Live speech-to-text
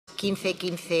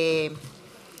15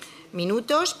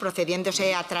 minutos,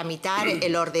 procediéndose a tramitar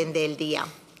el orden del día,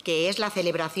 que es la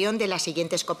celebración de las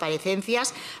siguientes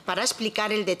comparecencias para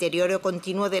explicar el deterioro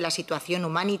continuo de la situación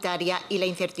humanitaria y la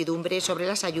incertidumbre sobre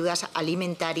las ayudas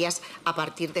alimentarias a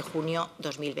partir de junio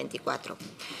 2024.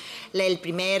 El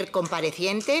primer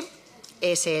compareciente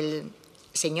es el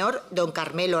señor don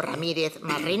Carmelo Ramírez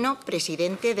Marreno,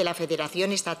 presidente de la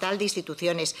Federación Estatal de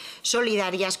Instituciones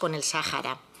Solidarias con el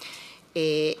Sáhara.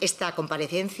 Esta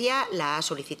comparecencia la ha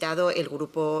solicitado el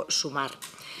Grupo Sumar.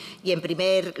 Y en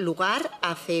primer lugar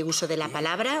hace uso de la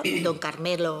palabra don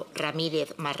Carmelo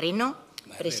Ramírez Marreno,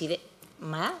 presidente.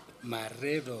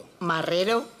 Marrero,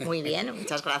 muy bien,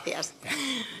 muchas gracias.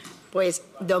 Pues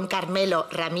don Carmelo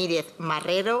Ramírez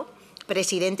Marrero,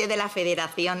 presidente de la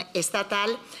Federación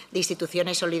Estatal de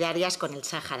Instituciones Solidarias con el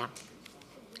Sáhara.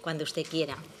 Cuando usted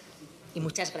quiera. Y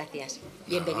muchas gracias.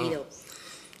 Bienvenido.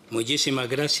 Muchísimas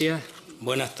gracias.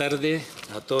 Buenas tardes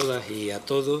a todas y a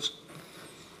todos.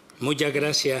 Muchas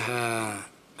gracias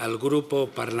al Grupo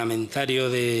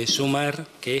Parlamentario de Sumar,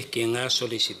 que es quien ha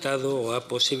solicitado o ha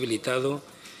posibilitado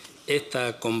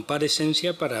esta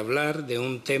comparecencia para hablar de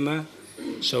un tema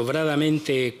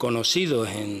sobradamente conocido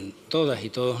en todas y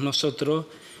todos nosotros,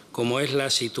 como es la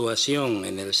situación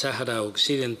en el Sáhara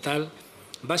Occidental,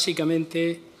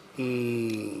 básicamente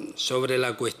sobre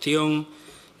la cuestión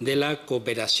de la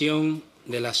cooperación,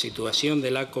 de la situación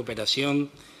de la cooperación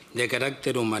de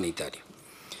carácter humanitario.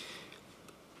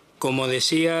 Como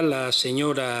decía la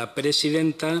señora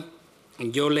presidenta,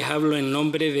 yo les hablo en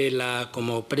nombre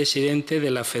como presidente de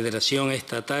la Federación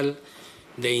Estatal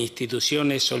de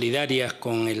Instituciones Solidarias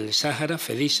con el Sáhara,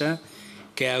 FEDISA,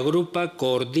 que agrupa,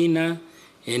 coordina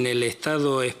en el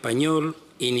Estado español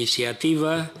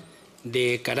iniciativas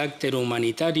de carácter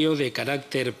humanitario, de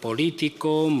carácter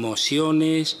político,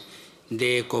 mociones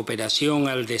de cooperación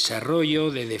al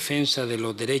desarrollo, de defensa de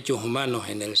los derechos humanos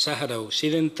en el Sáhara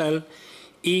Occidental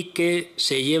y que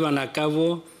se llevan a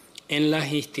cabo en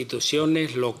las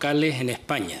instituciones locales en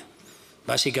España.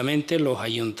 Básicamente los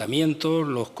ayuntamientos,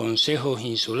 los consejos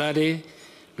insulares,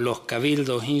 los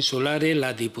cabildos insulares,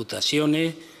 las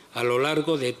diputaciones a lo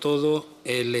largo de todo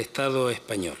el Estado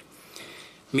español.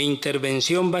 Mi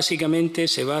intervención básicamente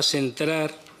se va a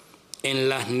centrar en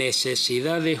las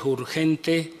necesidades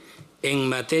urgentes en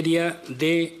materia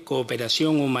de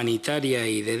cooperación humanitaria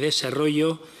y de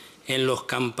desarrollo en los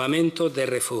campamentos de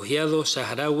refugiados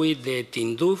saharauis de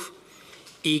Tinduf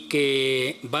y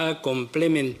que va a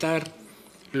complementar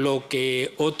lo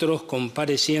que otros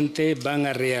comparecientes van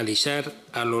a realizar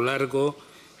a lo largo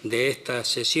de estas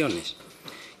sesiones.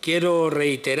 Quiero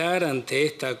reiterar ante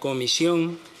esta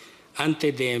comisión,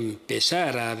 antes de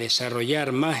empezar a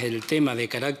desarrollar más el tema de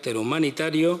carácter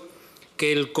humanitario,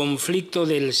 que el conflicto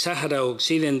del Sáhara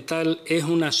Occidental es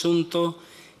un asunto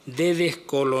de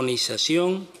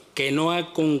descolonización que no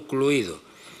ha concluido,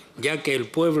 ya que el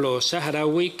pueblo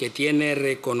saharaui, que tiene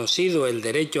reconocido el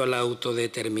derecho a la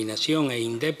autodeterminación e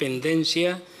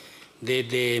independencia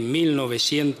desde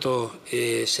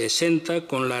 1960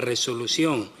 con la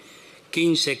resolución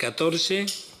 1514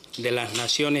 de las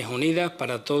Naciones Unidas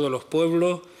para todos los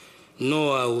pueblos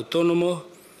no autónomos,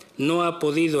 no ha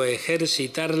podido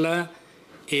ejercitarla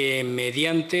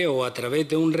mediante o a través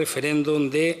de un referéndum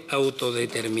de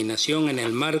autodeterminación en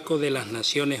el marco de las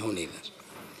Naciones Unidas.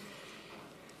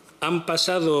 Han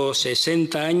pasado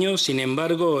 60 años, sin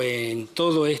embargo, en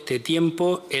todo este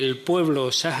tiempo el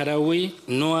pueblo saharaui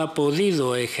no ha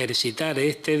podido ejercitar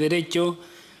este derecho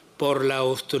por la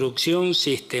obstrucción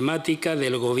sistemática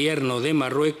del Gobierno de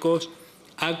Marruecos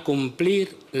a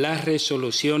cumplir las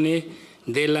resoluciones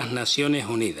de las Naciones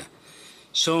Unidas.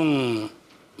 Son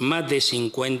más de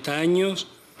 50 años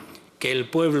que el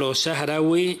pueblo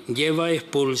saharaui lleva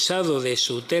expulsado de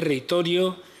su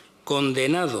territorio,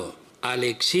 condenado al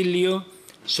exilio,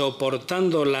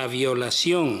 soportando la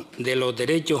violación de los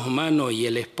derechos humanos y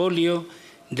el expolio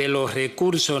de los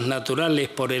recursos naturales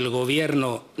por el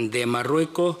Gobierno de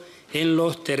Marruecos en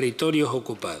los territorios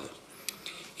ocupados.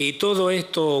 Y todo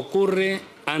esto ocurre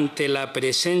ante la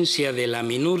presencia de la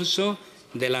MINURSO,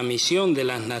 de la Misión de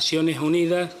las Naciones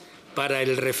Unidas para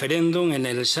el referéndum en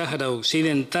el Sáhara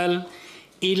Occidental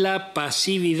y la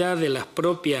pasividad de las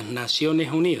propias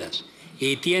Naciones Unidas.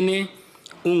 Y tiene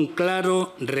un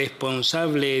claro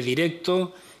responsable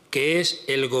directo que es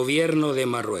el Gobierno de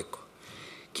Marruecos.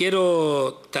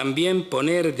 Quiero también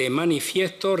poner de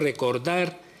manifiesto,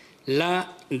 recordar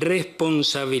la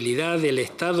responsabilidad del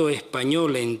Estado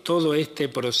español en todo este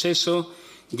proceso,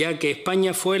 ya que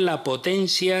España fue la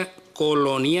potencia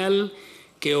colonial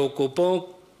que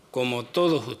ocupó, como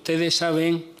todos ustedes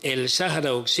saben, el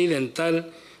Sáhara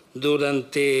Occidental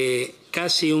durante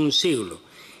casi un siglo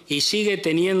y sigue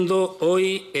teniendo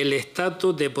hoy el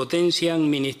estatus de potencia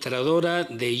administradora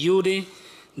de iure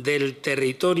del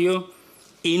territorio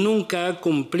y nunca ha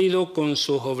cumplido con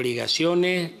sus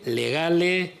obligaciones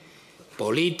legales,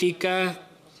 políticas,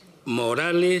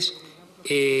 morales,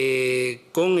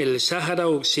 con el Sáhara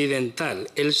Occidental.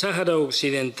 El Sáhara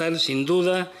Occidental, sin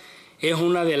duda, es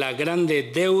una de las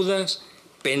grandes deudas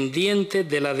pendientes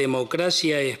de la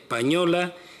democracia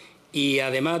española y,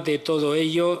 además de todo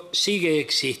ello, sigue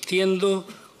existiendo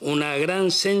una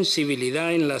gran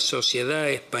sensibilidad en la sociedad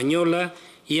española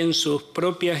y en sus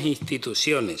propias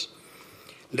instituciones.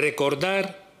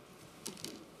 Recordar,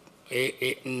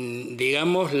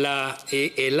 digamos,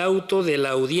 el auto de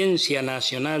la Audiencia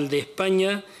Nacional de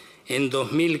España en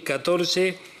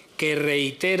 2014 que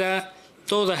reitera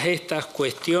todas estas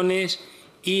cuestiones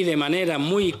y de manera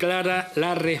muy clara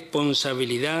la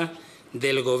responsabilidad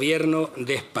del Gobierno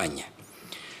de España.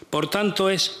 Por tanto,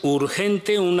 es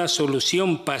urgente una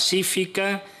solución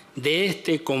pacífica de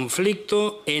este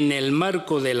conflicto en el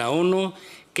marco de la ONU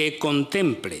que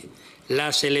contemple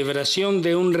la celebración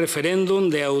de un referéndum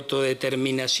de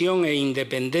autodeterminación e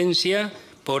independencia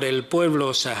por el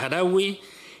pueblo saharaui,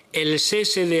 el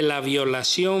cese de la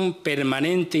violación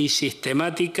permanente y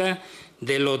sistemática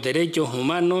de los derechos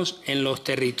humanos en los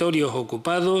territorios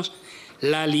ocupados,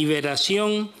 la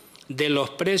liberación de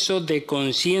los presos de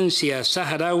conciencia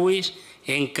saharauis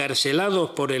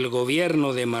encarcelados por el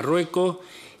Gobierno de Marruecos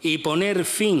y poner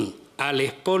fin al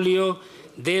expolio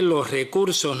de los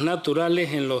recursos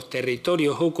naturales en los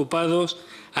territorios ocupados,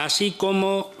 así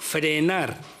como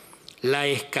frenar la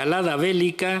escalada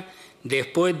bélica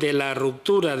después de la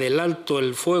ruptura del alto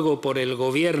el fuego por el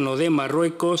Gobierno de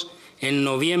Marruecos en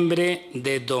noviembre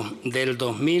del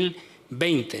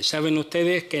 2020. Saben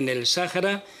ustedes que en el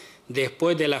Sáhara,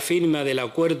 después de la firma del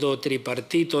Acuerdo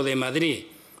Tripartito de Madrid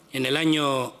en el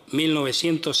año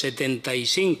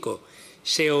 1975,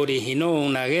 se originó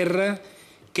una guerra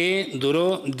que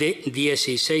duró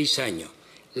 16 años.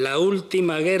 La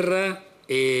última guerra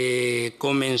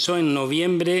comenzó en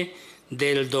noviembre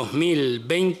del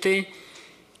 2020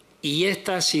 y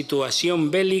esta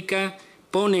situación bélica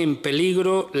pone en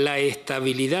peligro la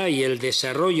estabilidad y el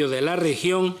desarrollo de la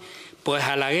región, pues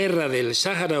a la guerra del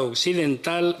Sáhara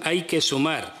Occidental hay que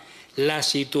sumar la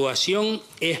situación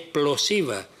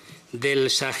explosiva del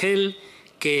Sahel,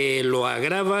 que lo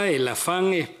agrava el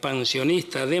afán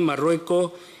expansionista de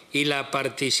Marruecos y la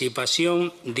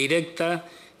participación directa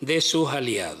de sus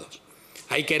aliados.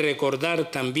 Hay que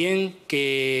recordar también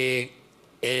que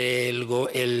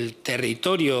el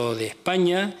territorio de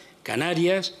España,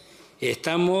 Canarias,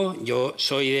 yo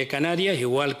soy de Canarias,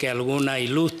 igual que alguna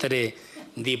ilustre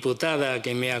diputada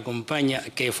que me acompaña,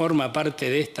 que forma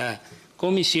parte de esta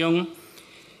comisión,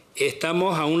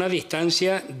 estamos a una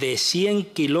distancia de 100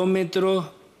 kilómetros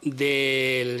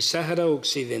del Sáhara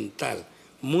Occidental,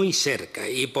 muy cerca,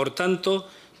 y por tanto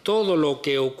todo lo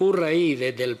que ocurra ahí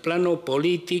desde el plano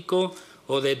político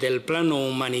o desde el plano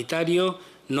humanitario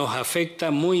nos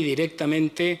afecta muy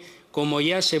directamente, como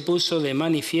ya se puso de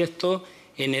manifiesto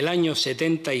en el año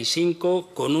 75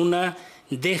 con una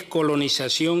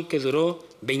descolonización que duró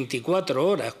 24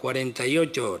 horas,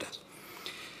 48 horas.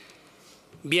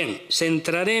 Bien,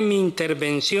 centraré mi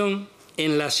intervención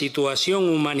en la situación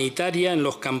humanitaria en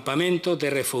los campamentos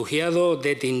de refugiados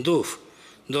de Tinduf,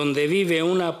 donde vive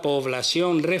una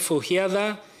población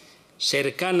refugiada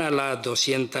cercana a las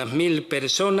 200.000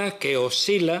 personas que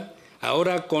oscila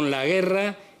ahora con la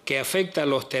guerra que afecta a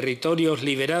los territorios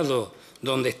liberados,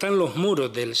 donde están los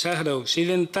muros del Sáhara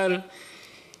Occidental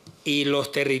y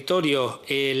los territorios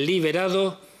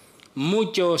liberados.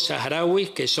 Muchos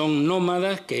saharauis que son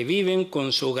nómadas, que viven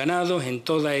con sus ganados en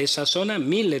toda esa zona,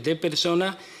 miles de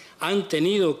personas han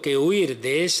tenido que huir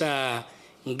de esa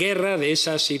guerra, de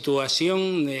esa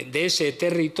situación, de ese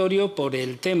territorio por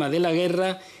el tema de la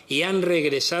guerra y han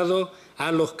regresado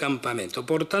a los campamentos.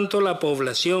 Por tanto, la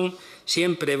población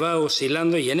siempre va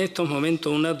oscilando y en estos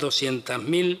momentos unas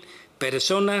 200.000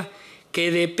 personas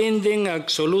que dependen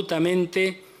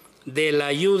absolutamente de la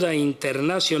ayuda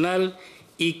internacional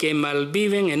y que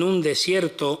malviven en un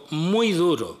desierto muy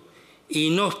duro,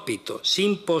 inhóspito,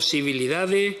 sin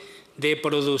posibilidades de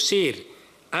producir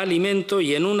alimento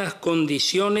y en unas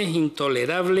condiciones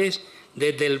intolerables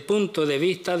desde el punto de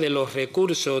vista de los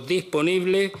recursos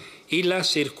disponibles y las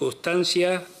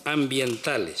circunstancias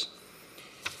ambientales.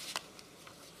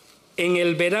 En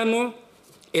el verano,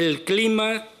 el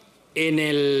clima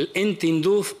en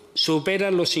Tinduf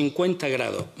supera los 50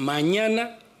 grados.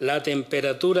 Mañana la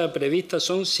temperatura prevista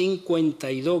son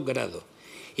 52 grados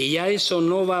y ya eso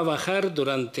no va a bajar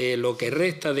durante lo que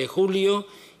resta de julio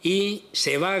y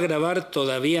se va a agravar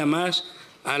todavía más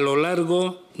a lo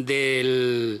largo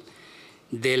del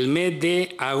mes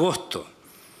de agosto.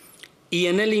 Y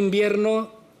en el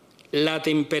invierno la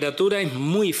temperatura es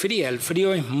muy fría, el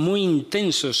frío es muy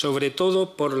intenso, sobre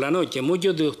todo por la noche.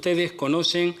 Muchos de ustedes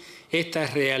conocen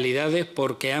estas realidades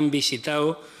porque han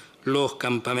visitado los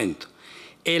campamentos.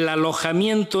 El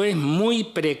alojamiento es muy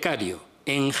precario,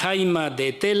 en jaimas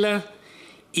de tela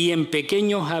y en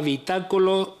pequeños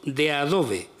habitáculos de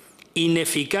adobe,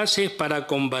 ineficaces para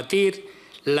combatir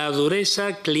la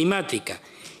dureza climática.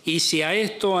 Y si a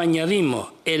esto añadimos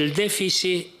el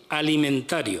déficit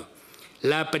alimentario,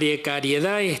 la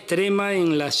precariedad extrema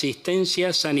en la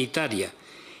asistencia sanitaria,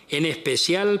 en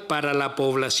especial para la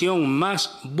población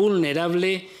más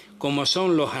vulnerable, como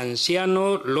son los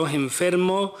ancianos, los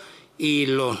enfermos y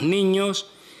los niños,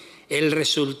 el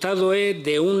resultado es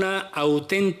de una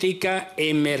auténtica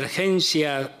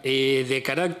emergencia de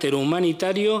carácter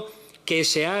humanitario que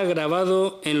se ha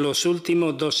agravado en los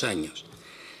últimos 2 años.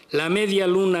 La Media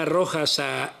Luna Roja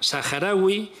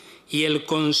Saharaui y el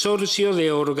consorcio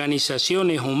de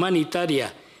organizaciones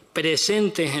humanitarias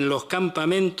presentes en los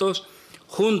campamentos,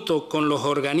 junto con los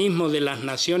organismos de las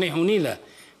Naciones Unidas,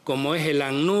 como es el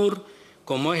ACNUR,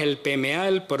 como es el PMA,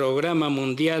 el Programa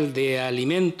Mundial de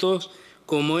Alimentos,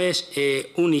 como es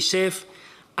UNICEF,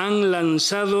 han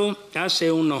lanzado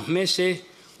hace unos meses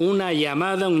un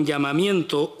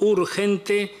llamamiento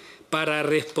urgente para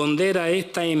responder a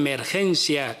esta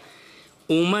emergencia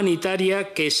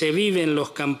humanitaria que se vive en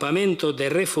los campamentos de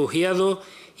refugiados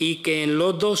y que en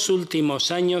los 2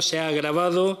 últimos años se ha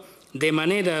agravado de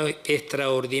manera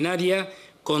extraordinaria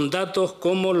con datos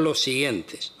como los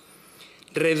siguientes.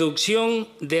 Reducción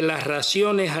de las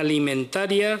raciones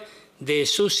alimentarias de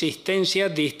subsistencia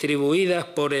distribuidas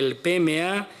por el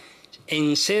PMA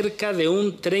en cerca de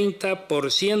un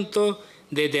 30%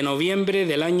 desde noviembre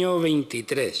del año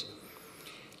 23.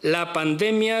 La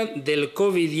pandemia del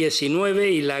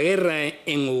COVID-19 y la guerra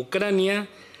en Ucrania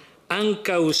han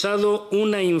causado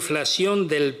una inflación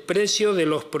del precio de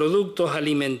los productos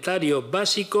alimentarios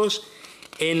básicos,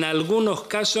 en algunos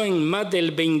casos en más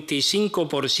del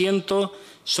 25%,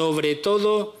 sobre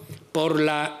todo por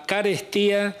la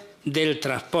carestía del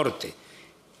transporte.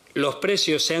 Los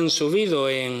precios se han subido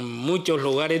en muchos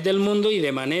lugares del mundo y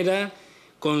de manera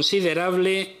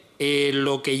considerable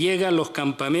lo que llega a los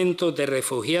campamentos de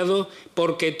refugiados,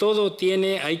 porque todo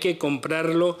hay que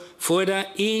comprarlo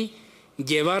fuera y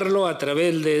llevarlo a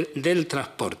través del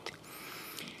transporte.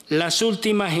 Las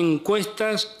últimas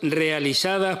encuestas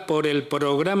realizadas por el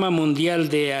Programa Mundial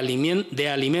de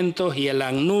Alimentos y el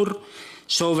ACNUR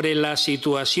sobre la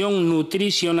situación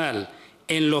nutricional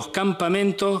en los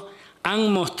campamentos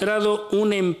han mostrado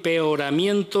un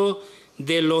empeoramiento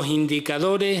de los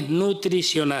indicadores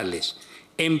nutricionales,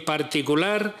 en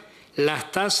particular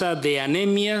las tasas de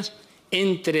anemias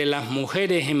entre las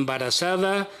mujeres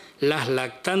embarazadas, las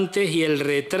lactantes y el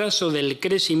retraso del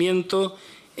crecimiento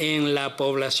en la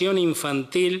población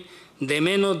infantil de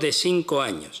menos de 5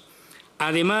 años.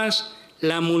 Además,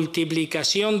 la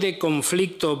multiplicación de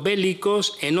conflictos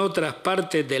bélicos en otras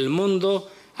partes del mundo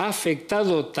ha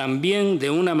afectado también de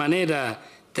una manera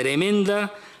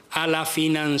tremenda a la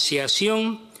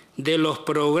financiación de los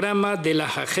programas de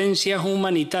las agencias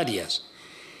humanitarias,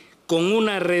 con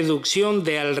una reducción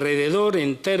de alrededor,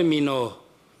 en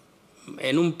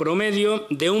un promedio,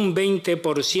 de un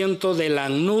 20% del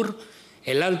ACNUR,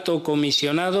 el alto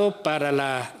comisionado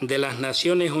de las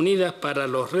Naciones Unidas para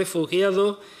los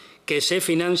refugiados, que se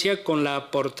financia con la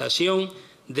aportación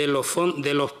de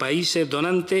los países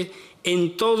donantes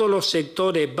en todos los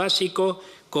sectores básicos,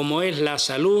 como es la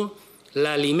salud,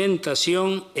 la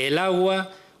alimentación, el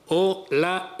agua o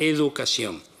la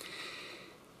educación.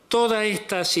 Toda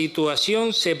esta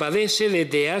situación se padece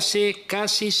desde hace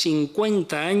casi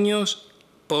 50 años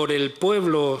por el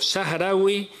pueblo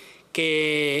saharaui,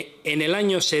 que en el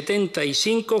año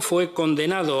 75 fue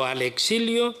condenado al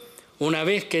exilio una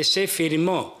vez que se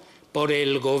firmó por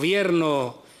el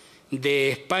gobierno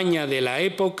de España de la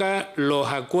época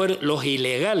los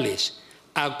ilegales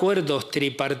acuerdos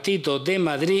tripartitos de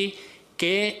Madrid,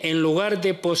 que en lugar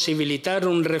de posibilitar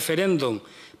un referéndum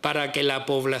para que la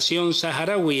población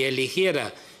saharaui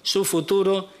eligiera su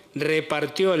futuro,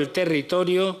 repartió el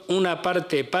territorio, una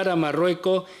parte para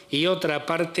Marruecos y otra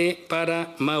parte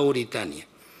para Mauritania.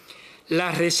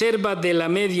 Las reservas de la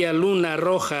Media Luna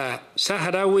Roja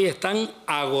Saharaui están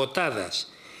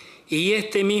agotadas y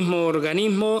este mismo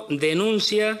organismo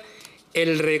denuncia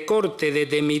el recorte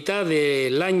desde mitad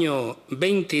del año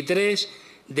 23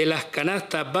 de las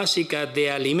canastas básicas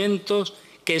de alimentos,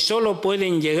 que solo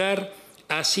pueden llegar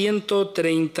a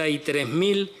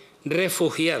 133.000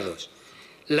 refugiados.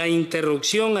 La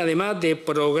interrupción, además, de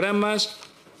programas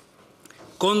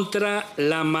contra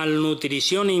la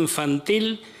malnutrición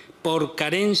infantil por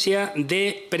carencia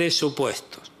de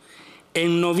presupuestos.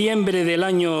 En noviembre del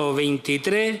año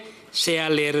 23 se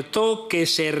alertó que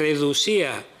se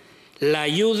reducía la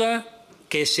ayuda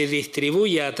que se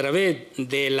distribuye a través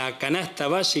de la canasta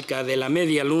básica de la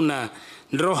Media Luna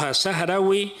Roja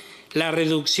Saharaui, la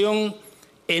reducción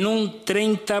en un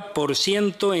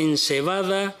 30% en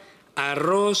cebada,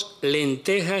 arroz,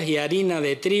 lentejas y harina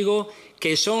de trigo,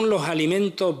 que son los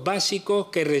alimentos básicos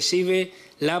que recibe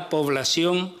la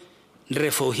población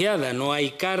refugiada. No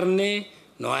hay carne,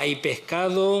 no hay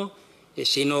pescado,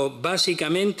 sino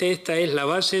básicamente esta es la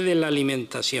base de la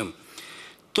alimentación.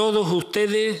 Todos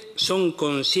ustedes son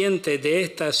conscientes de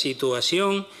esta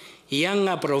situación y han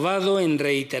aprobado en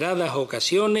reiteradas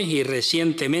ocasiones y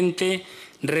recientemente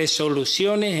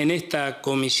resoluciones en esta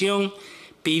comisión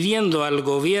pidiendo al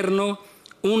Gobierno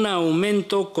un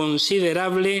aumento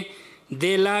considerable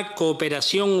de la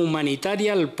cooperación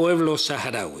humanitaria al pueblo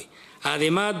saharaui,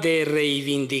 además de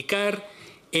reivindicar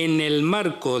en el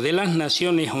marco de las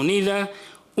Naciones Unidas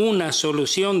una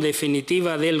solución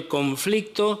definitiva del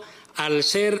conflicto al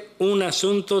ser un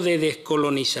asunto de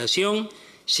descolonización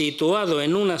situado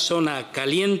en una zona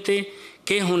caliente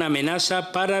que es una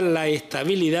amenaza para la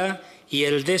estabilidad y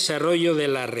el desarrollo de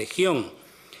la región.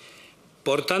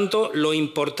 Por tanto, lo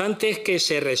importante es que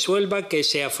se resuelva, que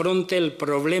se afronte el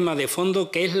problema de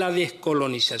fondo que es la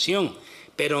descolonización,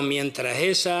 pero mientras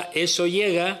eso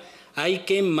llega hay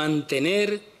que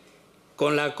mantener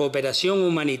con la cooperación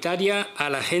humanitaria a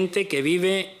la gente que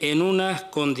vive en unas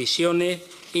condiciones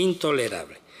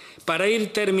intolerables. Para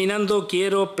ir terminando,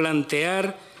 quiero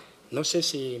plantear, no sé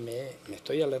si me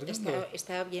estoy alargando.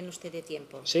 Está bien usted de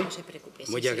tiempo, ¿Sí? No se preocupe.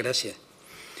 Muchas gracias.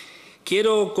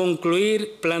 Quiero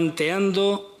concluir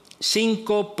planteando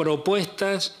 5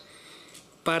 propuestas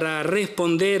para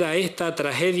responder a esta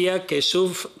tragedia que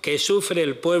sufre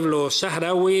el pueblo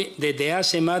saharaui desde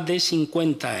hace más de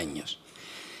 50 años.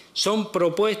 Son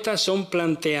propuestas, son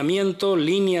planteamientos,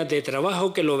 líneas de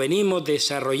trabajo que lo venimos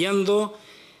desarrollando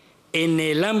en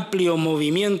el amplio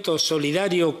movimiento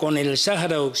solidario con el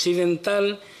Sáhara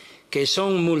Occidental, que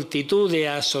son multitud de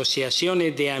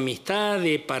asociaciones de amistad,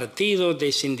 de partidos,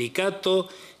 de sindicatos,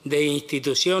 de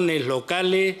instituciones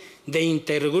locales, de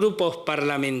intergrupos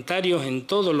parlamentarios en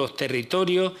todos los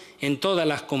territorios, en todas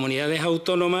las comunidades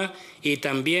autónomas y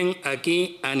también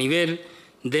aquí a nivel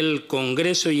del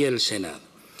Congreso y el Senado.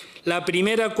 La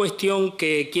primera cuestión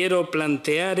que quiero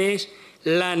plantear es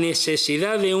la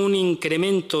necesidad de un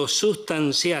incremento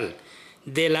sustancial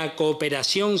de la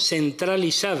cooperación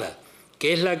centralizada,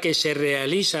 que es la que se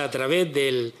realiza a través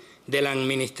de la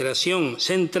Administración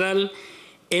Central,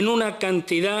 en una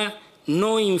cantidad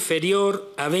no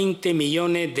inferior a 20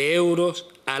 millones de euros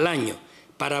al año,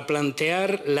 para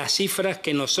plantear las cifras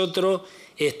que nosotros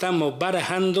estamos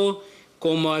barajando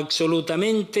como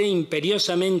absolutamente,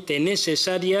 imperiosamente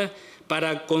necesarias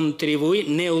para contribuir,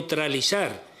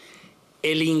 neutralizar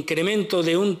el incremento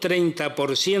de un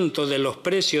 30% de los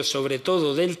precios, sobre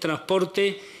todo del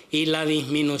transporte, y la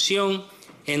disminución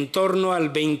en torno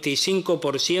al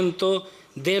 25%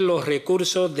 de los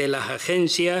recursos de las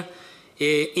agencias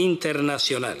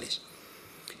internacionales.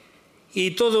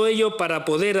 Y todo ello para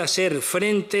poder hacer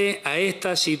frente a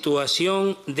esta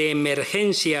situación de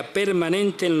emergencia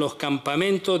permanente en los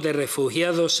campamentos de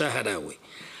refugiados saharauis.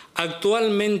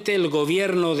 Actualmente el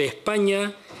Gobierno de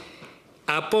España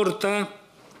aporta,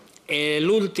 el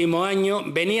último año,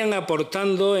 venían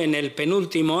aportando en el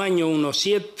penúltimo año unos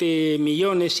 7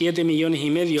 millones y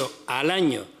medio al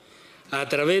año a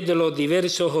través de los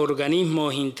diversos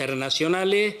organismos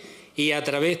internacionales y a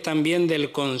través también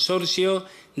del consorcio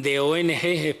de ONGs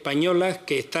españolas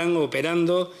que están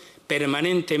operando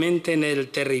permanentemente en el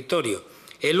territorio.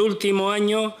 El último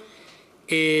año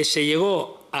se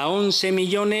llegó a 11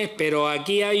 millones, pero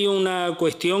aquí hay una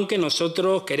cuestión que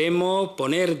nosotros queremos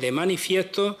poner de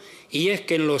manifiesto, y es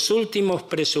que en los últimos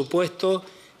presupuestos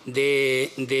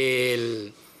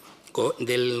del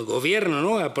Gobierno,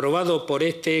 ¿no?, aprobado por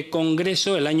este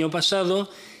Congreso el año pasado,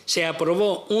 se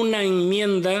aprobó una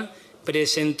enmienda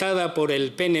presentada por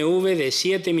el PNV de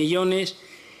 7 millones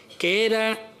que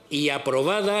era y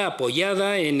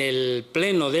apoyada en el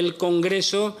Pleno del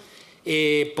Congreso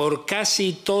por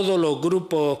casi todos los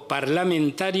grupos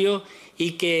parlamentarios,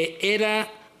 y que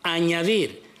era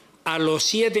añadir a los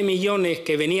 7 millones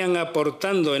que venían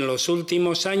aportando en los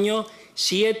últimos años,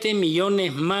 7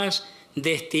 millones más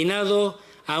destinados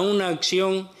a una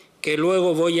acción que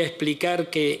luego voy a explicar,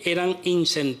 que eran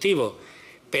incentivos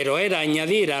pero era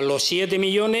añadir a los 7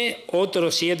 millones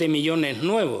otros 7 millones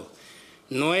nuevos.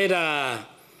 No era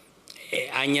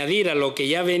añadir a lo que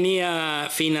ya venía a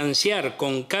financiar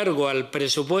con cargo al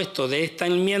presupuesto de esta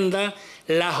enmienda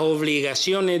las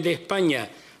obligaciones de España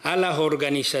a las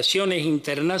organizaciones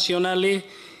internacionales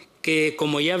que,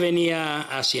 como ya venía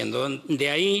haciendo. De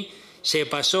ahí se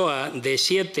pasó de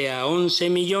 7 a 11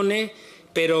 millones,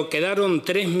 pero quedaron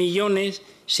 3 millones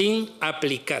sin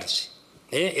aplicarse.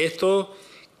 Esto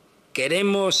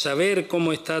queremos saber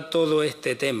cómo está todo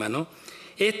este tema, ¿no?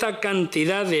 Esta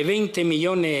cantidad de 20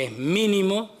 millones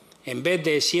mínimo, en vez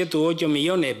de 7 u 8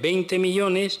 millones, 20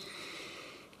 millones,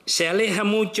 se aleja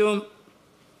mucho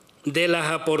de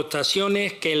las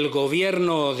aportaciones que el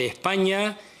Gobierno de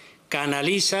España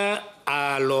canaliza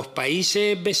a los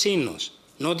países vecinos.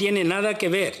 No tiene nada que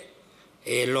ver.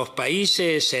 En los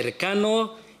países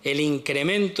cercanos, el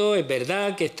incremento, es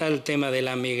verdad que está el tema de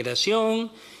la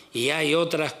migración y hay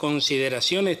otras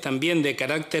consideraciones también de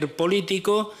carácter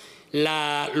político,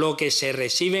 lo que se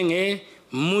reciben es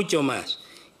mucho más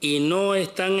y no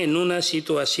están en una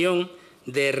situación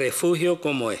de refugio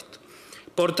como esto.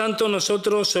 Por tanto,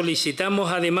 nosotros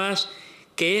solicitamos además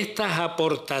que estas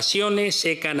aportaciones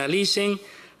se canalicen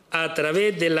a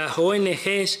través de las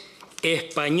ONGs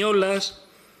españolas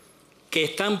que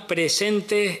están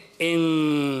presentes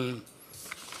en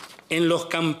los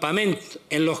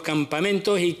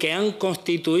campamentos y que han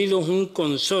constituido un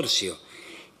consorcio,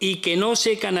 y que no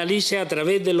se canalice a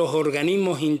través de los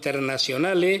organismos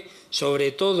internacionales,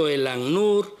 sobre todo el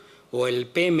ACNUR o el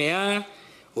PMA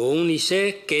o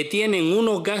UNICEF, que tienen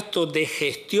unos gastos de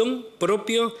gestión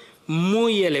propios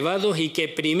muy elevados y que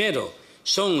primero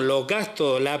son los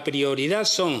gastos, la prioridad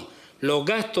son los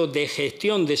gastos de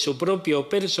gestión de su propio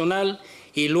personal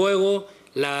y luego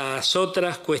las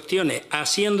otras cuestiones,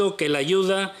 haciendo que la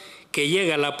ayuda que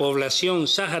llega a la población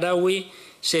saharaui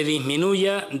se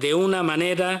disminuya de una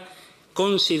manera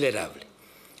considerable.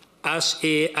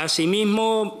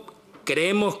 Asimismo,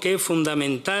 creemos que es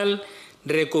fundamental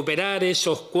recuperar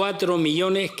esos 4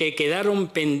 millones que quedaron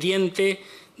pendientes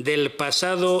del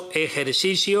pasado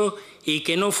ejercicio y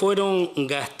que no fueron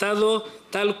gastados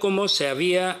tal como se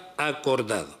había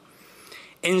acordado.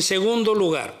 En segundo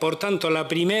lugar, por tanto, la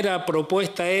primera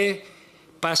propuesta es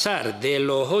pasar de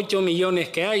los 8 millones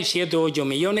que hay, 7 o 8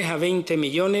 millones, a 20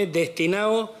 millones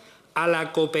destinados a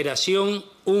la cooperación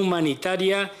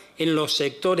humanitaria en los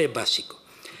sectores básicos.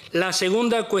 La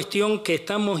segunda cuestión que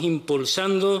estamos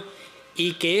impulsando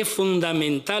y que es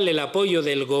fundamental el apoyo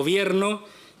del Gobierno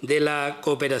de la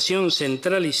cooperación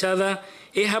centralizada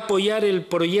es apoyar el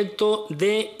proyecto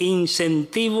de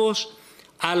incentivos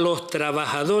a los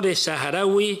trabajadores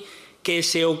saharauis que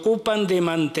se ocupan de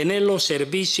mantener los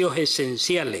servicios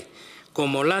esenciales,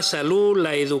 como la salud,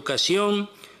 la educación,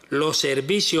 los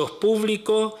servicios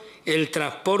públicos, el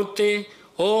transporte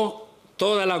o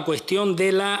toda la cuestión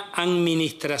de la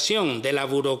administración, de la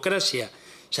burocracia.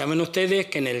 Saben ustedes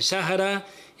que en el Sáhara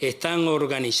están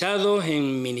organizados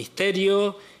en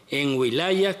ministerios, en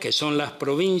wilayas, que son las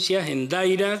provincias, en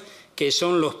dairas, que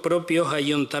son los propios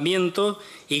ayuntamientos,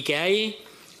 y que hay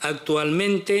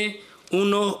actualmente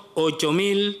unos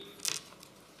 8.000,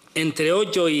 entre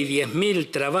 8 y 10.000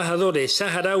 trabajadores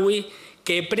saharauis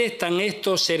que prestan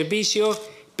estos servicios,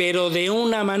 pero de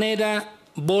una manera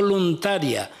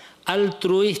voluntaria,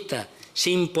 altruista,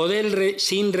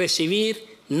 sin recibir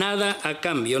nada a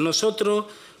cambio. Nosotros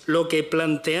lo que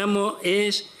planteamos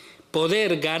es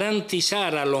poder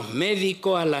garantizar a los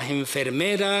médicos, a las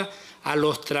enfermeras, a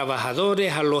los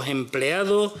trabajadores, a los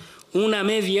empleados, una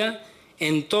media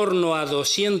en torno a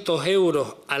 200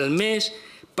 euros al mes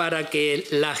para que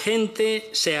la gente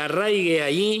se arraigue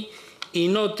allí y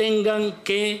no tengan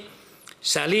que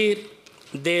salir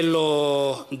de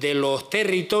los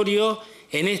territorios,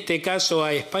 en este caso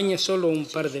a España. Solo un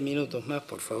par de minutos más,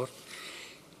 por favor.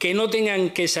 Que no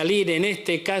tengan que salir, en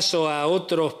este caso, a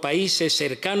otros países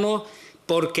cercanos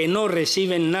porque no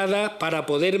reciben nada para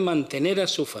poder mantener a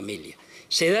su familia.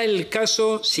 Se da el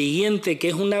caso siguiente, que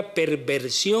es una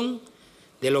perversión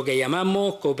de lo que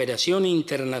llamamos cooperación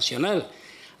internacional.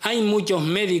 Hay muchos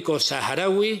médicos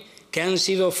saharauis que han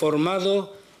sido formados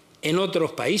en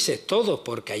otros países, todos,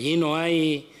 porque allí no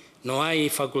hay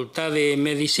facultad de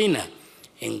medicina.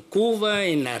 En Cuba,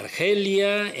 en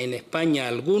Argelia, en España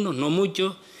algunos, no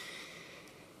muchos,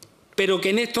 pero que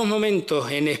en estos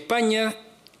momentos en España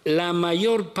la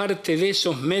mayor parte de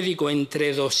esos médicos,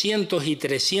 entre 200 y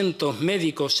 300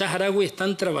 médicos saharauis,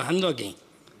 están trabajando aquí,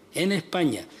 en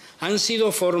España. Han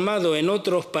sido formados en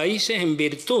otros países en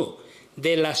virtud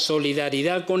de la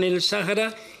solidaridad con el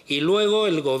Sáhara y luego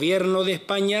el Gobierno de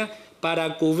España,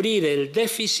 para cubrir el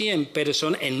déficit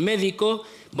en médicos,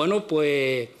 bueno,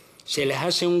 pues se les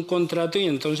hace un contrato y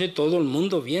entonces todo el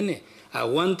mundo viene.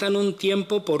 Aguantan un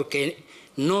tiempo porque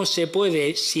no se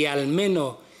puede,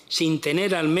 sin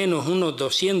tener al menos unos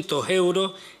 200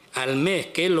 euros al mes,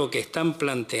 que es lo que están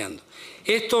planteando.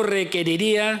 Esto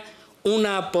requeriría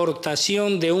una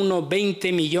aportación de unos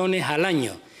 20 millones al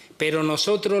año, pero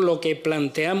nosotros lo que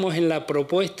planteamos en la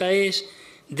propuesta es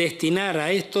destinar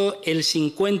a esto el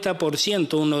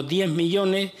 50%, unos 10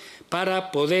 millones,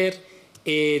 para poder,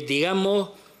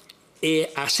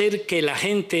 hacer que la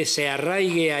gente se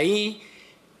arraigue ahí,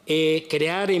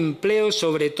 crear empleo,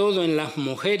 sobre todo en las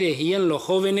mujeres y en los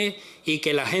jóvenes, y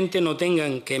que la gente no tenga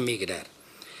que emigrar.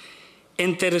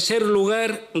 En tercer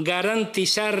lugar,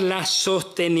 garantizar la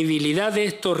sostenibilidad de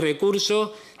estos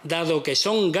recursos, dado que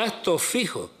son gastos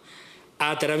fijos,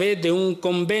 a través de un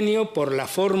convenio por la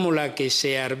fórmula que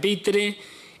se arbitre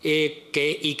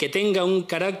y que tenga un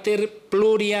carácter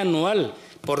plurianual,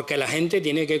 porque la gente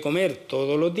tiene que comer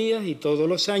todos los días y todos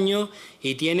los años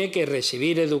y tiene que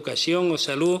recibir educación o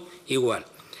salud igual.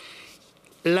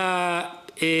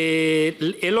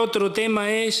 El otro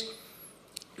tema es,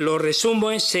 lo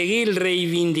resumo, es seguir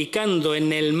reivindicando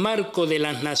en el marco de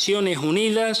las Naciones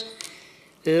Unidas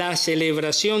la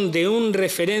celebración de un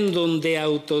referéndum de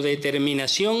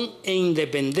autodeterminación e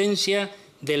independencia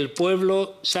del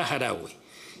pueblo saharaui.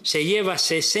 Se lleva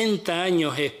 60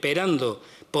 años esperando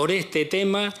por este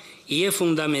tema y es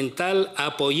fundamental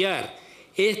apoyar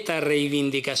esta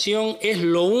reivindicación. Es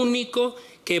lo único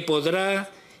que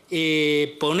podrá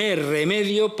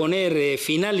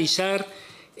finalizar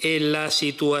la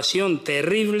situación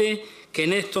terrible que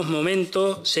en estos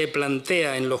momentos se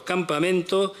plantea en los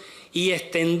campamentos y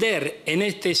extender en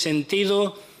este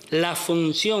sentido la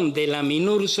función de la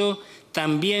MINURSO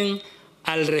también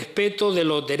al respeto de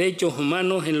los derechos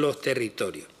humanos en los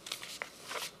territorios.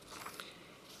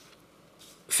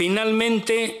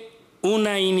 Finalmente,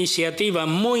 una iniciativa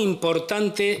muy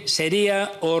importante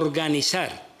sería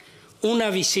organizar una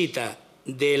visita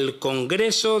del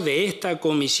Congreso, de esta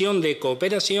Comisión de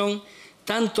Cooperación,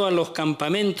 tanto a los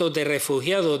campamentos de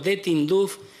refugiados de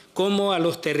Tinduf como a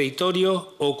los territorios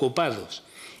ocupados.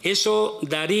 Eso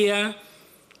daría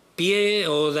pie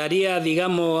o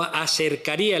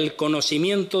acercaría el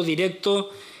conocimiento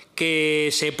directo que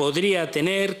se podría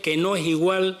tener, que no es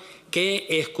igual que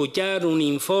escuchar un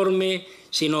informe,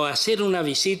 sino hacer una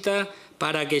visita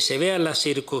para que se vean las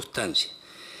circunstancias.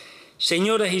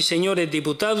 Señoras y señores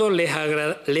diputados,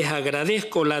 les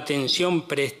agradezco la atención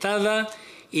prestada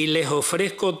y les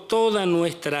ofrezco toda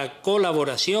nuestra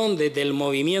colaboración desde el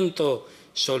movimiento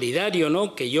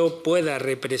solidario, que yo pueda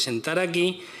representar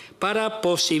aquí, para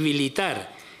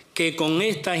posibilitar que con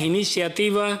estas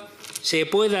iniciativas se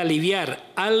pueda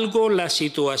aliviar algo la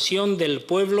situación del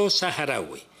pueblo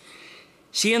saharaui,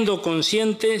 siendo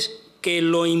conscientes que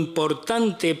lo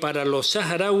importante para los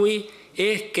saharauis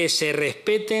es que se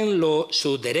respeten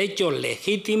sus derechos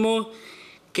legítimos,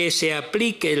 que se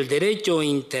aplique el derecho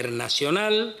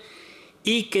internacional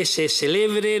y que se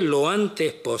celebre lo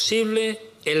antes posible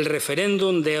el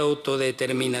referéndum de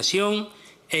autodeterminación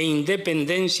e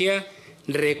independencia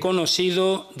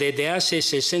reconocido desde hace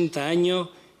 60 años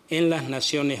en las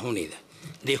Naciones Unidas.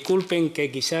 Disculpen que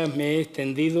quizás me he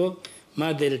extendido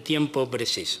más del tiempo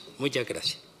preciso. Muchas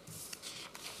gracias.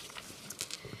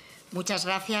 Muchas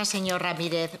gracias, señor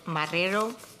Ramírez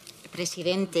Marrero,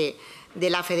 presidente de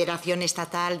la Federación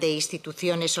Estatal de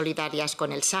Instituciones Solidarias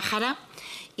con el Sáhara,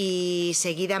 y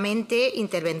seguidamente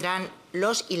intervendrán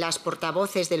los y las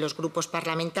portavoces de los grupos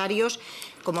parlamentarios,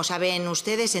 como saben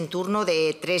ustedes, en turno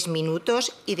de 3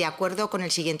 minutos y de acuerdo con el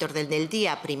siguiente orden del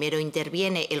día. Primero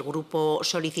interviene el grupo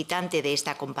solicitante de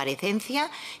esta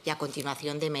comparecencia y a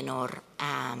continuación de menor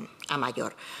a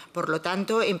mayor. Por lo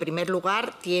tanto, en primer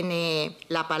lugar, tiene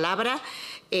la palabra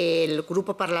el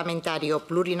Grupo Parlamentario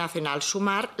Plurinacional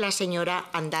Sumar, la señora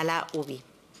Andala Ubi.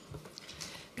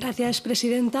 Gracias,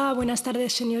 presidenta. Buenas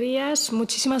tardes, señorías.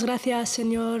 Muchísimas gracias,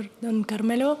 señor don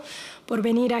Carmelo, por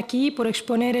venir aquí, por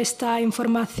exponer esta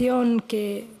información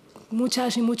que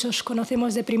muchas y muchos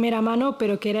conocemos de primera mano,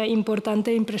 pero que era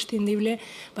importante e imprescindible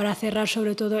para cerrar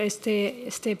sobre todo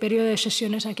este periodo de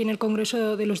sesiones aquí en el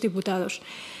Congreso de los Diputados.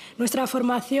 Nuestra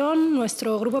formación,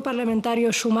 nuestro grupo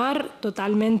parlamentario Sumar,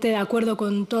 totalmente de acuerdo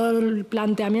con todo el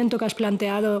planteamiento que has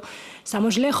planteado.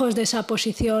 Estamos lejos de esa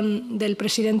posición del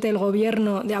presidente del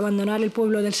Gobierno de abandonar el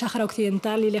pueblo del Sáhara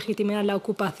Occidental y legitimar la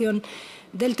ocupación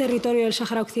del territorio del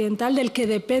Sáhara Occidental, del que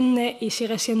depende y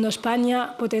sigue siendo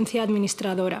España potencia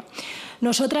administradora.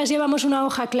 Nosotras llevamos una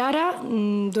hoja clara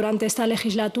durante esta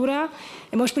legislatura.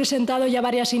 Hemos presentado ya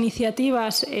varias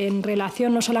iniciativas en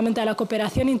relación no solamente a la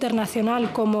cooperación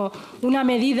internacional como una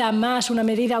medida más, una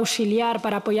medida auxiliar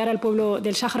para apoyar al pueblo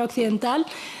del Sáhara Occidental.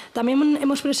 También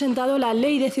hemos presentado la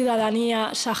Ley de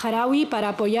Ciudadanía Saharaui para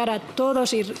apoyar a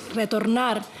todos y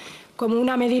retornar como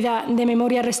una medida de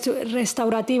memoria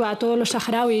restaurativa a todos los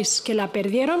saharauis que la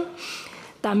perdieron.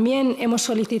 También hemos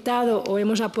solicitado o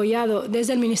hemos apoyado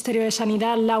desde el Ministerio de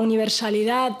Sanidad la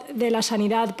universalidad de la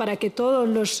sanidad para que todos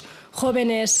los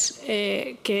jóvenes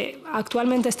que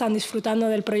actualmente están disfrutando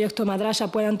del proyecto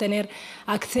Madrasa puedan tener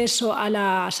acceso a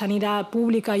la sanidad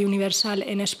pública y universal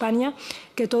en España,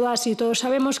 que todas y todos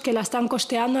sabemos que la están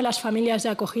costeando las familias de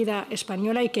acogida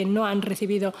española y que no han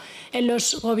recibido en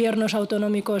los gobiernos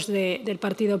autonómicos del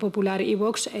Partido Popular y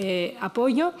Vox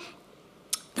apoyo.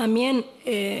 También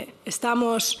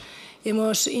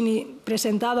hemos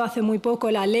presentado hace muy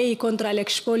poco la ley contra el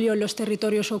expolio en los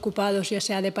territorios ocupados, ya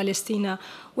sea de Palestina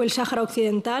o el Sáhara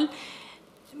Occidental.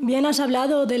 Bien has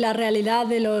hablado de la realidad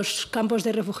de los campos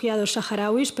de refugiados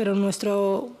saharauis, pero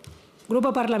nuestro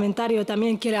grupo parlamentario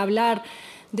también quiere hablar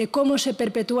de cómo se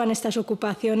perpetúan estas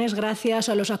ocupaciones gracias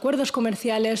a los acuerdos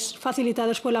comerciales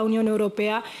facilitados por la Unión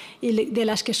Europea y de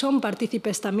las que son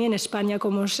partícipes también España,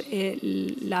 como es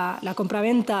la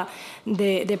compraventa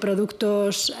de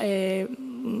productos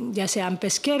ya sean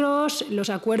pesqueros, los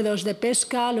acuerdos de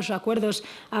pesca, los acuerdos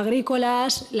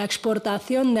agrícolas, la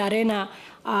exportación de arena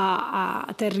a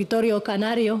territorio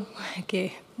canario,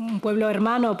 que un pueblo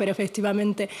hermano, pero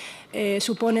efectivamente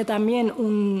supone también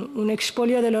un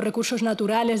expolio de los recursos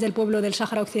naturales del pueblo del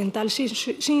Sáhara Occidental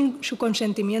sin su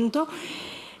consentimiento.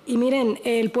 Y miren,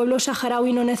 el pueblo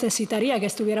saharaui no necesitaría que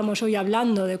estuviéramos hoy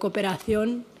hablando de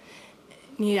cooperación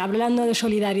ni hablando de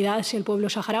solidaridad si el pueblo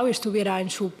saharaui estuviera en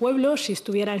su pueblo, si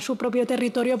estuviera en su propio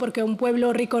territorio, porque un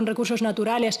pueblo rico en recursos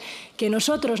naturales que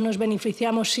nosotros nos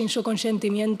beneficiamos sin su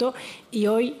consentimiento y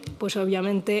hoy, pues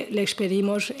obviamente, le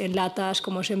expedimos en latas,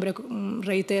 como siempre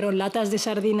reitero, en latas de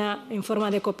sardina en forma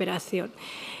de cooperación.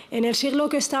 En el siglo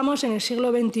que estamos, en el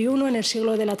siglo XXI, en el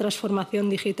siglo de la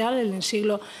transformación digital, en el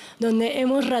siglo donde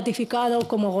hemos ratificado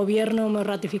como gobierno, hemos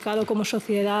ratificado como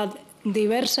sociedad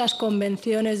diversas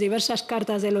convenciones, diversas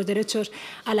cartas de los derechos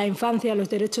a la infancia, a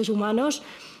los derechos humanos,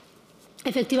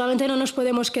 efectivamente no nos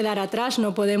podemos quedar atrás,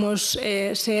 no podemos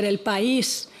ser el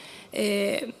país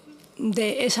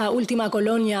de esa última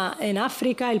colonia en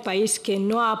África, el país que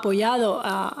no ha apoyado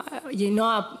y no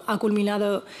ha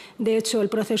culminado, de hecho, el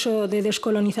proceso de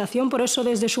descolonización. Por eso,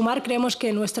 desde Sumar, creemos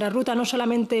que nuestra ruta no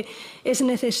solamente es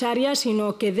necesaria,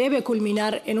 sino que debe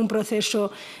culminar en un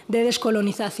proceso de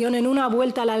descolonización, en una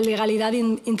vuelta a la legalidad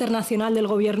internacional del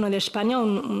Gobierno de España,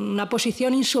 una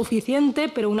posición insuficiente,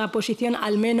 pero una posición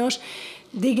al menos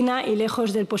digna y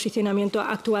lejos del posicionamiento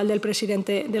actual del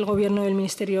presidente del Gobierno del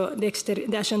Ministerio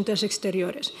de Asuntos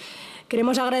Exteriores.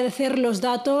 Queremos agradecer los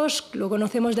datos, lo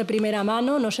conocemos de primera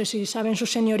mano, no sé si saben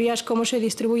sus señorías cómo se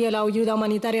distribuye la ayuda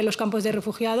humanitaria en los campos de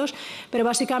refugiados, pero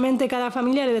básicamente cada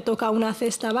familia le toca una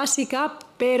cesta básica,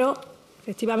 pero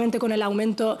efectivamente, con el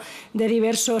aumento de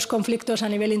diversos conflictos a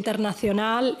nivel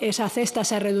internacional, esa cesta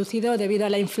se ha reducido debido a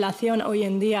la inflación. Hoy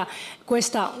en día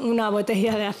cuesta una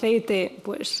botella de aceite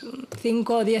pues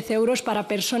 5 o 10 euros para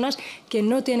personas que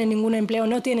no tienen ningún empleo,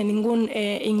 no tienen ningún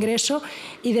ingreso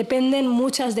y dependen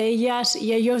muchas de ellas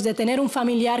y ellos de tener un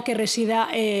familiar que resida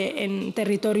en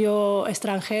territorio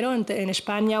extranjero, en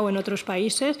España o en otros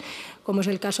países, como es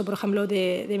el caso, por ejemplo,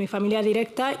 de mi familia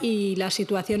directa, y la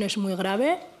situación es muy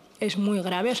grave. Es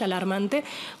alarmante.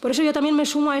 Por eso yo también me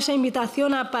sumo a esa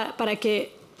invitación para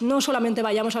que no solamente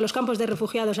vayamos a los campos de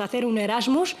refugiados a hacer un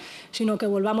Erasmus, sino que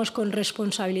volvamos con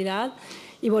responsabilidad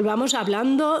y volvamos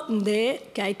hablando de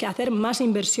que hay que hacer más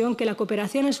inversión, que la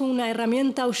cooperación es una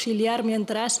herramienta auxiliar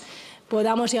mientras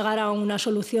podamos llegar a una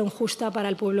solución justa para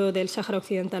el pueblo del Sáhara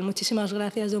Occidental. Muchísimas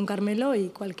gracias, don Carmelo, y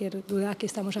cualquier duda aquí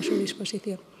estamos a su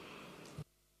disposición.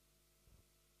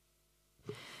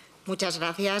 Muchas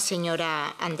gracias,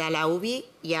 señora Andalaubi.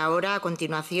 Y ahora, a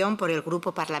continuación, por el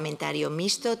Grupo Parlamentario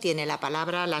Mixto, tiene la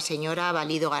palabra la señora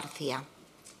Valido García.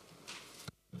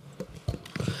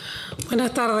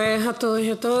 Buenas tardes a todos y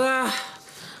a todas.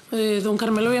 Don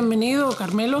Carmelo, bienvenido.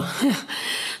 Carmelo,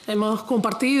 hemos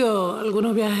compartido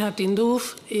algunos viajes a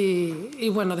Tinduf y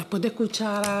bueno, después de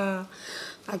escuchar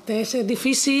a Antes es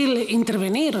difícil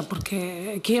intervenir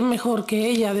porque ¿quién mejor que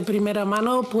ella de primera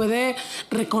mano puede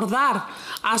recordar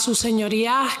a sus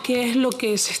señorías qué es lo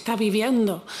que se está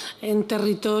viviendo en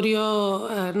territorio,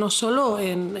 no solo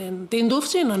en Tinduf,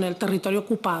 sino en el territorio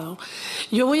ocupado?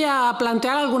 Yo voy a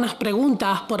plantear algunas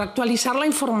preguntas por actualizar la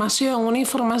información, una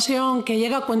información que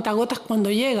llega a cuentagotas cuando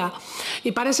llega,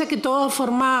 y parece que todo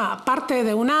forma parte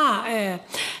de una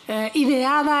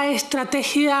ideada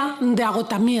estrategia de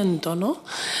agotamiento, ¿no?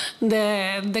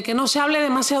 De que no se hable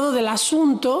demasiado del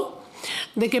asunto,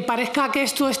 de que parezca que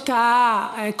esto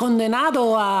está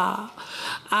condenado a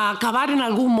acabar en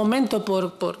algún momento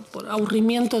por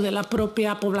aburrimiento de la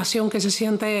propia población que se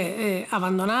siente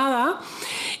abandonada.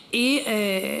 Y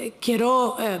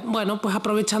quiero, bueno, pues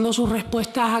aprovechando sus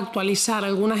respuestas, actualizar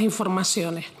algunas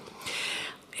informaciones.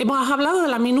 Hemos hablado de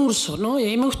la MINURSO, ¿no? Y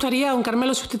ahí me gustaría, don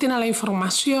Carmelo, si usted tiene la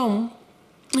información,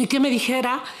 y que me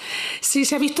dijera si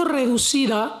se ha visto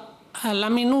reducida la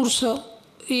MINURSO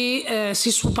y si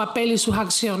su papel y sus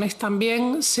acciones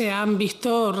también se han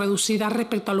visto reducidas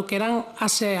respecto a lo que eran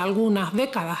hace algunas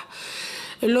décadas.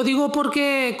 Lo digo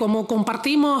porque, como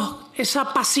compartimos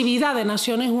esa pasividad de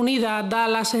Naciones Unidas, da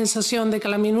la sensación de que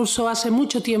la MINURSO hace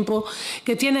mucho tiempo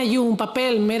que tiene allí un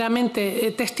papel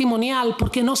meramente testimonial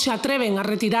porque no se atreven a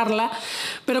retirarla,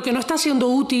 pero que no está siendo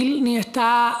útil ni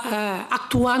está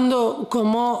actuando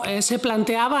como se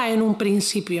planteaba en un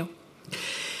principio.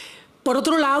 Por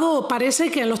otro lado, parece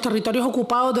que en los territorios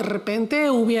ocupados de repente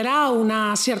hubiera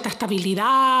una cierta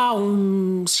estabilidad,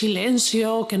 un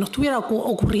silencio, que no estuviera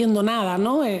ocurriendo nada,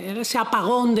 ¿no? Ese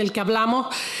apagón del que hablamos,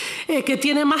 que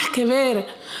tiene más que ver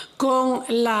con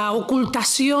la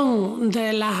ocultación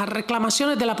de las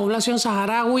reclamaciones de la población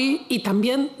saharaui y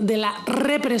también de la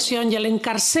represión y el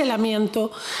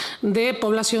encarcelamiento de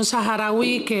población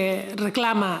saharaui que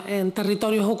reclama en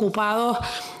territorios ocupados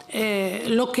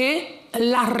lo que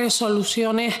las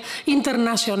resoluciones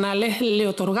internacionales le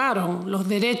otorgaron, los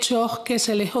derechos que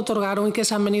se les otorgaron y que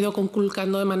se han venido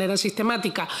conculcando de manera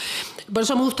sistemática. Por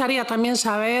eso me gustaría también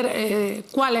saber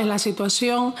cuál es la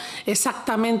situación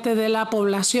exactamente de la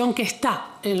población que está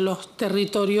en los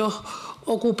territorios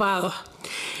ocupados.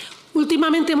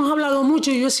 Últimamente hemos hablado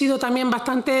mucho y yo he sido también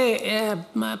bastante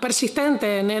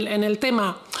persistente en el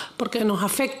tema porque nos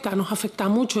afecta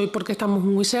mucho y porque estamos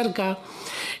muy cerca.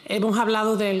 Hemos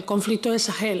hablado del conflicto de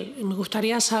Sahel. Me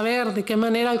gustaría saber de qué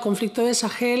manera el conflicto de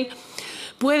Sahel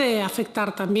puede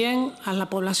afectar también a la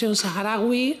población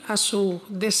saharaui, a sus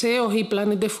deseos y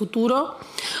planes de futuro,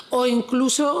 o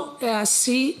incluso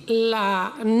si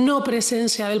la no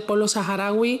presencia del pueblo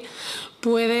saharaui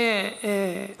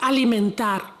puede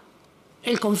alimentar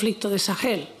el conflicto de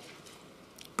Sahel,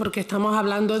 porque estamos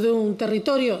hablando de un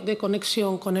territorio de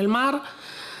conexión con el mar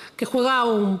que juega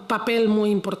un papel muy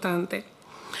importante.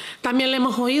 También le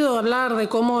hemos oído hablar de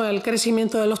cómo el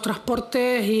crecimiento de los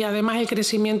transportes y además el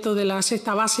crecimiento de la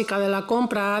cesta básica de la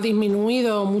compra ha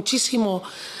disminuido muchísimo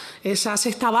esa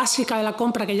cesta básica de la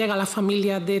compra que llega a las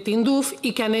familias de Tinduf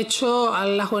y que han hecho a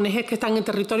las ONG que están en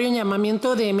territorio un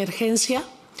llamamiento de emergencia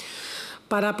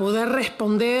para poder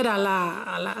responder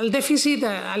al déficit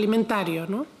alimentario,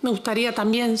 ¿no? Me gustaría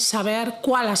también saber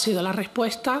cuál ha sido la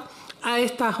respuesta a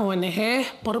estas ONG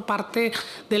por parte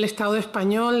del Estado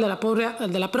español,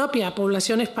 de la propia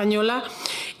población española,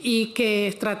 y qué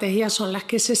estrategias son las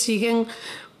que se siguen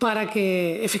para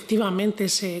que efectivamente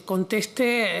se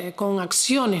conteste con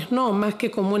acciones, ¿no? Más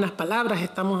que con buenas palabras.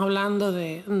 Estamos hablando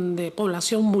de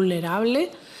población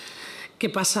vulnerable que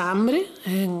pasa hambre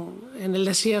en el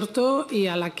desierto y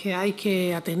a la que hay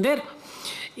que atender,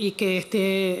 y que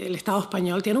el Estado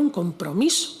español tiene un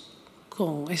compromiso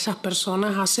con esas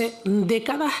personas hace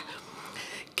décadas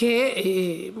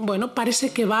que, bueno,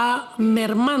 parece que va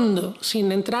mermando,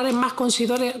 sin entrar en más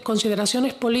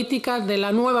consideraciones políticas de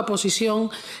la nueva posición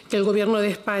que el Gobierno de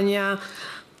España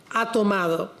ha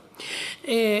tomado.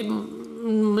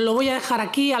 Lo voy a dejar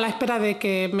aquí a la espera de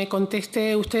que me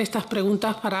conteste usted estas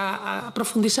preguntas para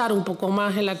profundizar un poco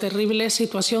más en la terrible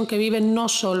situación que viven no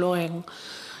solo en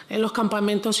los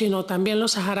campamentos, sino también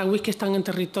los saharauis que están en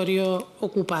territorio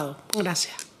ocupado.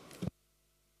 Gracias.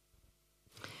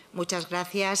 Muchas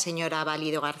gracias, señora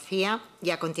Valido García. Y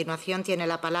a continuación tiene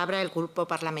la palabra el Grupo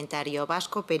Parlamentario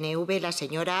Vasco, PNV, la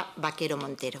señora Vaquero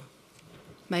Montero.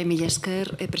 Bai, mila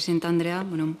esker, presidenta Andrea.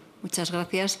 Bueno, muchas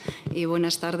gracias y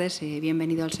buenas tardes.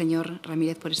 Bienvenido al señor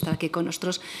Ramírez por estar aquí con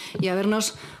nosotros y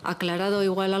habernos aclarado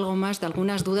igual algo más de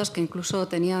algunas dudas que incluso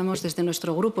teníamos desde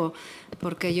nuestro grupo,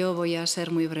 porque yo voy a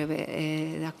ser muy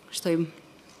breve. Estoy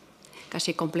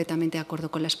casi completamente de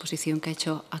acuerdo con la exposición que ha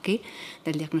hecho aquí,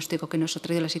 del diagnóstico que nos ha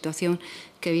traído la situación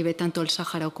que vive tanto el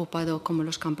Sáhara ocupado como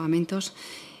los campamentos.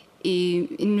 Y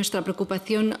nuestra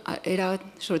preocupación era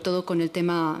sobre todo con el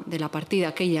tema de la partida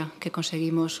aquella que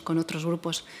conseguimos con otros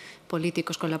grupos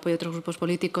políticos, con el apoyo de otros grupos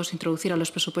políticos, introducir a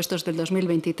los presupuestos del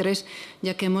 2023,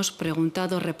 ya que hemos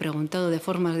preguntado, repreguntado de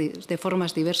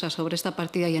formas diversas sobre esta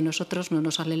partida y a nosotros no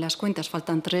nos salen las cuentas.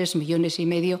 Faltan 3,5 millones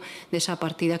de esa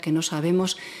partida que no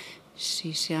sabemos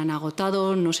si se han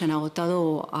agotado, no se han agotado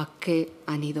o a qué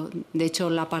han ido. De hecho,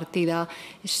 la partida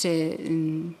se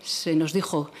nos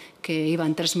dijo que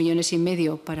iban 3,5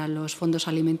 millones para los fondos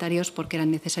alimentarios porque eran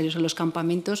necesarios en los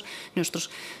campamentos. Nosotros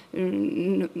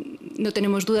no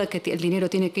tenemos duda que el dinero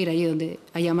tiene que ir allí donde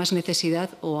haya más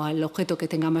necesidad o al objeto que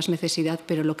tenga más necesidad,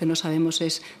 pero lo que no sabemos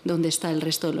es dónde está el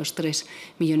resto de los 3,5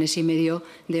 millones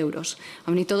de euros.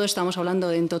 Aún y todo estamos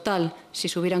hablando en total, si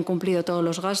se hubieran cumplido todos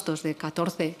los gastos, de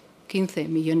 15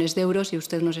 millones de euros y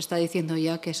usted nos está diciendo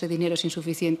ya que ese dinero es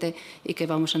insuficiente y que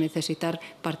vamos a necesitar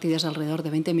partidas de alrededor de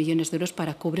 20 millones de euros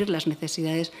para cubrir las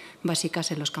necesidades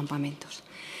básicas en los campamentos.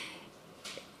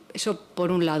 Eso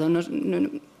por un lado.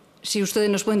 Si ustedes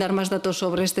nos pueden dar más datos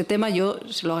sobre este tema, yo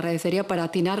se lo agradecería para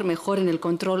atinar mejor en el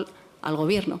control al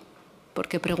Gobierno,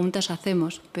 porque preguntas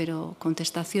hacemos, pero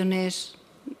contestaciones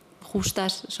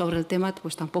justas sobre el tema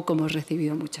pues tampoco hemos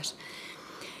recibido muchas.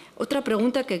 Otra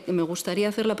pregunta que me gustaría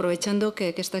hacerle, aprovechando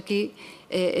que está aquí,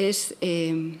 es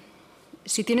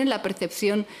si tienen la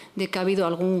percepción de que ha habido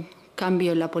algún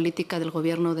cambio en la política del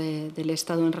Gobierno del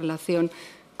Estado en relación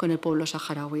con el pueblo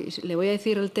saharaui. Le voy a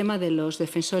decir el tema de los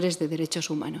defensores de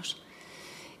derechos humanos.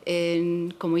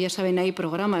 Como ya saben, hay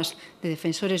programas de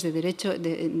defensores de derechos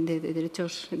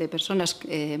de personas,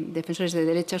 defensores de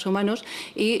derechos humanos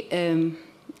y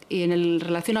en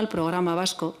relación al programa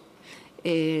vasco,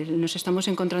 nos estamos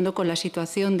encontrando con la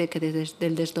situación de que desde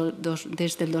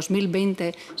el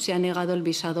 2020 se ha negado el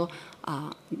visado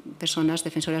a personas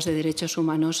defensoras de derechos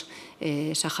humanos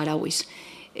saharauis.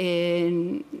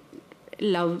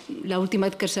 La última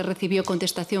vez que se recibió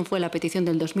contestación fue la petición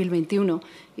del 2021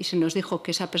 y se nos dijo que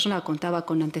esa persona contaba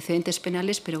con antecedentes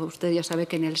penales, pero usted ya sabe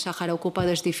que en el Sáhara ocupado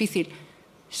es difícil,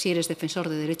 si eres defensor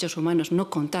de derechos humanos,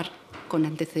 no contar con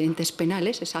antecedentes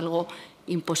penales, es algo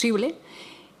imposible.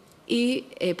 Y,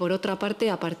 por otra parte,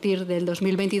 a partir del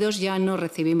 2022 ya no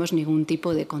recibimos ningún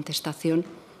tipo de contestación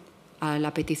a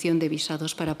la petición de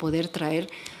visados para poder traer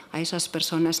a esas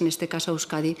personas, en este caso a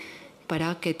Euskadi,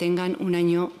 para que tengan un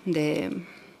año de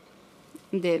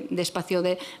espacio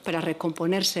para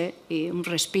recomponerse y un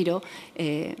respiro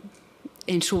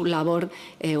en su labor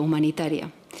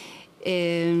humanitaria.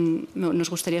 Nos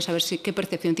gustaría saber qué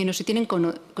percepción tienen o si tienen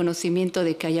conocimiento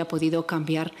de que haya podido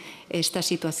cambiar esta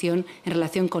situación en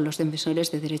relación con los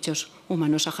defensores de derechos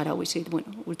humanos saharauis.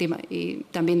 Y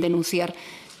también denunciar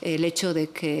el hecho de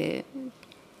que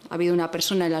ha habido una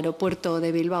persona en el aeropuerto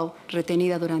de Bilbao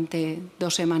retenida durante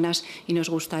 2 semanas y nos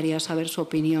gustaría saber su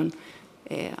opinión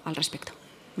al respecto.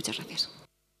 Muchas gracias.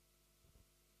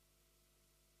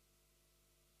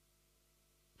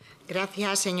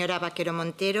 Gracias, señora Vaquero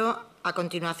Montero. A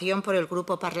continuación, por el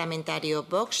Grupo Parlamentario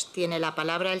Vox, tiene la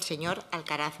palabra el señor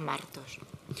Alcaraz Martos.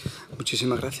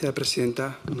 Muchísimas gracias,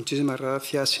 presidenta. Muchísimas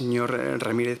gracias, señor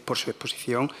Ramírez, por su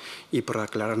exposición y por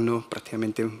aclararnos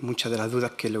prácticamente muchas de las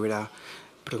dudas que le hubiera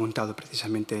preguntado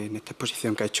precisamente en esta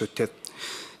exposición que ha hecho usted.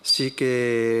 Sí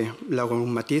que le hago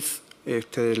un matiz.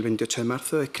 Usted el 28 de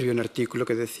marzo escribió un artículo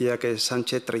que decía que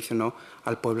Sánchez traicionó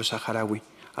al pueblo saharaui,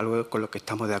 algo con lo que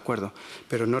estamos de acuerdo.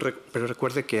 Pero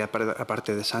recuerde que,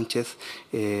 aparte de Sánchez,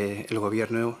 el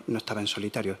Gobierno no estaba en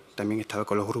solitario. También estaba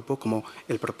con los grupos como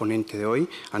el proponente de hoy,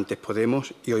 antes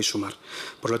Podemos y hoy Sumar.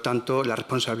 Por lo tanto, la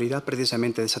responsabilidad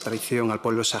precisamente de esa traición al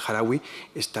pueblo saharaui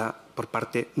está por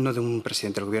parte no de un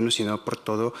presidente del Gobierno, sino por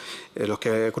todos los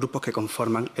grupos que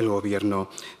conforman el Gobierno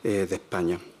de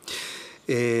España.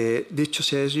 Dicho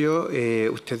sea ello,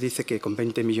 usted dice que con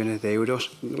 20 millones de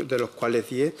euros, de los cuales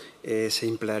 10 se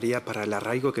emplearía para el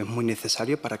arraigo, que es muy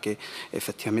necesario para que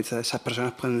efectivamente esas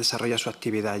personas puedan desarrollar su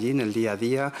actividad allí en el día a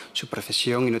día, su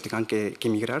profesión y no tengan que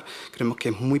emigrar. Creemos que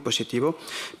es muy positivo,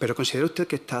 pero ¿considera usted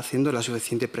que está haciendo la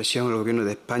suficiente presión el Gobierno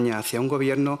de España hacia un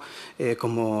gobierno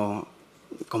como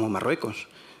Marruecos,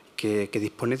 que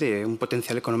dispone de un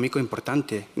potencial económico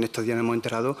importante? En estos días hemos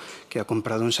enterado que ha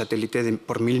comprado un satélite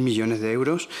por 1.000 millones de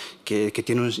euros, que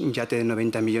tiene un yate de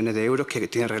 90 millones de euros, que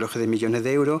tiene relojes de millones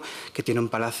de euros, que tiene un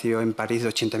palacio en París de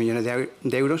 80 millones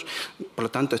de euros. Por lo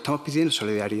tanto, estamos pidiendo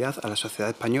solidaridad a la sociedad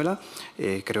española.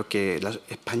 Creo que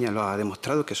España lo ha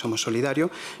demostrado, que somos solidarios,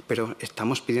 pero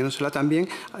estamos pidiéndosela también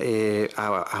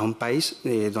a un país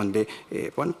donde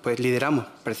pues lideramos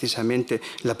precisamente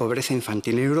la pobreza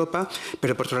infantil en Europa,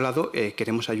 pero por otro lado lado,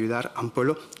 queremos ayudar a un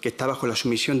pueblo que está bajo la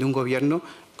sumisión de un gobierno,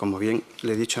 como bien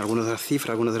le he dicho en algunas de las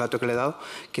cifras, algunos de los datos que le he dado,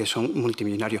 que son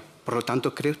multimillonarios. Por lo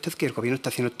tanto, ¿cree usted que el Gobierno está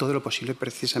haciendo todo lo posible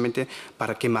precisamente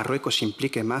para que Marruecos se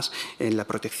implique más en la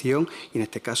protección y, en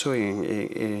este caso,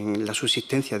 en la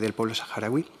subsistencia del pueblo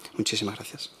saharaui? Muchísimas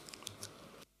gracias.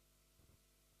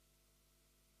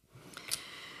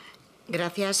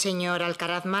 Gracias, señor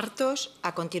Alcaraz Martos.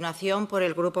 A continuación, por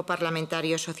el Grupo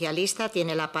Parlamentario Socialista,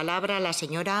 tiene la palabra la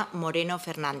señora Moreno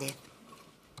Fernández.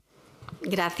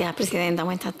 Gracias, presidenta.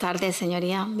 Buenas tardes,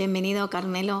 señorías. Bienvenido,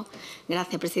 Carmelo.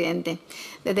 Gracias, presidente.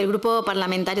 Desde el Grupo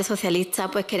Parlamentario Socialista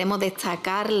queremos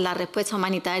destacar la respuesta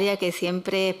humanitaria que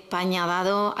siempre España ha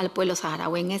dado al pueblo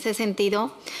saharaui. En ese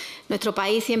sentido, nuestro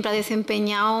país siempre ha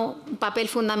desempeñado un papel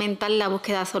fundamental en la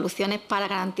búsqueda de soluciones para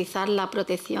garantizar la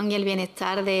protección y el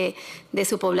bienestar de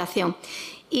su población.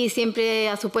 Y siempre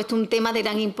ha supuesto un tema de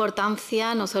gran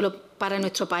importancia, no solo para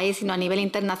nuestro país, sino a nivel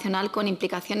internacional, con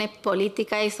implicaciones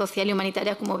políticas y sociales y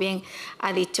humanitarias, como bien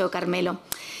ha dicho Carmelo.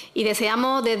 Y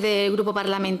deseamos desde el Grupo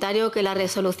Parlamentario que la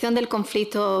resolución del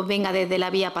conflicto venga desde la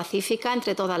vía pacífica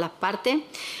entre todas las partes,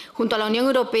 junto a la Unión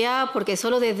Europea, porque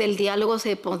solo desde el diálogo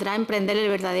se podrá emprender el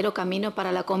verdadero camino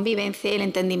para la convivencia y el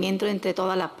entendimiento entre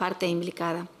todas las partes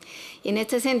implicadas. Y en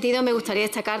este sentido me gustaría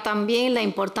destacar también la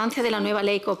importancia de la nueva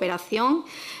ley de cooperación,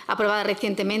 aprobada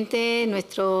recientemente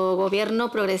nuestro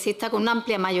Gobierno progresista con una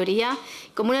amplia mayoría,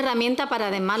 como una herramienta para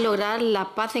además lograr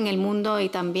la paz en el mundo y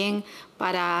también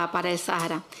para el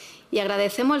Sáhara. Y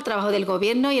agradecemos el trabajo del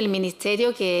Gobierno y el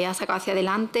Ministerio que ha sacado hacia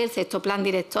adelante el sexto plan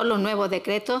director, los nuevos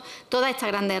decretos, todas estas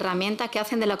grandes herramientas que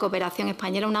hacen de la cooperación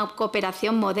española una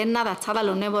cooperación moderna adaptada a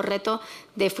los nuevos retos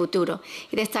de futuro.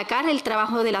 Y destacar el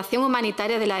trabajo de la acción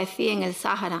humanitaria de la ECI en el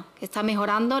Sáhara, que está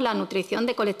mejorando la nutrición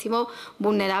de colectivos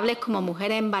vulnerables como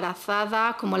mujeres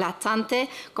embarazadas, como lactantes,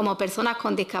 como personas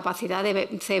con discapacidad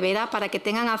severa, para que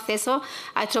tengan acceso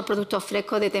a estos productos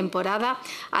frescos de temporada,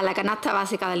 a la canasta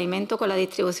básica de alimentos con la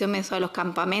distribución de los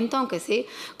campamentos, aunque sí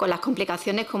con las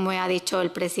complicaciones, como ha dicho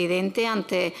el presidente,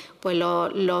 ante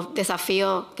los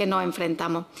desafíos que nos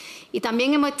enfrentamos. Y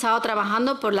también hemos estado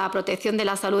trabajando por la protección de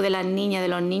la salud de las niñas y de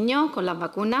los niños con las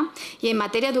vacunas. Y en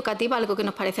materia educativa, algo que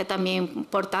nos parece también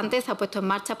importante, se ha puesto en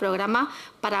marcha programas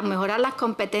para mejorar las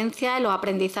competencias en los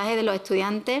aprendizajes de los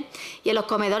estudiantes y en los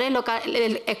comedores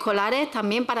escolares,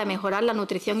 también para mejorar la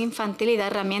nutrición infantil y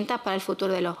dar herramientas para el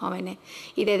futuro de los jóvenes.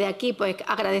 Y desde aquí,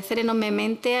 agradecer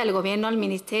enormemente al Gobierno, al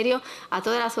Ministerio, a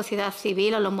toda la sociedad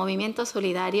civil, a los movimientos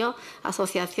solidarios,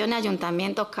 asociaciones,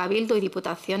 ayuntamientos, cabildos y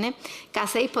diputaciones, que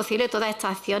hacéis posible todas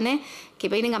estas acciones que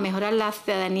vienen a mejorar la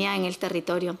ciudadanía en el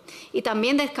territorio. Y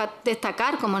también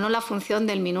destacar, como no, la función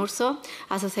del MINURSO,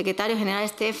 a su secretario general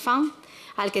Estefan,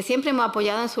 al que siempre hemos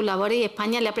apoyado en sus labores, y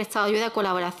España le ha prestado ayuda y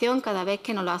colaboración cada vez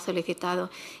que nos lo ha solicitado.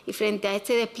 Y frente a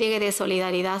este despliegue de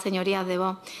solidaridad, señorías de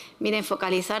voz, miren,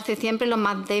 focalizarse siempre en los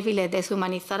más débiles,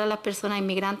 deshumanizar a las personas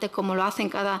inmigrantes como lo hacen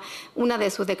cada una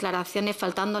de sus declaraciones,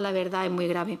 faltando la verdad, es muy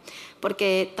grave.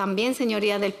 Porque también,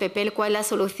 señorías del PP, ¿cuál es la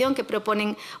solución que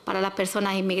proponen para las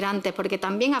personas inmigrantes? Porque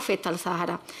también afecta al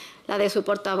Sáhara. La de su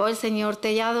portavoz, el señor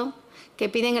Tellado, que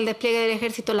piden el despliegue del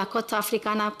ejército en las costas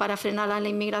africanas para frenar la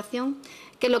inmigración,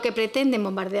 que es lo que pretenden,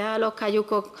 bombardear a los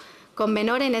cayucos con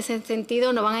menores. En ese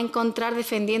sentido nos van a encontrar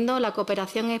defendiendo la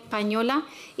cooperación española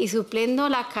y supliendo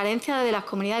las carencias de las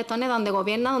comunidades autónomas donde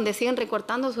gobiernan, donde siguen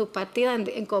recortando sus partidas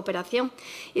en cooperación.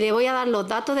 Y le voy a dar los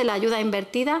datos de la ayuda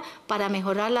invertida para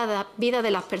mejorar la vida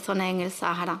de las personas en el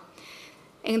Sáhara.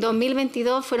 En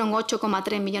 2022 fueron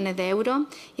 8,3 millones de euros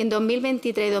y en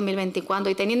 2023 y 2024,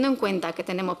 y teniendo en cuenta que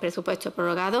tenemos presupuestos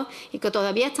prorrogados y que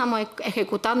todavía estamos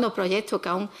ejecutando proyectos que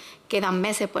aún quedan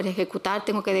meses por ejecutar,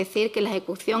 tengo que decir que la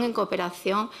ejecución en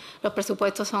cooperación, los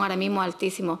presupuestos son ahora mismo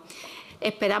altísimos.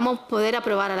 Esperamos poder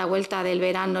aprobar a la vuelta del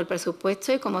verano el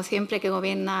presupuesto y, como siempre que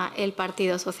gobierna el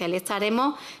Partido Socialista,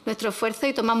 haremos nuestro esfuerzo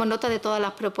y tomamos nota de todas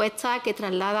las propuestas que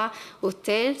traslada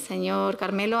usted, señor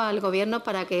Carmelo, al Gobierno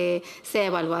para que sea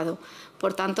evaluado.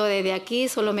 Por tanto, desde aquí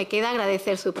solo me queda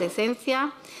agradecer su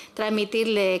presencia,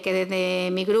 transmitirle que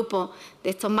desde mi grupo, de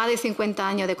estos más de 50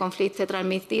 años de conflicto,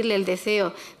 transmitirle el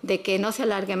deseo de que no se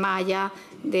alargue más allá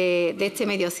de este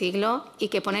medio siglo y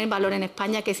que poner en valor en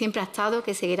España, que siempre ha estado,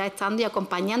 que seguirá estando y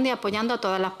acompañando y apoyando a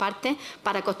todas las partes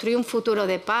para construir un futuro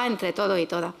de paz entre todos y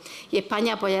todas. Y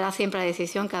España apoyará siempre la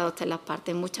decisión que adopten las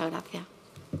partes. Muchas gracias.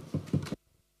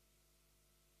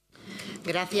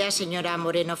 Gracias, señora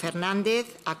Moreno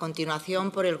Fernández. A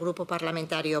continuación, por el Grupo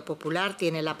Parlamentario Popular,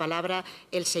 tiene la palabra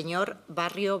el señor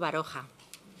Barrio Baroja.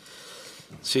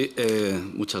 Sí,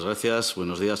 muchas gracias.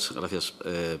 Buenos días. Gracias,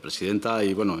 presidenta.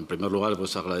 Y, bueno, en primer lugar,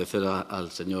 pues agradecer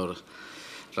al señor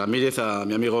Ramírez, a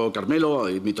mi amigo Carmelo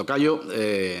y mi tocayo,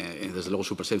 desde luego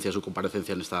su presencia, su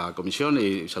comparecencia en esta comisión,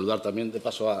 y saludar también de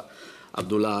paso a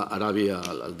Abdullah Arabi,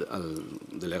 al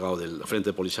delegado del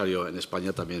Frente Polisario en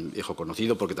España, también viejo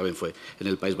conocido, porque también fue en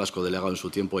el País Vasco delegado en su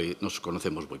tiempo y nos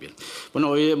conocemos muy bien. Bueno,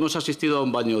 hoy hemos asistido a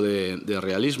un baño de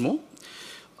realismo,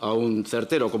 a un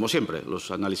certero, como siempre. Los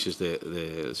análisis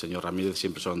del señor Ramírez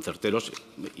siempre son certeros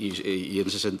y en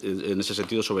ese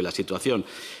sentido sobre la situación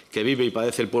que vive y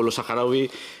padece el pueblo saharaui,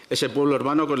 ese pueblo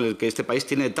hermano con el que este país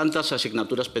tiene tantas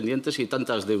asignaturas pendientes y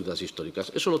tantas deudas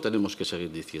históricas. Eso lo tenemos que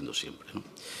seguir diciendo siempre, ¿no?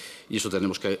 Y eso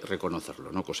tenemos que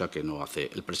reconocerlo, ¿no? Cosa que no hace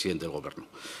el presidente del Gobierno.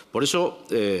 Por eso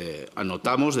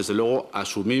anotamos, desde luego,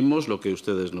 asumimos lo que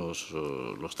ustedes nos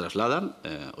trasladan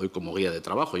hoy como guía de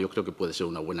trabajo. Yo creo que puede ser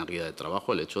una buena guía de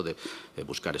trabajo el hecho de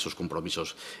buscar esos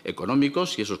compromisos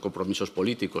económicos y esos compromisos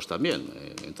políticos también.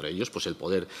 Entre ellos, pues el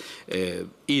poder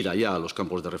ir allá a los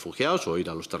campos de refugiados o ir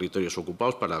a los territorios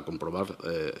ocupados para comprobar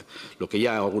lo que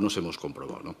ya algunos hemos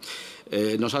comprobado, ¿no?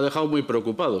 Nos ha dejado muy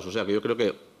preocupados, o sea que yo creo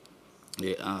que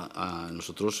a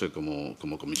nosotros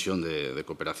como Comisión de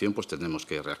Cooperación pues tenemos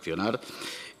que reaccionar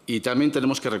y también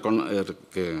tenemos que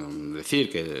decir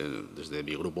que desde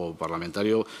mi grupo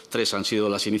parlamentario 3 han sido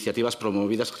las iniciativas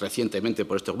promovidas recientemente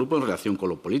por este grupo en relación con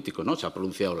lo político, ¿no? Se ha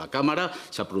pronunciado la Cámara,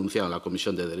 se ha pronunciado la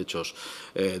Comisión de Derechos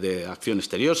de Acción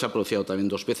Exterior, se ha pronunciado también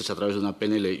 2 veces a través de una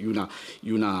PNL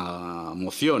y una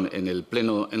moción en el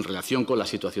Pleno en relación con la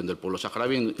situación del pueblo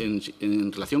saharaui,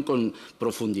 en relación con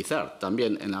profundizar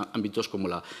también en ámbitos como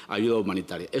la ayuda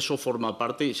humanitaria. Eso forma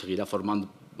parte y seguirá formando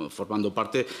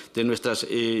parte de nuestras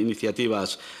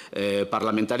iniciativas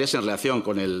parlamentarias en relación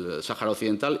con el Sáhara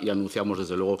Occidental y anunciamos,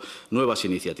 desde luego, nuevas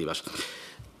iniciativas.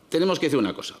 Tenemos que decir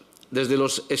una cosa. Desde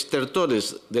los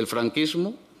estertores del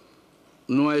franquismo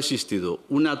no ha existido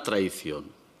una traición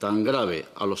tan grave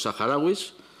a los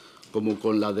saharauis como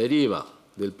con la deriva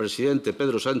del presidente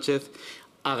Pedro Sánchez,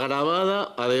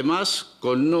 agravada además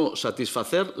con no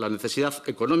satisfacer la necesidad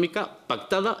económica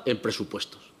pactada en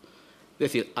presupuestos.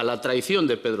 Es decir, a la traición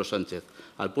de Pedro Sánchez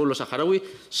al pueblo saharaui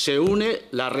se une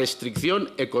la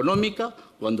restricción económica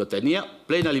cuando tenía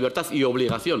plena libertad y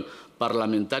obligación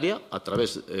parlamentaria a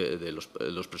través de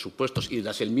los presupuestos y de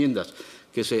las enmiendas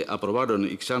que se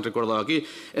aprobaron y que se han recordado aquí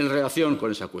en relación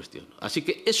con esa cuestión. Así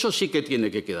que eso sí que tiene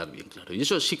que quedar bien claro. Y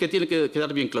eso sí que tiene que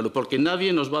quedar bien claro, porque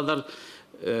nadie nos va a dar,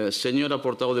 señora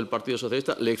portavoz del Partido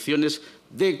Socialista, lecciones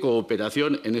de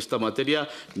cooperación en esta materia,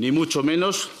 ni mucho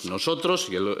menos nosotros,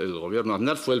 y el Gobierno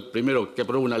Aznar fue el primero que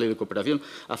aprobó una ley de cooperación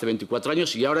hace 24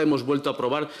 años y ahora hemos vuelto a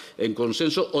aprobar en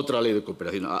consenso otra ley de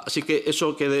cooperación. Así que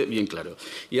eso quede bien claro.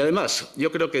 Y además,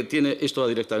 yo creo que esto va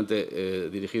directamente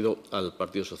dirigido al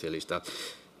Partido Socialista.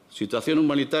 Situación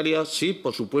humanitaria, sí,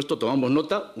 por supuesto, tomamos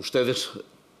nota. Ustedes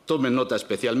tomen nota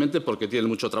especialmente porque tienen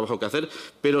mucho trabajo que hacer,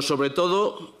 pero sobre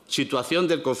todo situación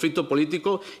del conflicto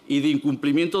político y de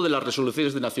incumplimiento de las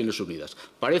resoluciones de Naciones Unidas.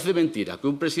 Parece mentira que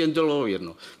un presidente del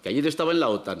Gobierno, que ayer estaba en la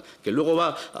OTAN, que luego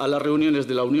va a las reuniones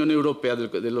de la Unión Europea,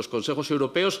 de los consejos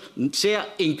europeos,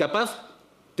 sea incapaz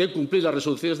de cumplir las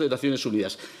resoluciones de Naciones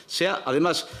Unidas. Sea,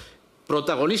 además,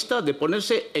 protagonista de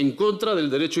ponerse en contra del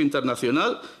derecho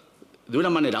internacional de una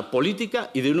manera política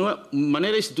y de una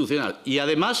manera institucional. Y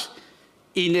además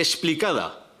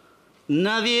inexplicada.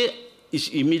 Nadie,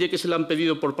 y mire que se le han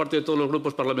pedido por parte de todos los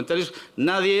grupos parlamentarios,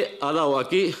 nadie ha dado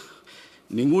aquí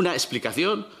ninguna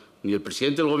explicación, ni el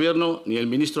presidente del Gobierno, ni el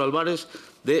ministro Álvarez,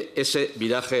 de ese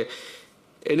viraje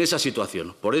en esa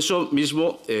situación. Por eso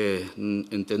mismo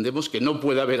entendemos que no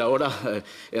puede haber ahora,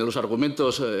 en los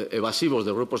argumentos evasivos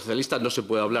del Grupo Socialista, no se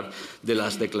puede hablar de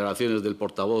las declaraciones del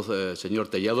portavoz, señor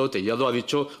Tellado. Tellado ha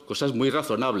dicho cosas muy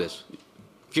razonables,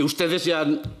 que ustedes ya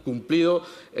han cumplido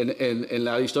en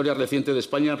la historia reciente de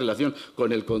España en relación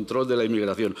con el control de la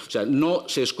inmigración. O sea, no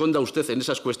se esconda usted en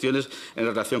esas cuestiones en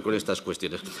relación con estas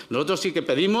cuestiones. Nosotros sí que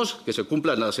pedimos que se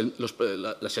cumplan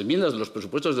las enmiendas de los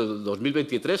presupuestos de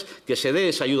 2023, que se dé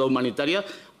esa ayuda humanitaria.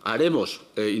 Haremos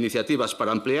iniciativas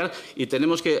para ampliar y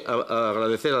tenemos que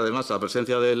agradecer además la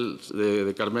presencia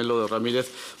de Carmelo Ramírez,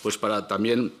 pues para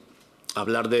también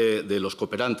hablar de los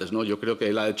cooperantes, ¿no? Yo creo que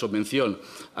él ha hecho mención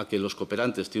a que los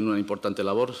cooperantes tienen una importante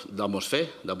labor. Damos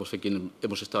fe quienes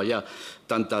hemos estado allá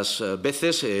tantas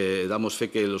veces, damos fe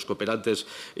que los cooperantes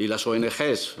y las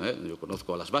ONGs, yo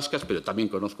conozco a las vascas, pero también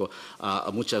conozco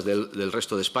a muchas del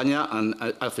resto de España,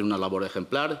 hacen una labor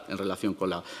ejemplar en relación con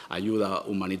la ayuda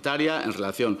humanitaria, en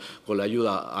relación con la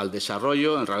ayuda al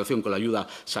desarrollo, en relación con la ayuda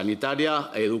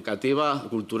sanitaria, educativa,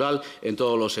 cultural, en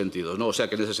todos los sentidos, ¿no? O sea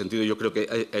que en ese sentido yo creo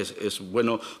que es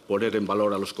bueno poner en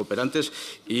valor a los cooperantes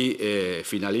y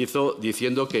finalizo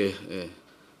diciendo que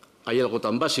hay algo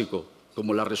tan básico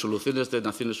como las resoluciones de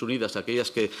Naciones Unidas,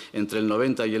 aquellas que entre el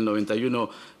 90 y el 91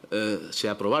 se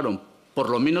aprobaron, por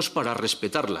lo menos para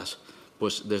respetarlas,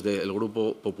 pues desde el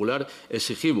Grupo Popular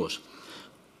exigimos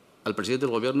al presidente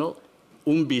del Gobierno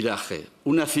un viraje,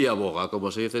 una ciaboga,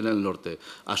 como se dice en el norte,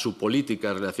 a su política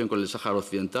en relación con el Sáhara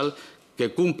Occidental,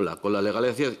 que cumpla con la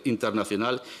legalidad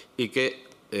internacional y que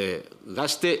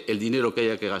gaste el dinero que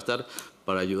haya que gastar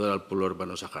para ayudar al pueblo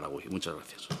hermano saharaui. Muchas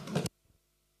gracias.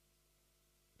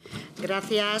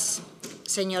 Gracias,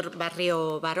 señor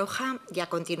Barrio Baroja. Y a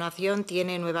continuación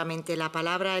tiene nuevamente la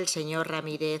palabra el señor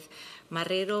Ramírez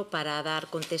Marrero para dar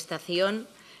contestación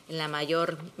en la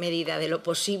mayor medida de lo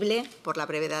posible, por la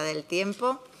brevedad del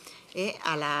tiempo,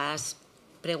 a las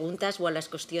preguntas o a las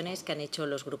cuestiones que han hecho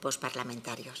los grupos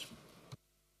parlamentarios.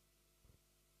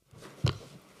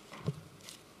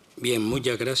 Bien,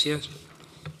 muchas gracias.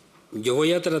 Yo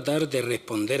voy a tratar de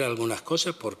responder a algunas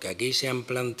cosas porque aquí se han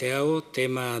planteado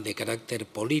temas de carácter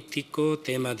político,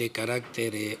 temas de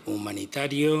carácter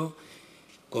humanitario,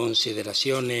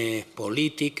 consideraciones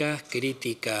políticas,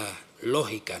 críticas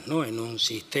lógicas, ¿no?, en un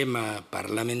sistema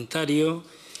parlamentario,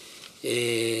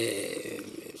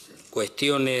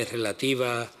 cuestiones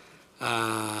relativas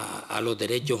a los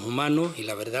derechos humanos, y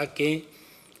la verdad que,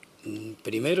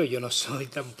 primero, yo no soy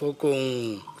tampoco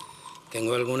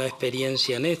tengo alguna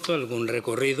experiencia en esto, algún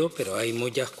recorrido, pero hay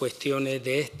muchas cuestiones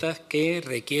de estas que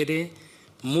requieren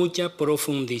mucha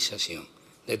profundización.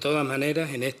 De todas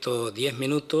maneras, en estos 10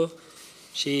 minutos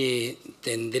sí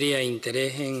tendría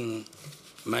interés en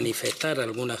manifestar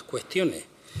algunas cuestiones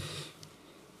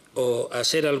o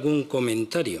hacer algún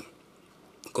comentario,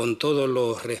 con todos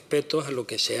los respetos a lo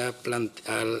que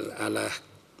a las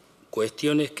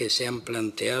cuestiones que se han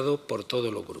planteado por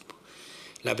todos los grupos.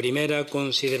 La primera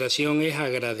consideración es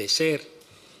agradecer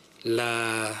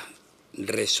las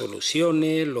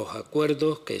resoluciones, los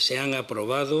acuerdos que se han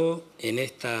aprobado en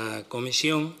esta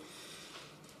comisión,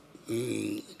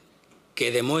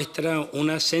 que demuestra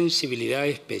una sensibilidad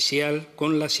especial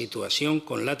con la situación,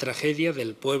 con la tragedia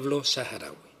del pueblo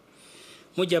saharaui.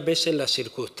 Muchas veces las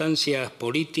circunstancias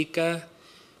políticas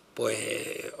pues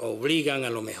obligan a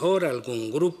lo mejor a algún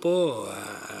grupo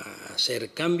a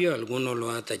hacer cambios, algunos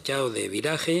lo han tachado de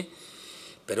viraje,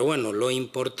 pero bueno, lo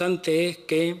importante es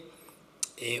que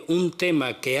un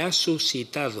tema que ha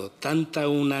suscitado tanta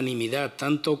unanimidad,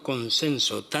 tanto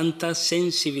consenso, tanta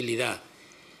sensibilidad,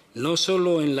 no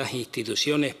solo en las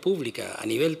instituciones públicas, a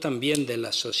nivel también de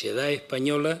la sociedad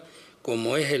española,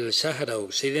 como es el Sáhara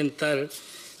Occidental,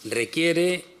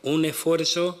 requiere un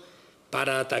esfuerzo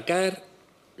para atacar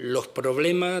los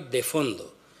problemas de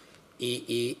fondo.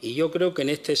 Y yo creo que en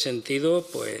este sentido,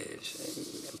 pues,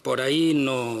 por ahí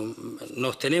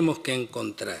nos tenemos que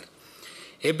encontrar.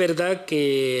 Es verdad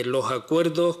que los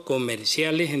acuerdos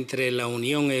comerciales entre la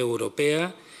Unión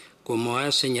Europea, como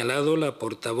ha señalado la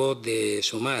portavoz de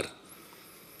Sumar,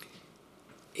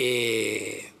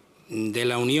 de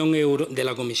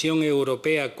la Comisión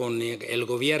Europea con el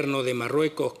Gobierno de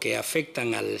Marruecos, que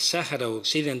afectan al Sáhara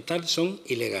Occidental, son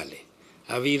ilegales.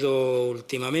 Ha habido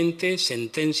últimamente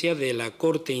sentencias de la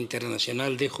Corte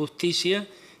Internacional de Justicia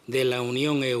de la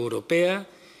Unión Europea,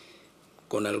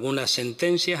 con algunas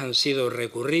sentencias han sido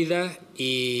recurridas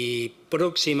y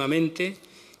próximamente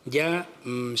ya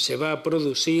se va a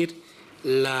producir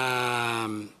la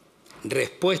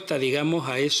respuesta, digamos,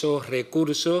 a esos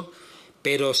recursos,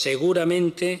 pero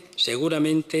seguramente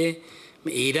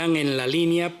irán en la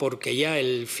línea, porque ya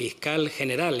el fiscal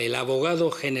general, el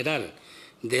abogado general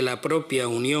de la propia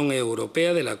Unión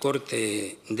Europea, de la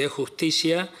Corte de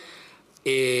Justicia,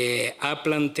 ha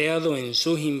planteado en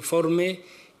sus informes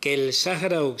que el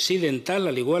Sáhara Occidental,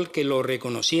 al igual que lo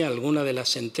reconocía alguna de las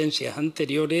sentencias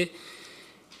anteriores,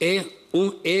 es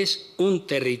un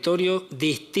territorio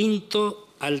distinto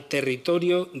al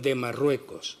territorio de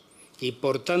Marruecos y,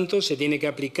 por tanto, se tiene que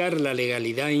aplicar la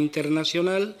legalidad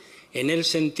internacional en el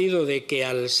sentido de que,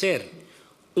 al ser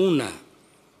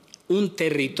un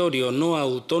territorio no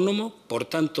autónomo, por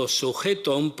tanto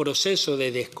sujeto a un proceso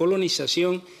de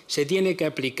descolonización, se tiene que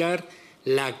aplicar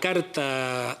la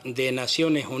Carta de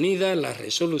Naciones Unidas, las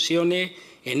resoluciones,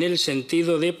 en el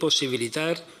sentido de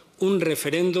posibilitar un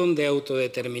referéndum de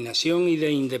autodeterminación y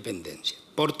de independencia.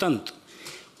 Por tanto,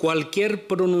 cualquier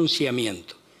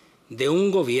pronunciamiento de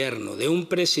un gobierno, de un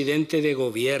presidente de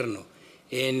gobierno,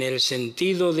 en el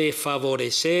sentido de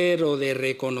favorecer o de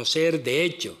reconocer, de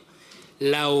hecho,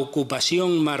 la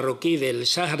ocupación marroquí del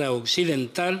Sáhara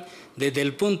Occidental, desde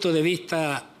el punto de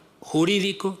vista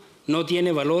jurídico, no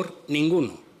tiene valor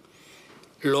ninguno.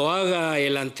 Lo haga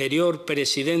el anterior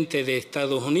presidente de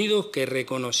Estados Unidos, que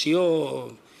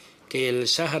reconoció que el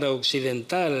Sáhara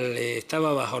Occidental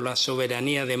estaba bajo la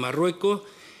soberanía de Marruecos,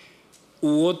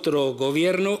 u otro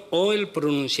gobierno, o el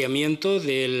pronunciamiento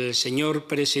del señor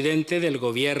presidente del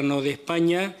Gobierno de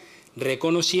España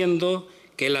reconociendo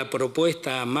que la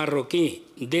propuesta marroquí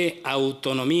de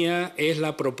autonomía es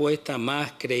la propuesta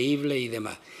más creíble y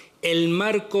demás. El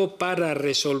marco para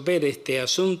resolver este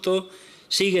asunto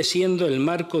sigue siendo el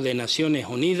marco de Naciones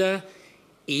Unidas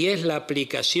y es la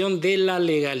aplicación de la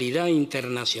legalidad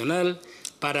internacional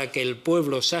para que el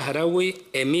pueblo saharaui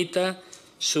emita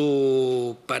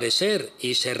su parecer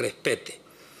y se respete.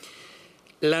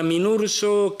 ¿La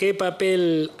MINURSO qué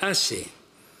papel hace?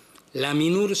 La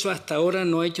MINURSO hasta ahora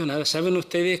no ha hecho nada. Saben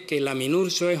ustedes que la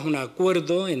MINURSO es un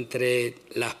acuerdo entre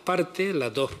las partes,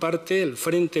 las dos partes, el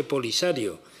Frente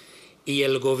Polisario y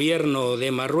el Gobierno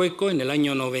de Marruecos en el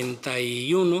año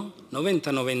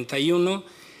 90-91,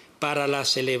 para la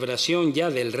celebración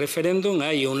ya del referéndum.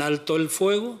 Hay un alto el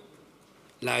fuego,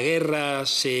 la guerra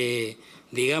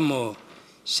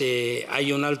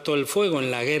hay un alto el fuego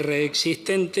en la guerra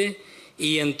existente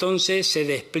y entonces se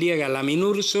despliega la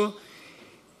MINURSO,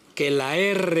 que la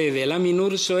R de la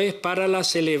MINURSO es para la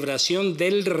celebración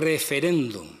del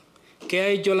referéndum. ¿Qué ha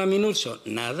hecho la MINURSO?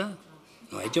 Nada,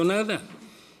 no ha hecho nada.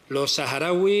 Los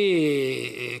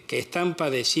saharauis que están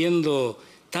padeciendo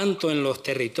tanto en los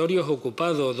territorios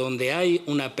ocupados, donde hay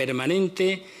una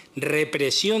permanente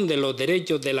represión de los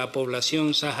derechos de la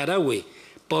población saharaui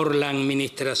por la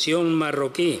administración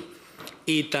marroquí,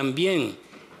 y también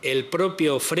el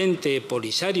propio Frente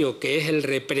Polisario, que es el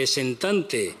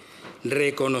representante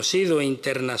reconocido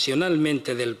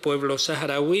internacionalmente del pueblo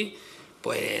saharaui,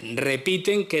 pues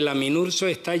repiten que la MINURSO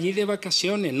está allí de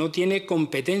vacaciones, no tiene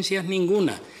competencias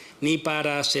ninguna, ni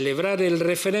para celebrar el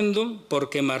referéndum,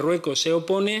 porque Marruecos se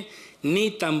opone, ni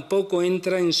tampoco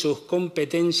entra en sus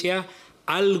competencias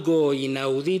algo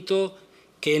inaudito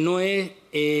que no es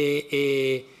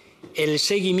el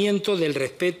seguimiento del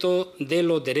respeto de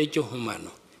los derechos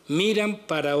humanos. Miran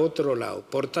para otro lado.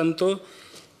 Por tanto,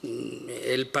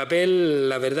 el papel,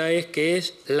 la verdad es que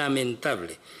es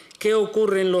lamentable. ¿Qué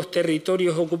ocurre en los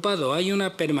territorios ocupados? Hay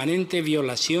una permanente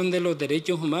violación de los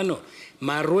derechos humanos.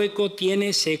 Marruecos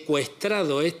tiene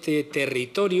secuestrado este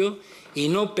territorio y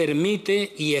no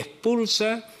permite y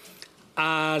expulsa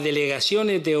a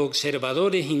delegaciones de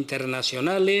observadores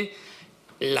internacionales.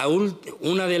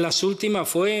 Una de las últimas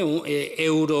fue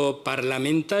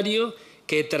europarlamentarios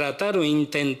que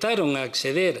intentaron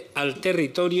acceder al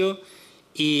territorio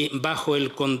y bajo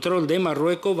el control de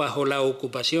Marruecos, bajo la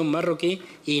ocupación marroquí,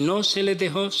 y no se les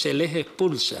dejó, se les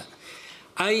expulsa.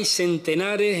 Hay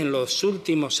centenares, en los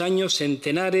últimos años,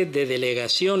 centenares de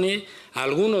delegaciones,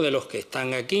 algunos de los que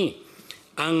están aquí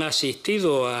han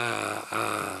asistido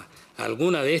a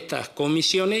alguna de estas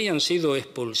comisiones y han sido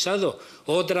expulsados.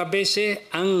 Otras veces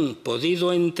han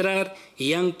podido entrar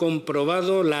y han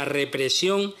comprobado la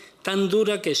represión tan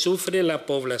dura que sufre la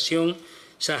población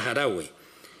saharaui.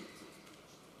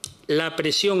 La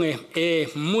presión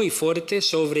es muy fuerte,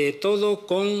 sobre todo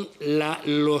con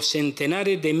los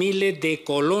centenares de miles de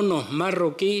colonos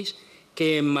marroquíes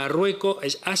que en Marruecos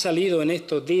ha salido en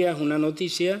estos días una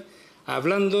noticia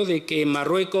hablando de que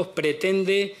Marruecos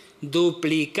pretende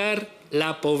duplicar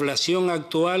la población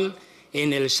actual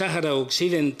en el Sáhara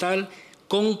Occidental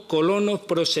con colonos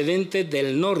procedentes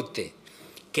del norte,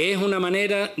 que es una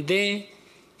manera de...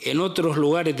 En otros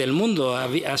lugares del mundo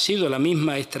ha sido la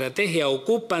misma estrategia,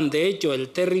 ocupan de hecho el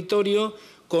territorio,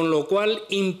 con lo cual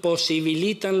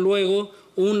imposibilitan luego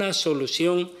una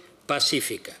solución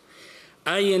pacífica.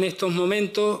 Hay en estos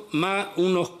momentos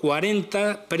unos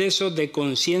 40 presos de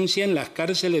conciencia en las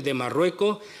cárceles de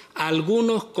Marruecos,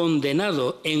 algunos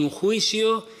condenados en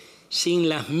juicio sin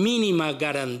las mínimas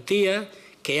garantías,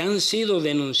 que han sido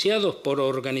denunciados por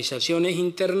organizaciones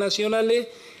internacionales,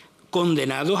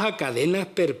 condenados a cadenas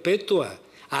perpetuas,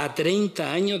 a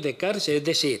 30 años de cárcel. Es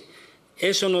decir,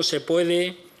 eso no se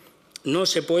puede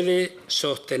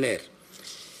sostener.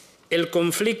 El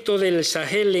conflicto del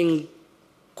Sahel,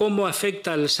 ¿cómo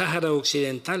afecta al Sáhara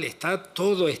Occidental?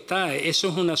 Eso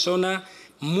es una zona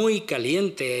muy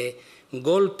caliente.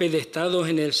 Golpe de estados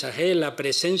en el Sahel, la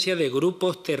presencia de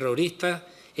grupos terroristas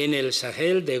en el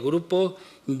Sahel, de grupos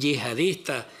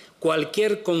yihadistas.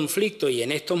 Cualquier conflicto, y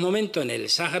en estos momentos en el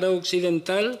Sáhara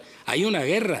Occidental hay una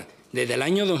guerra desde el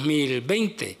año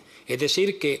 2020, es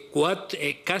decir, que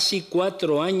casi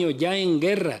 4 años ya en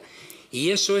guerra,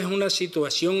 y eso es una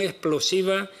situación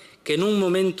explosiva que en un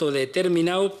momento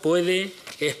determinado puede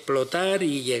explotar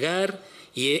y llegar,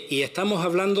 y estamos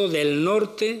hablando del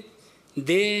norte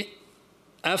de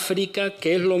África,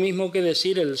 que es lo mismo que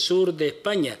decir el sur de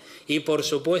España, y por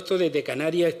supuesto desde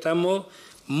Canarias estamos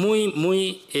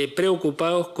muy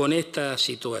preocupados con esta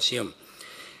situación.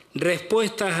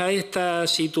 Respuestas a esta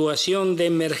situación de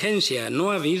emergencia.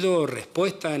 No ha habido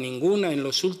respuesta ninguna en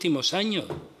los últimos años.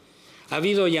 Ha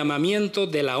habido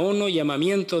llamamientos de la ONU,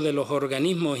 llamamientos de los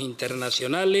organismos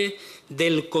internacionales,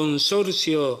 del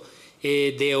consorcio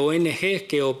de ONGs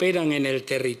que operan en el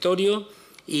territorio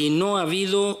y no ha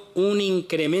habido un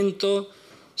incremento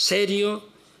serio,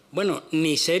 bueno,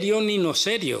 ni serio ni no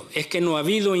serio, es que no ha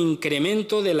habido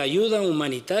incremento de la ayuda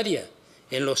humanitaria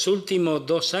en los últimos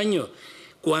 2 años,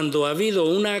 cuando ha habido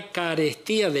una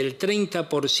carestía del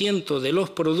 30% de los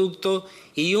productos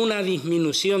y una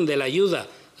disminución de la ayuda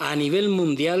a nivel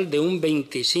mundial de un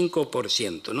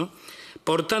 25%, ¿no?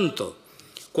 Por tanto,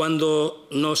 cuando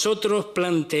nosotros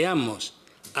planteamos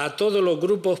a todos los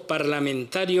grupos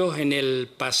parlamentarios en el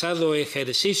pasado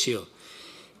ejercicio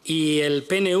y el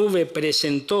PNV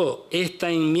presentó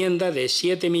esta enmienda de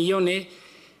 7 millones,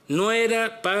 no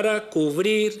era para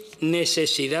cubrir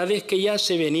necesidades que ya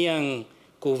se venían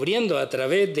cubriendo a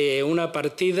través de una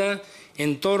partida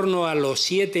en torno a los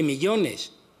 7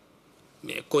 millones.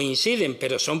 Coinciden,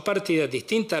 pero son partidas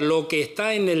distintas. Lo que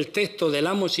está en el texto de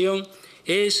la moción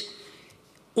es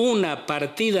una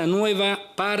partida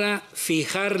nueva para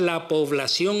fijar la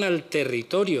población al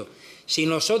territorio. Si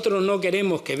nosotros no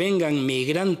queremos que vengan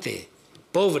migrantes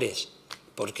pobres,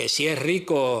 porque si es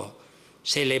rico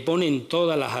se le ponen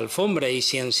todas las alfombras y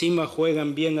si encima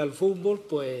juegan bien al fútbol,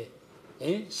 pues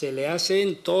se le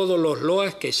hacen todos los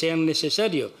loas que sean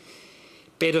necesarios.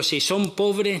 Pero si son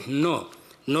pobres, no.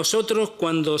 Nosotros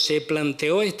cuando se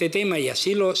planteó este tema, y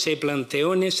así se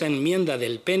planteó en esa enmienda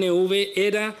del PNV,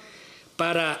 era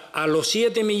para a los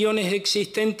 7 millones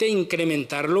existentes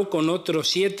incrementarlo con otros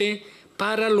 7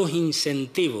 para los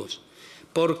incentivos.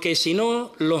 Porque si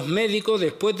no, los médicos,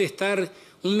 después de estar,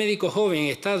 un médico joven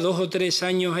está 2 o 3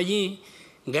 años allí,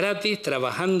 gratis,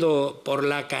 trabajando por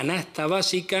la canasta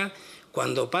básica,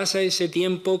 cuando pasa ese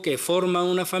tiempo que forma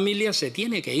una familia, se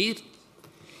tiene que ir.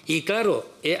 Y claro,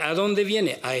 ¿a dónde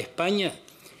viene? A España,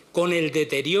 con el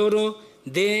deterioro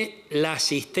de la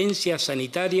asistencia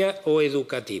sanitaria o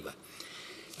educativa.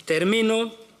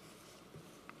 Termino.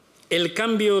 El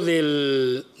cambio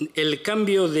de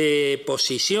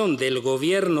posición del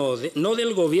gobierno, no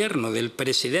del gobierno, del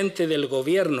presidente del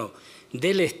gobierno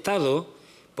del Estado,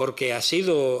 porque ha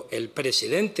sido el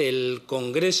presidente, el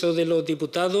Congreso de los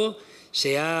Diputados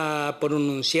se ha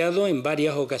pronunciado en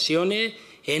varias ocasiones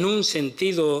en un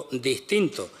sentido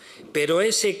distinto, pero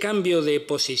ese cambio de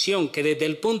posición que desde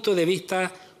el punto de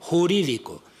vista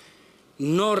jurídico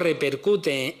no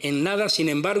repercute en nada, sin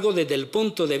embargo, desde el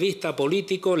punto de vista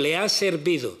político le ha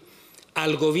servido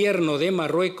al gobierno de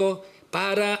Marruecos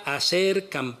para hacer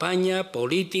campaña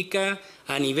política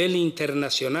a nivel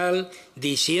internacional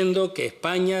diciendo que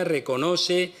España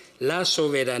reconoce la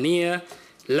soberanía,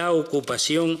 la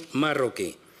ocupación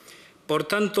marroquí. Por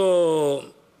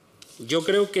tanto, yo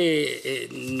creo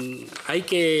que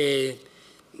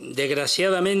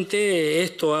desgraciadamente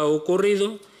esto ha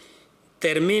ocurrido.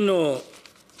 Termino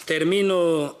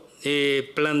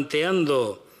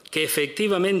planteando que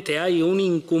efectivamente hay un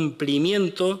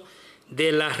incumplimiento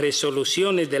de las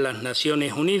resoluciones de las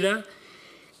Naciones Unidas,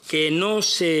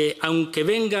 que aunque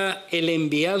venga el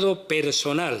enviado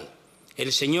personal,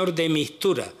 el señor de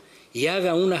Mistura, y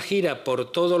haga una gira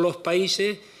por todos los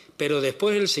países, pero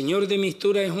después el señor de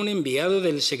Mistura es un enviado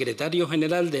del secretario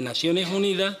general de Naciones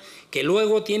Unidas que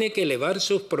luego tiene que elevar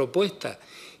sus propuestas.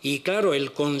 Y claro,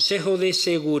 el Consejo de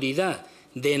Seguridad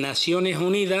de Naciones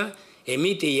Unidas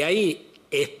emite, y ahí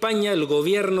España, el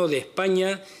gobierno de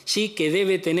España, sí que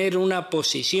debe tener una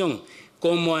posición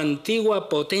como antigua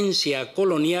potencia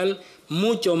colonial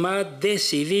mucho más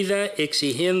decidida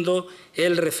exigiendo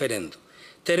el referendo.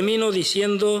 Termino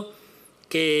diciendo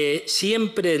que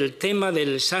siempre el tema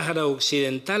del Sáhara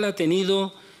Occidental ha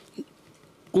tenido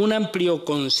un amplio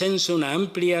consenso, una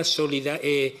amplia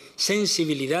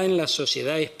sensibilidad en la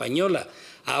sociedad española.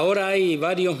 Ahora hay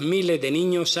varios miles de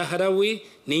niños saharauis,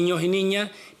 niños y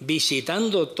niñas,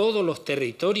 visitando todos los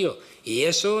territorios y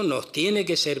eso nos tiene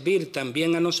que servir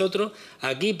también a nosotros.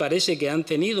 Aquí parece que han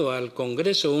tenido al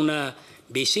Congreso una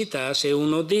visita hace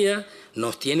unos días,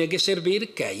 nos tiene que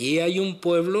servir que allí hay un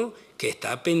pueblo que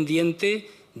está pendiente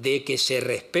de que se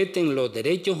respeten los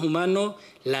derechos humanos,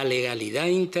 la legalidad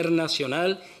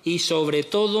internacional y sobre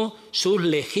todo sus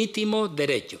legítimos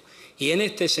derechos. Y en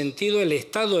este sentido el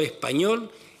Estado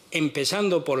español,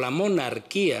 empezando por la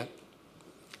monarquía,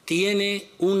 tiene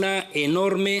una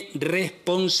enorme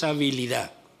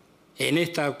responsabilidad en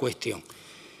esta cuestión.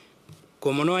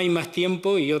 Como no hay más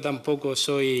tiempo y yo tampoco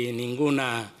soy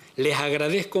ninguna, les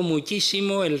agradezco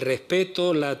muchísimo el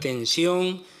respeto, la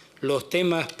atención, los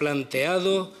temas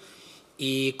planteados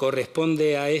y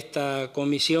corresponde a esta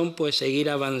comisión pues seguir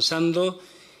avanzando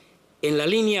en la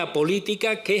línea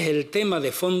política, que es el tema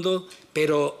de fondo,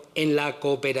 pero en la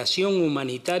cooperación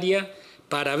humanitaria,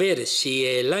 para ver si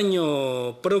el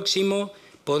año próximo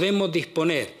podemos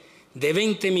disponer de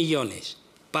 20 millones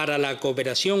para la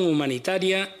cooperación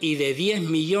humanitaria y de 10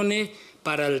 millones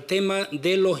para el tema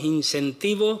de los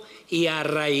incentivos y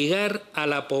arraigar a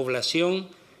la población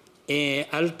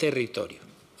al territorio.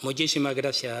 Muchísimas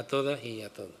gracias a todas y a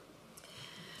todos.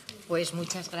 Pues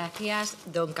muchas gracias,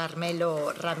 don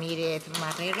Carmelo Ramírez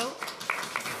Marrero.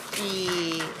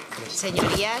 Y,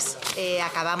 señorías,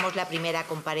 acabamos la primera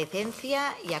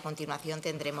comparecencia y a continuación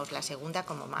tendremos la segunda,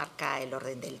 como marca el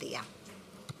orden del día.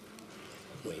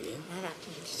 Muy bien. Nada,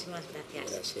 muchísimas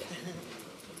gracias. Gracias.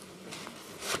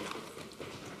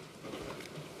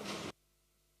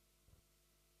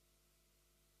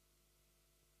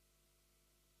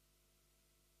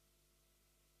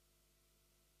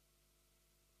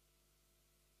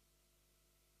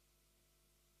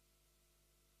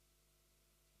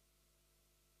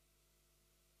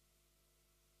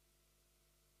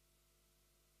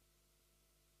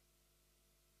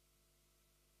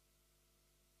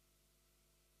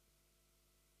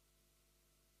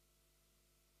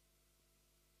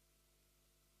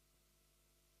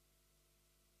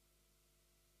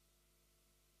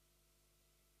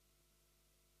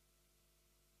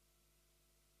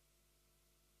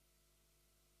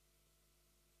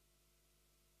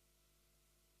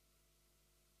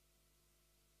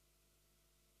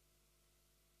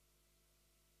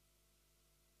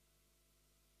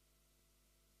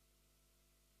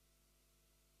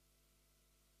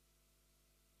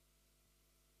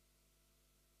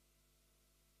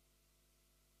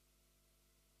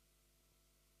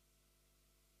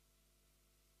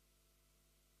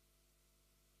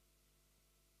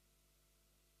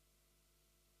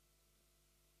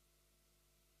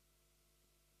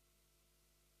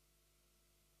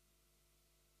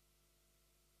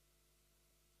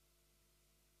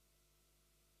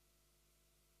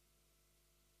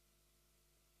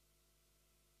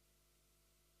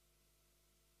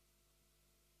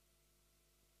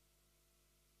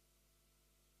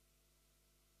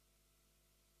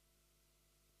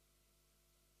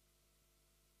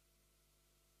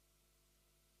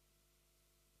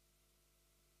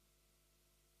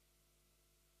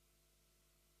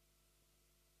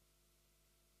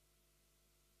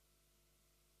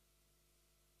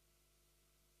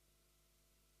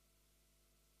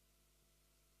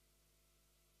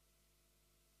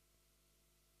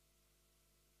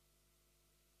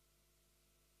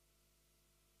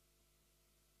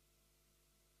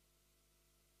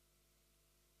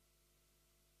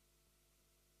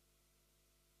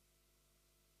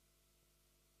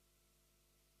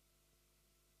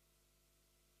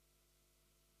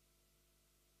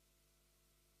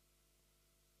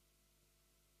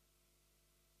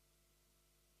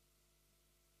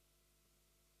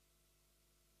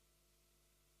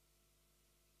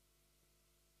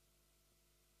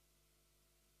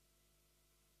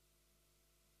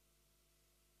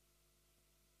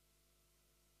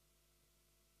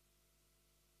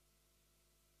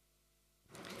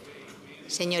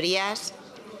 Señorías,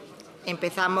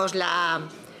 empezamos la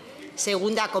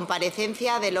segunda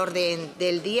comparecencia del orden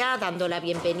del día, dando la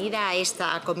bienvenida a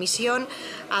esta comisión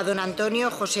a don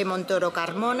Antonio José Montoro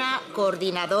Carmona,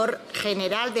 coordinador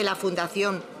general de la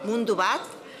Fundación Mundubat.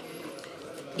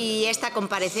 Y esta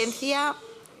comparecencia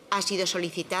ha sido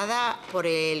solicitada por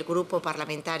el Grupo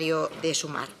Parlamentario de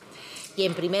Sumar. Y,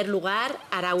 en primer lugar,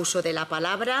 hará uso de la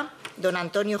palabra don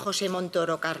Antonio José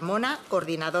Montoro Carmona,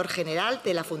 coordinador general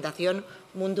de la Fundación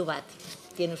Mundubat.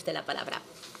 Tiene usted la palabra.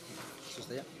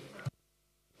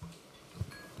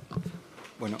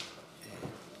 Bueno,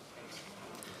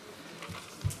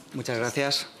 muchas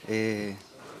gracias.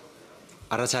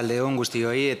 Arratsaldeon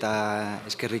guztioi eta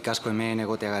eskerrik asko hemen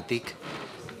egoteagatik.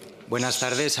 Buenas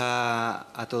tardes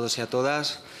a todos y a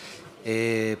todas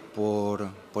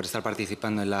por estar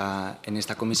participando en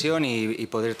esta comisión y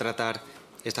poder tratar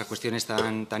estas cuestiones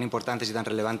tan importantes y tan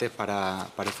relevantes para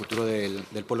el futuro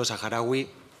del pueblo saharaui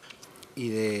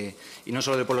y no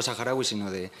solo del pueblo saharaui, sino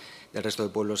del resto de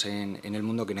pueblos en el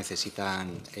mundo que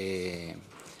necesitan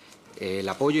el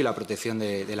apoyo y la protección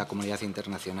de la comunidad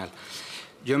internacional.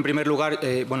 Yo, en primer lugar,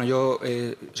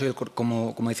 soy,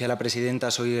 como decía la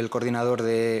presidenta, soy el coordinador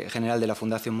general de la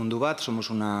Fundación Mundubat. Somos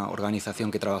una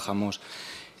organización que trabajamos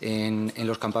en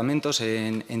los campamentos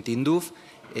en Tinduf,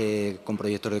 con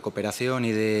proyectos de cooperación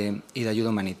y de ayuda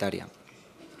humanitaria.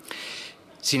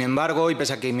 Sin embargo, y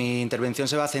pese a que mi intervención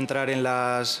se va a centrar en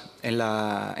la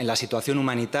situación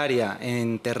humanitaria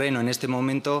en terreno en este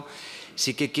momento,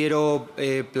 sí que quiero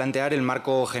plantear el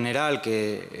marco general,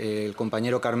 que el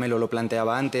compañero Carmelo lo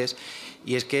planteaba antes,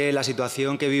 y es que la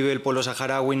situación que vive el pueblo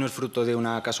saharaui no es fruto de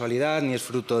una casualidad, ni es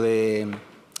fruto de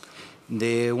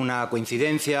una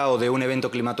coincidencia o de un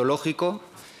evento climatológico,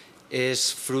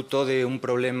 es fruto de un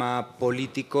problema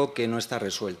político que no está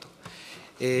resuelto.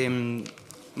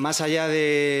 Más allá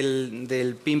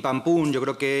del pim pam pum, yo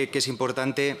creo que es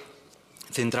importante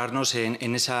centrarnos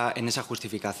en esa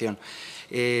justificación.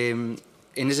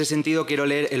 En ese sentido, quiero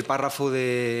leer el párrafo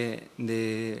un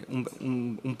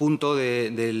punto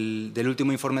del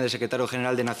último informe del Secretario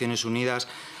General de Naciones Unidas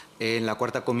en la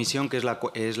cuarta comisión, que es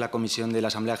la comisión de la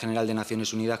Asamblea General de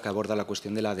Naciones Unidas que aborda la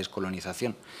cuestión de la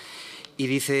descolonización. Y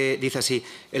dice así: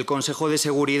 el Consejo de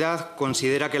Seguridad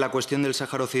considera que la cuestión del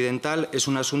Sáhara Occidental es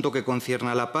un asunto que concierne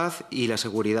a la paz y la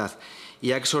seguridad,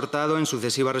 y ha exhortado en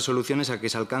sucesivas resoluciones a que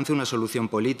se alcance una solución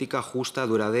política justa,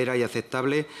 duradera y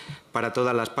aceptable para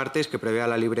todas las partes que prevea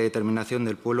la libre determinación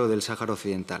del pueblo del Sáhara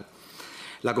Occidental.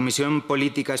 La Comisión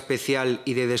Política Especial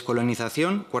y de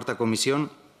Descolonización, cuarta comisión,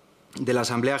 de la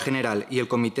Asamblea General y el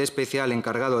Comité Especial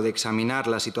encargado de examinar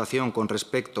la situación con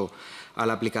respecto a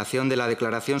la aplicación de la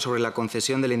Declaración sobre la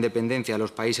concesión de la independencia a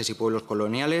los países y pueblos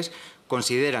coloniales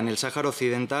consideran el Sáhara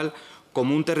Occidental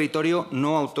como un territorio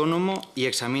no autónomo y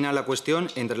examina la cuestión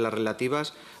entre las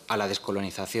relativas a la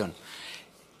descolonización.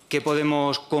 ¿Qué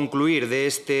podemos concluir de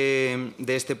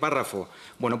este párrafo?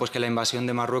 Bueno, pues que la invasión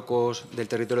de Marruecos del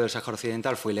territorio del Sáhara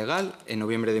Occidental fue ilegal en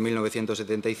noviembre de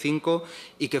 1975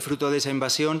 y que fruto de esa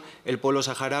invasión el pueblo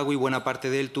saharaui, buena parte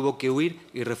de él, tuvo que huir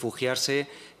y refugiarse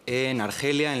en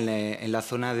Argelia, en la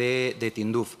zona de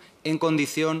Tinduf, en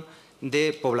condición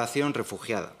de población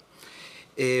refugiada.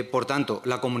 Por tanto,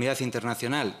 la comunidad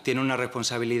internacional tiene una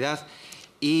responsabilidad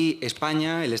y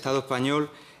España, el Estado español,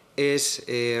 es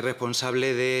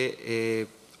responsable de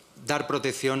dar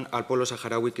protección al pueblo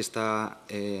saharaui que está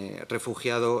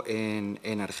refugiado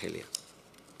en Argelia.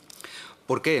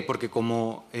 ¿Por qué? Porque,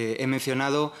 como he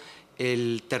mencionado,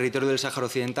 el territorio del Sáhara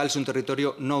Occidental es un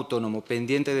territorio no autónomo,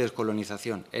 pendiente de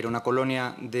descolonización. Era una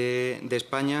colonia de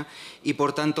España y,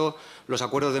 por tanto, los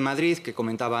acuerdos de Madrid, que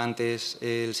comentaba antes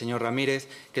el señor Ramírez,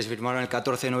 que se firmaron el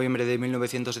 14 de noviembre de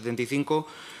 1975,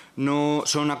 no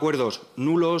son acuerdos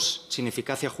nulos, sin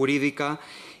eficacia jurídica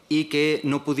y que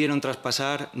no pudieron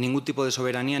traspasar ningún tipo de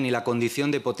soberanía ni la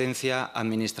condición de potencia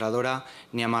administradora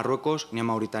ni a Marruecos ni a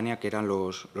Mauritania, que eran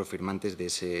los firmantes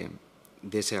de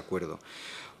ese acuerdo.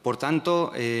 Por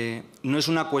tanto, no es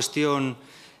una cuestión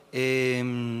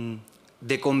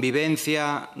de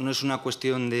convivencia, no es una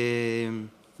cuestión de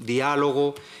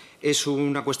diálogo, es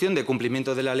una cuestión de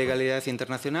cumplimiento de la legalidad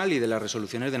internacional y de las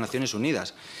resoluciones de Naciones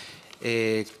Unidas,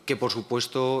 que, por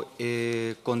supuesto,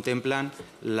 contemplan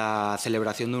la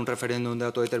celebración de un referéndum de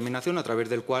autodeterminación a través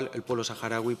del cual el pueblo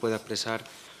saharaui pueda expresar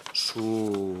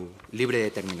su libre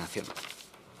determinación.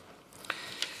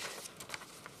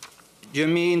 Yo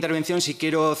en mi intervención sí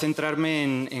quiero centrarme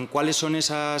en cuáles son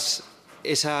esas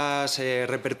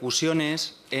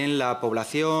repercusiones en la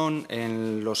población,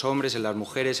 en los hombres, en las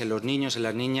mujeres, en los niños, en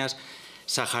las niñas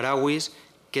saharauis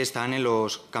que están en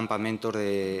los campamentos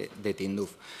de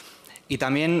Tinduf. Y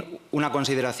también una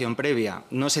consideración previa: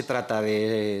 no se trata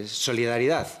de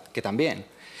solidaridad, que también.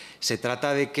 Se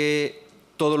trata de que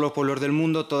todos los pueblos del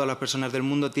mundo, todas las personas del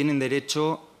mundo tienen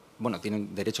derechos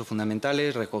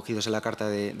fundamentales recogidos en la Carta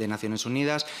de Naciones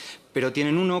Unidas, pero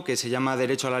tienen uno que se llama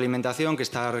derecho a la alimentación, que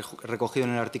está recogido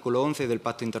en el artículo 11 del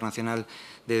Pacto Internacional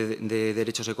de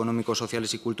Derechos Económicos,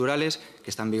 Sociales y Culturales, que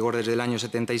está en vigor desde el año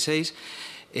 76,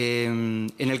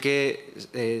 en el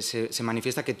que se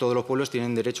manifiesta que todos los pueblos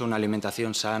tienen derecho a una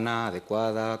alimentación sana,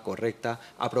 adecuada, correcta,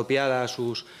 apropiada a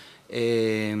sus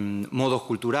modos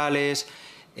culturales.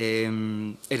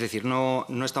 Es decir, no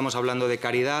estamos hablando de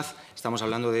caridad, estamos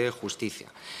hablando de justicia.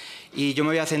 Y yo me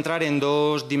voy a centrar en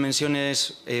dos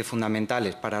dimensiones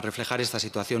fundamentales para reflejar esta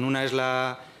situación. Una es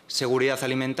la seguridad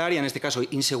alimentaria, en este caso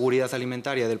inseguridad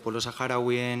alimentaria del pueblo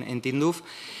saharaui en Tinduf,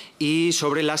 y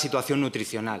sobre la situación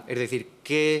nutricional, es decir,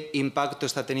 qué impacto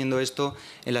está teniendo esto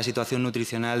en la situación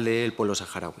nutricional del pueblo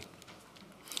saharaui.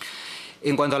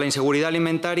 En cuanto a la inseguridad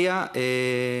alimentaria,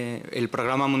 el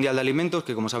Programa Mundial de Alimentos,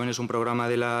 que como saben es un programa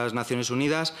de las Naciones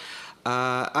Unidas,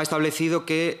 ha establecido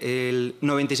que el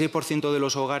 96% de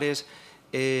los hogares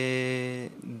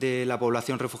de la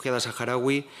población refugiada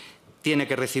saharaui tiene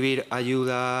que recibir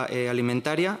ayuda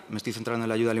alimentaria, me estoy centrando en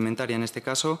la ayuda alimentaria en este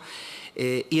caso,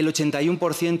 y el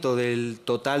 81% del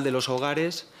total de los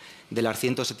hogares de las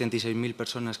 176.000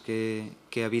 personas que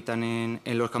habitan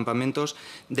en los campamentos,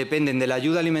 dependen de la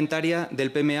ayuda alimentaria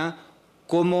del PMA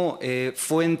como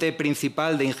fuente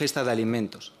principal de ingesta de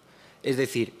alimentos. Es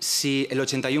decir, si el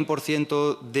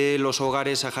 81% de los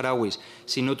hogares saharauis,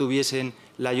 si no tuviesen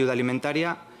la ayuda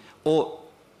alimentaria, o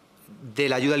de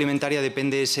la ayuda alimentaria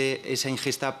depende esa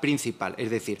ingesta principal. Es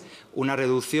decir, una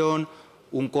reducción,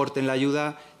 un corte en la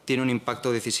ayuda tiene un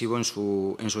impacto decisivo en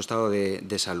su estado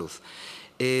de salud.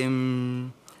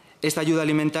 Esta ayuda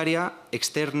alimentaria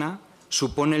externa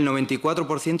supone el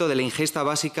 94% de la ingesta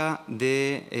básica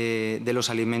de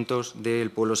los alimentos del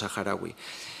pueblo saharaui.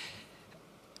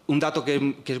 Un dato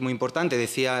que es muy importante,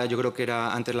 decía, yo creo que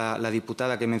era antes la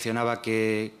diputada que mencionaba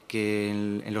que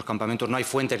en los campamentos no hay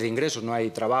fuentes de ingresos, no hay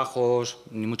trabajos,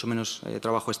 ni mucho menos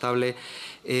trabajo estable.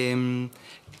 El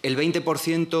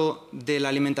 20% de la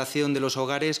alimentación de los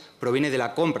hogares proviene de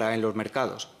la compra en los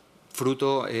mercados,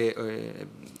 fruto,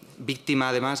 víctima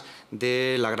además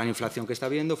de la gran inflación que está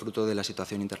habiendo, fruto de la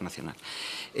situación internacional.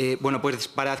 Bueno, pues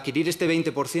para adquirir este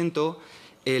 20%,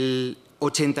 el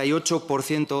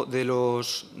 88%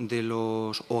 de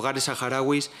los hogares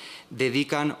saharauis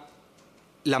dedican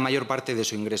la mayor parte de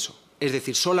su ingreso. Es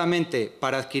decir, solamente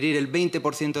para adquirir el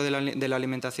 20% de la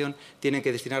alimentación tienen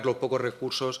que destinar los pocos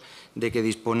recursos de que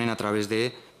disponen a través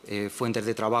de fuentes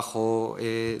de trabajo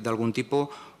de algún tipo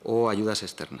o ayudas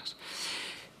externas.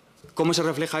 ¿Cómo se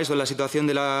refleja esto en la situación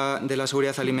de la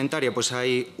seguridad alimentaria? Pues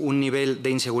hay un nivel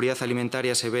de inseguridad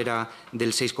alimentaria severa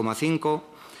del 6,5%,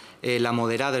 la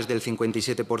moderada es del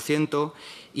 57%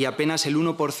 y apenas el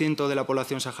 1% de la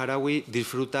población saharaui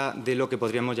disfruta de lo que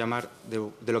podríamos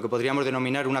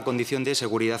denominar una condición de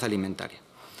seguridad alimentaria.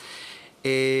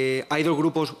 Hay dos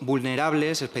grupos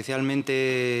vulnerables,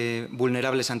 especialmente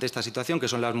vulnerables ante esta situación, que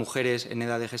son las mujeres en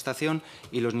edad de gestación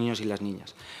y los niños y las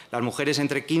niñas. Las mujeres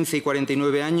entre 15 y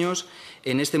 49 años,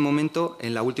 en este momento,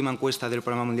 en la última encuesta del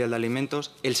Programa Mundial de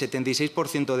Alimentos, el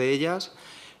 76% de ellas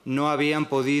no habían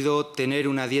podido tener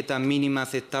una dieta mínima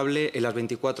aceptable en las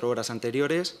 24 horas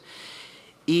anteriores,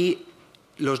 y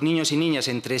los niños y niñas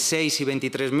entre 6 y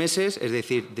 23 meses, es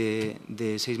decir,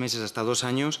 de 6 meses hasta 2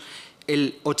 años,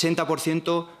 el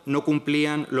 80% no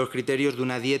cumplían los criterios de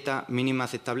una dieta mínima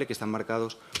aceptable que están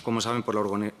marcados, como saben, por la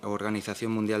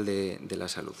Organización Mundial de la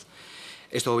Salud.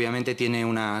 Esto obviamente tiene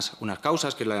unas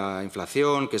causas, que es la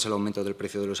inflación, que es el aumento del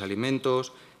precio de los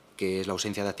alimentos, que es la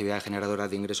ausencia de actividad generadora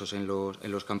de ingresos en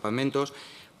los campamentos.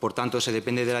 Por tanto, se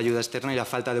depende de la ayuda externa, y la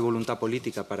falta de voluntad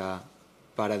política para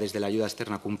desde la ayuda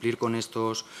externa cumplir con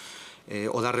estos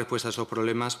o dar respuesta a esos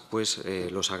problemas, pues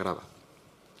los agrava.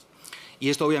 Y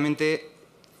esto obviamente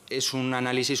es un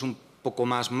análisis un poco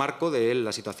más marco de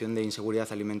la situación de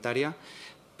inseguridad alimentaria,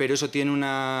 pero eso tiene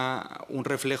un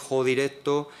reflejo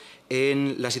directo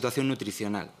en la situación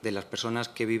nutricional de las personas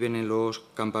que viven en los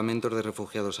campamentos de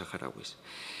refugiados saharauis.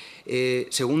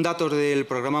 Según datos del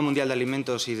Programa Mundial de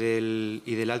Alimentos y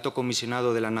del Alto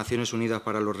Comisionado de las Naciones Unidas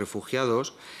para los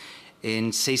Refugiados,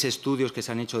 en 6 estudios que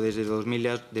se han hecho desde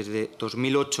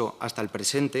 2008 hasta el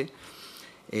presente,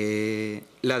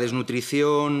 la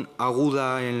desnutrición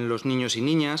aguda en los niños y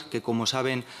niñas, que como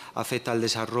saben afecta al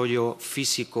desarrollo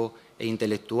físico e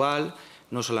intelectual,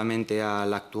 no solamente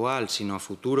al actual sino a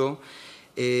futuro,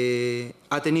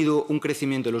 ha tenido un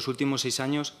crecimiento en los últimos 6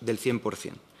 años del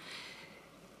 100%.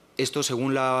 Esto,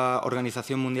 según la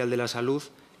Organización Mundial de la Salud,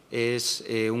 es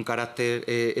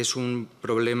un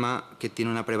problema que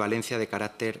tiene una prevalencia de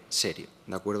carácter serio,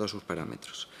 de acuerdo a sus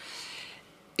parámetros.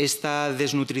 Esta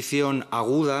desnutrición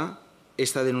aguda,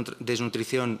 esta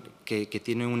desnutrición que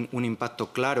tiene un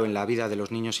impacto claro en la vida de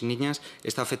los niños y niñas,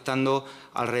 está afectando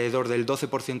alrededor del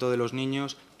 12% de los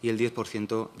niños y el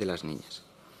 10% de las niñas.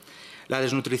 La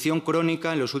desnutrición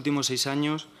crónica en los últimos 6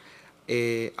 años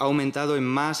ha aumentado en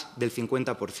más del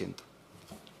 50%.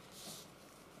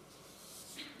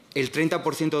 El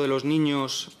 30% de los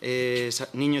niños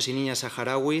y niñas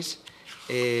saharauis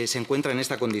se encuentran en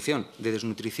esta condición de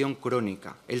desnutrición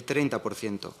crónica, el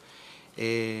 30%.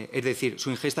 Es decir, su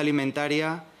ingesta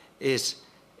alimentaria es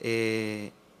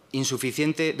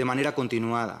insuficiente de manera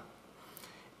continuada.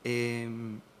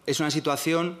 Es una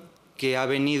situación que ha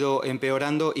venido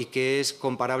empeorando y que es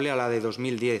comparable a la de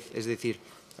 2010, es decir,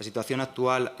 la situación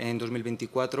actual en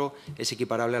 2024 es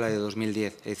equiparable a la de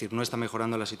 2010, es decir, no está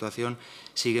mejorando la situación,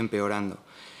 sigue empeorando.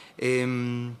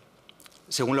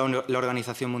 Según la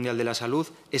Organización Mundial de la Salud,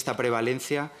 esta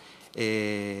prevalencia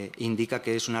indica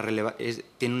que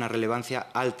tiene una relevancia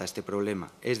alta este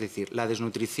problema. Es decir, la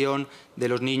desnutrición de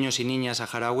los niños y niñas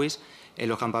saharauis en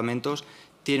los campamentos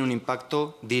tiene un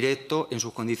impacto directo en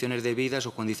sus condiciones de vida,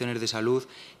 sus condiciones de salud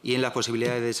y en la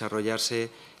posibilidad de desarrollarse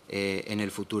en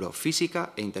el futuro,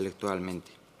 física e intelectualmente.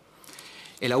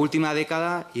 En la última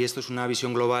década, y esto es una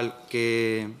visión global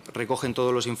que recogen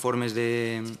todos los informes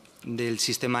del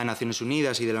Sistema de Naciones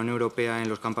Unidas y de la Unión Europea en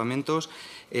los campamentos,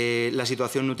 la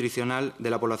situación nutricional de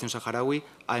la población saharaui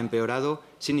ha empeorado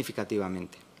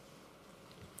significativamente.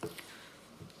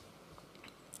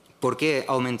 ¿Por qué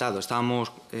ha aumentado?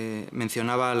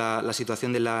 Mencionaba la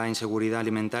situación de la inseguridad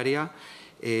alimentaria.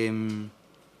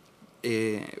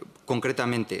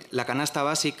 Concretamente, la canasta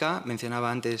básica,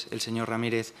 mencionaba antes el señor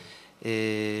Ramírez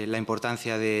la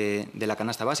importancia de la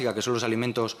canasta básica, que son los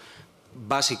alimentos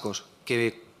básicos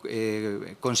que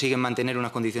consiguen mantener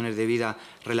unas condiciones de vida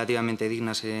relativamente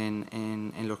dignas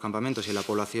en los campamentos y en la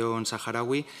población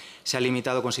saharaui, se ha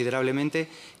limitado considerablemente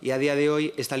y a día de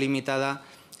hoy está limitada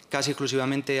casi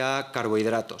exclusivamente a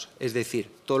carbohidratos, es decir,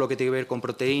 todo lo que tiene que ver con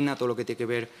proteína, todo lo que tiene que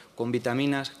ver con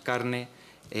vitaminas, carne,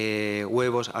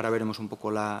 huevos, ahora veremos un poco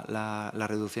las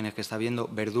reducciones que está habiendo,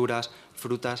 verduras,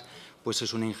 frutas, pues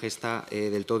es una ingesta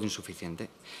del todo insuficiente.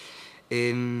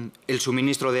 El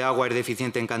suministro de agua es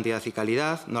deficiente en cantidad y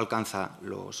calidad, no alcanza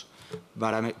los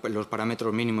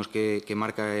parámetros mínimos que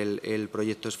marca el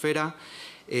proyecto Esfera.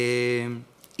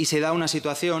 Y se da una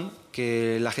situación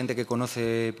que la gente que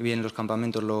conoce bien los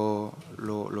campamentos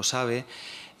lo sabe,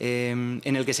 en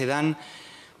el que se dan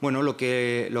lo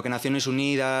que Naciones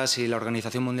Unidas y la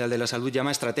Organización Mundial de la Salud llama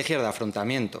estrategias de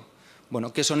afrontamiento.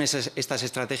 Bueno, ¿qué son estas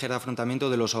estrategias de afrontamiento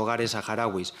de los hogares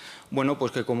saharauis? Bueno,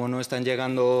 pues que como no están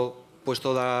llegando pues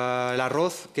todo el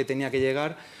arroz que tenía que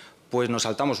llegar, pues nos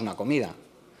saltamos una comida.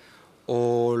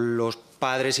 O los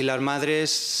padres y las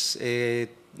madres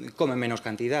comen menos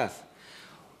cantidad.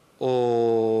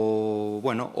 O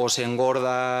se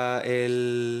engorda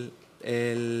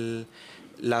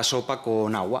la sopa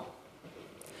con agua.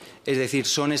 Es decir,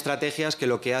 son estrategias que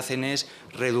lo que hacen es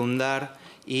redundar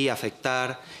y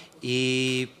afectar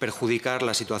y perjudicar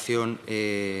la situación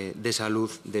de salud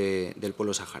del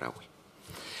pueblo saharaui.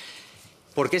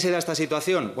 ¿Por qué se da esta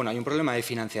situación? Bueno, hay un problema de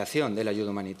financiación de la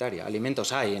ayuda humanitaria.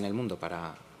 Alimentos hay en el mundo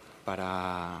para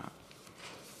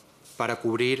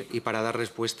cubrir y para dar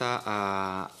respuesta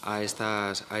a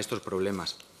estos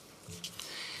problemas.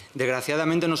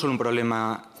 Desgraciadamente no es solo un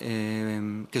problema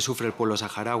que sufre el pueblo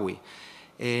saharaui.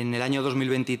 En el año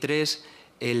 2023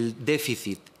 el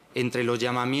déficit entre los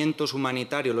llamamientos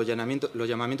humanitarios, los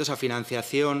llamamientos a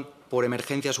financiación por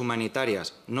emergencias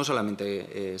humanitarias, no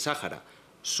solamente Sáhara,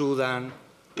 Sudán,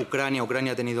 Ucrania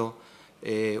ha tenido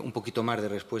un poquito más de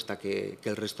respuesta que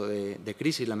el resto de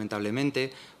crisis,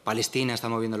 lamentablemente. Palestina,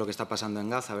 estamos viendo lo que está pasando en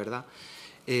Gaza, ¿verdad?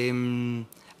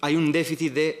 Hay un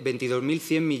déficit de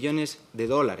 22.100 millones de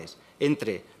dólares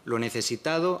entre lo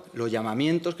necesitado, los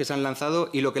llamamientos que se han lanzado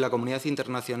y lo que la comunidad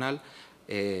internacional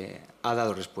ha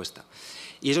dado respuesta.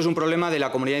 Y eso es un problema de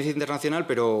la comunidad internacional,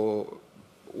 pero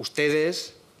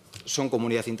ustedes son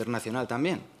comunidad internacional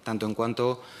también, tanto en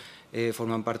cuanto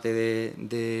forman parte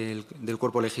del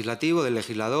cuerpo legislativo, del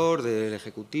legislador, del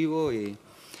ejecutivo y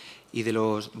de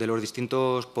los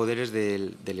distintos poderes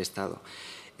del Estado.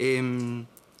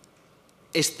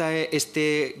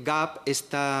 Este gap,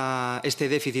 este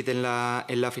déficit en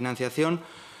la financiación,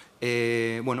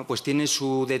 pues tiene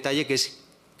su detalle que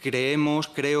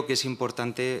creo que es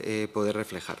importante poder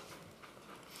reflejar.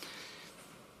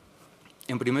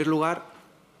 En primer lugar,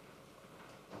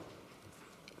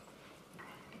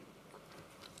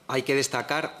 hay que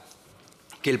destacar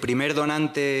que el primer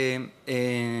donante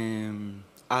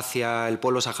hacia el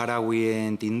pueblo saharaui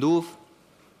en Tinduf,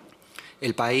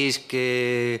 el país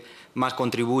que más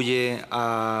contribuye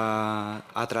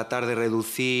a tratar de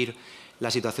reducir la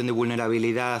situación de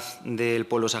vulnerabilidad del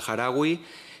pueblo saharaui,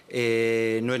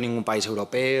 no es ningún país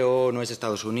europeo, no es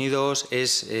Estados Unidos,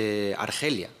 es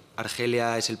Argelia.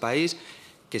 Argelia es el país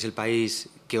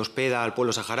que hospeda al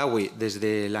pueblo saharaui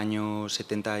desde el año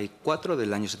 74,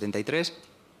 del año 73,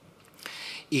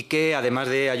 y que además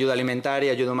de ayuda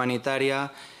alimentaria, ayuda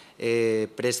humanitaria,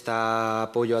 presta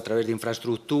apoyo a través de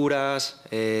infraestructuras,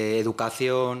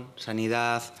 educación,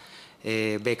 sanidad,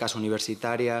 becas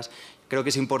universitarias. Creo que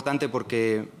es importante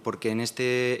porque en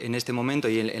este momento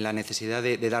y en la necesidad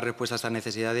de dar respuesta a estas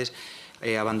necesidades,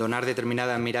 abandonar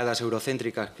determinadas miradas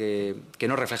eurocéntricas que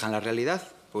no reflejan la realidad,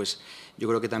 pues yo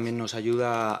creo que también nos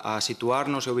ayuda a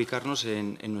situarnos y ubicarnos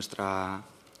en nuestra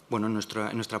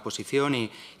posición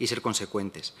y ser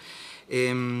consecuentes.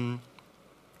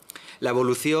 La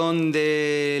evolución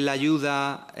de la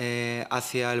ayuda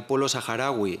hacia el pueblo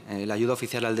saharaui, la ayuda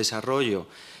oficial al desarrollo,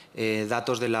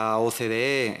 datos de la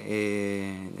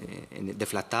OCDE,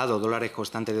 deflactado, dólares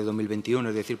constantes de 2021,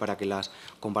 es decir, para que las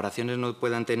comparaciones no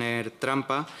puedan tener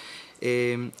trampa,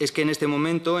 es que en este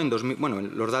momento, en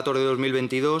los datos de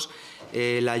 2022,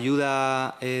 la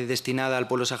ayuda destinada al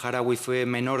pueblo saharaui fue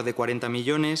menor de 40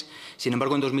 millones, sin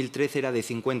embargo en 2013 era de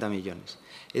 50 millones.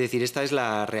 Es decir, esta es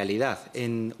la realidad.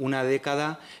 En una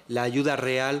década la ayuda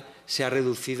real se ha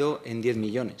reducido en 10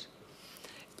 millones,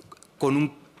 con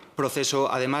un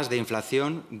proceso además de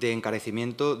inflación, de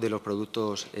encarecimiento de los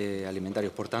productos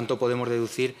alimentarios. Por tanto, podemos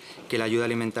deducir que la ayuda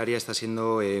alimentaria está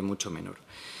siendo mucho menor.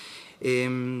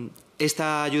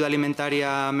 Esta ayuda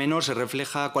alimentaria menor se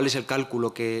refleja, ¿cuál es el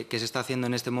cálculo que se está haciendo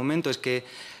en este momento? Es que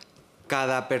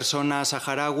cada persona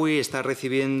saharaui está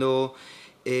recibiendo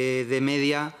de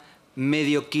media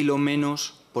medio kilo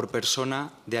menos por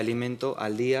persona de alimento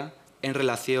al día en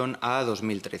relación a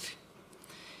 2013.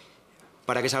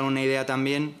 Para que se hagan una idea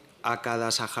también, a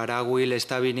cada saharaui le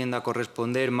está viniendo a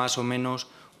corresponder más o menos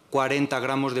 40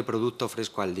 gramos de producto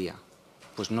fresco al día.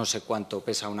 Pues no sé cuánto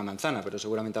pesa una manzana, pero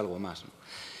seguramente algo más, ¿no?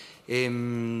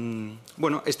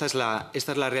 Bueno, esta es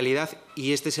la realidad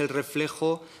y este es el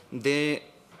reflejo de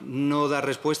no dar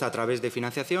respuesta a través de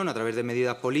financiación, a través de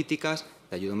medidas políticas,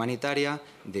 de ayuda humanitaria,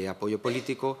 de apoyo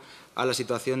político a la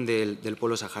situación del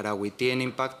pueblo saharaui. Tiene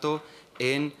impacto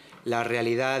en la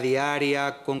realidad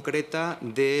diaria concreta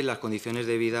de las condiciones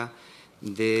de vida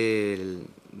de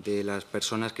las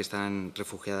personas que están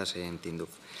refugiadas en Tinduf.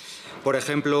 Por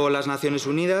ejemplo, las Naciones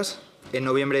Unidas, en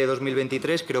noviembre de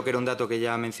 2023, creo que era un dato que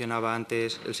ya mencionaba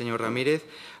antes el señor Ramírez,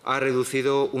 ha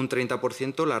reducido un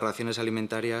 30% las raciones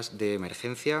alimentarias de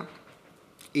emergencia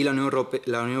y la Unión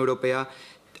Europea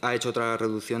ha hecho otra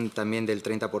reducción también del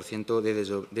 30%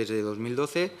 desde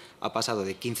 2012, ha pasado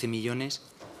de 15 millones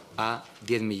a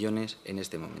 10 millones en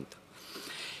este momento.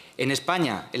 En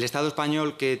España, el Estado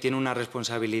español, que tiene una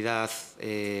responsabilidad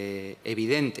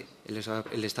evidente,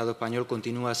 el Estado español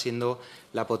continúa siendo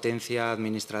la potencia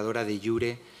administradora de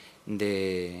iure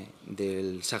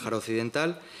del Sáhara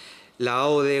Occidental. La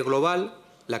OOD global,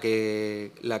 la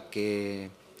que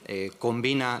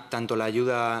combina tanto la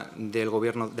ayuda del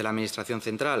Gobierno, de la Administración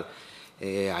Central,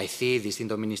 AICID,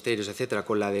 distintos ministerios, etcétera,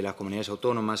 con la de las comunidades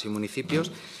autónomas y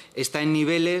municipios, está en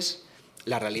niveles.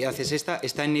 La realidad es esta,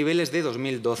 está en niveles de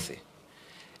 2012.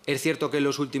 Es cierto que en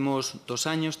los últimos 2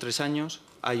 años, 3 años,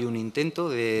 hay un intento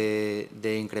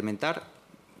de incrementar,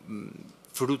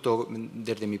 fruto,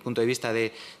 desde mi punto de vista,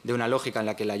 de una lógica en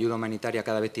la que la ayuda humanitaria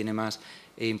cada vez tiene más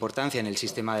importancia en el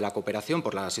sistema de la cooperación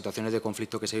por las situaciones de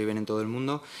conflicto que se viven en todo el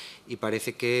mundo, y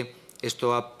parece que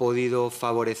esto ha podido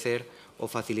favorecer o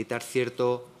facilitar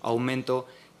cierto aumento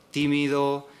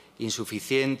tímido,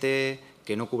 insuficiente,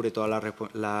 que no cubre todas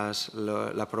las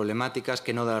problemáticas,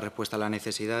 que no da respuesta a las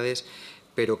necesidades,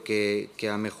 pero que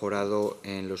ha mejorado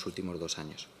en los últimos 2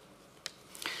 años.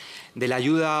 De la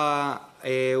ayuda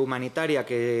humanitaria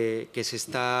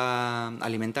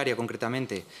alimentaria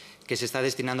concretamente, que se está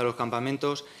destinando a los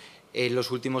campamentos, en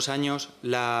los últimos años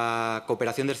la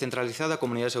cooperación descentralizada,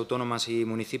 comunidades autónomas y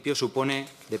municipios, supone,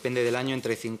 depende del año,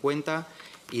 entre 50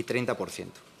 y 30%.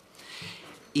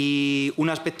 Y un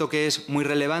aspecto que es muy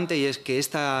relevante y es que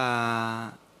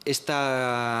esta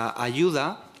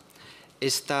ayuda,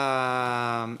 este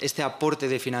aporte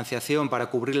de financiación para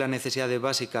cubrir las necesidades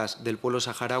básicas del pueblo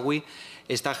saharaui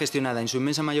está gestionada en su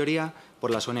inmensa mayoría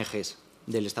por las ONGs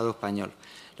del Estado español.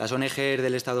 Las ONGs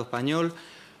del Estado español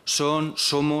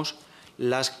somos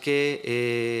las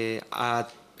que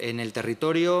en el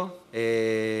territorio,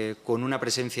 con una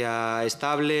presencia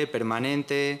estable,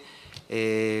 permanente,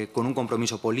 con un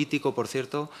compromiso político, por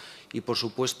cierto, y, por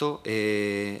supuesto,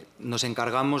 nos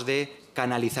encargamos de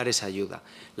canalizar esa ayuda.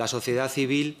 La sociedad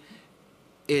civil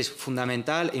es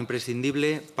fundamental e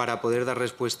imprescindible para poder dar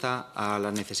respuesta a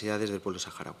las necesidades del pueblo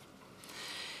saharaui.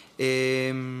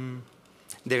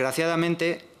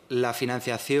 Desgraciadamente, la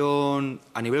financiación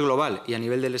a nivel global y a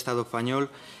nivel del Estado español,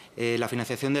 la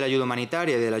financiación de la ayuda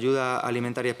humanitaria y de la ayuda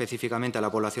alimentaria específicamente a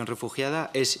la población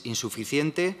refugiada es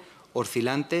insuficiente,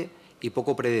 oscilante y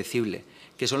poco predecible,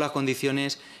 que son las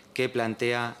condiciones que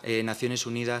plantea Naciones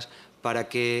Unidas para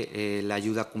que la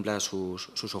ayuda cumpla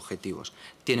sus objetivos.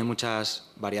 Tiene muchas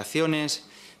variaciones,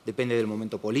 depende del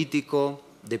momento político,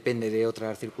 depende de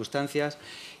otras circunstancias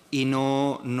y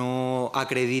no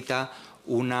acredita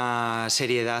una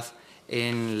seriedad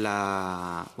en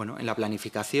la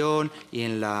planificación y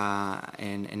en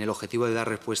el objetivo de dar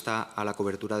respuesta a la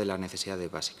cobertura de las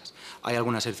necesidades básicas. Hay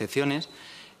algunas excepciones.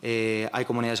 Hay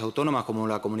comunidades autónomas, como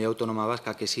la Comunidad Autónoma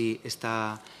Vasca, que sí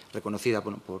está reconocida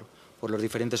por los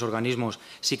diferentes organismos,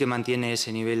 sí que mantiene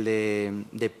ese nivel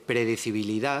de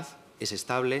predecibilidad, es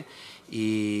estable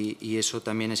y eso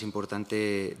también es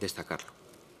importante destacarlo.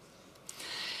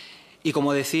 Y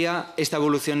como decía, esta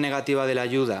evolución negativa de la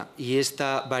ayuda y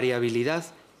esta variabilidad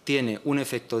tiene un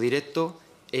efecto directo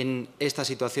en estas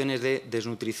situaciones de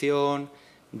desnutrición,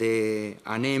 de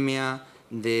anemia,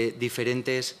 de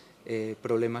diferentes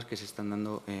problemas que se están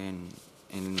dando en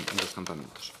los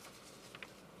campamentos.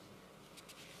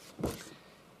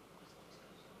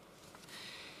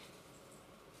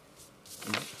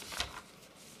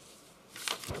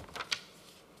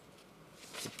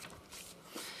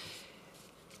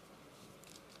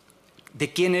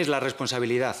 ¿De quién es la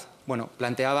responsabilidad? Bueno,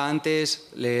 planteaba antes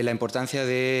la importancia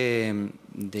de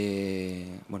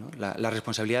la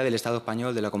responsabilidad del Estado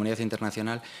español, de la comunidad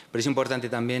internacional, pero es importante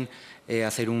también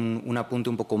hacer un apunte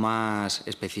un poco más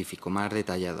específico, más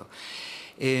detallado.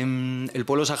 El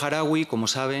pueblo saharaui, como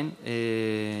saben,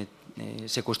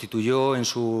 se constituyó en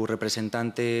su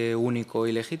representante único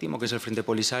y legítimo, que es el Frente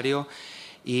Polisario,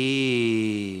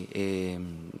 y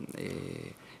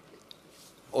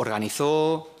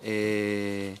organizó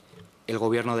el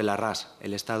gobierno de la RAS,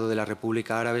 el Estado de la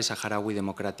República Árabe Saharaui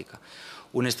Democrática.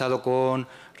 Un Estado con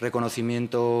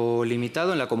reconocimiento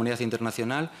limitado en la comunidad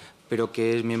internacional, pero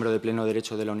que es miembro de pleno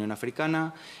derecho de la Unión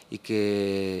Africana y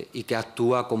que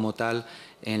actúa como tal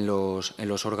en los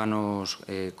órganos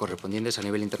correspondientes a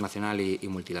nivel internacional y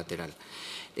multilateral.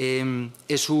 El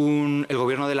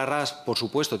gobierno de la RAS, por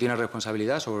supuesto, tiene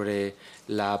responsabilidad sobre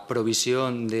la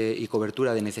provisión y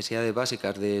cobertura de necesidades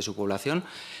básicas de su población,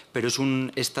 pero es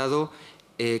un Estado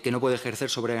que no puede ejercer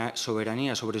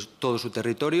soberanía sobre todo su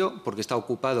territorio porque está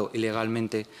ocupado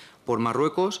ilegalmente por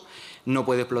Marruecos, no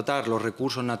puede explotar los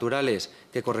recursos naturales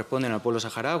que corresponden al pueblo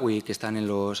saharaui y que están en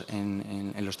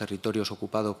los territorios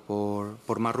ocupados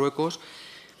por Marruecos,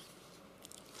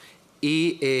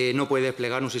 y no puede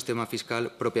desplegar un sistema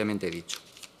fiscal propiamente dicho.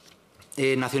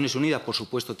 Naciones Unidas, por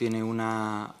supuesto, tiene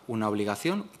una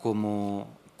obligación como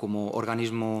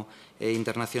organismo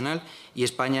internacional, y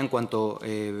España, en cuanto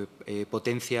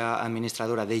potencia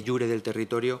administradora de iure del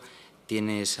territorio,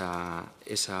 tiene esa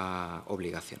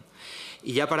obligación.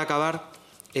 Y ya para acabar,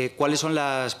 ¿cuáles son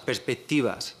las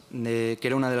perspectivas? Que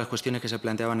era una de las cuestiones que se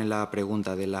planteaban en la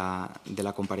pregunta de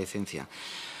la comparecencia.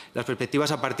 Las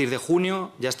perspectivas a partir de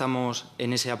junio, ya estamos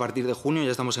en ese a partir de junio,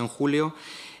 ya estamos en julio.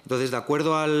 Entonces, de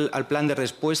acuerdo al plan de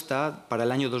respuesta para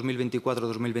el año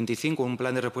 2024-2025, un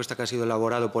plan de respuesta que ha sido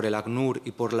elaborado por el ACNUR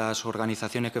y por las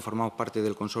organizaciones que formamos parte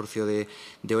del consorcio de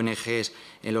ONGs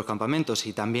en los campamentos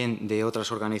y también de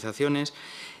otras organizaciones,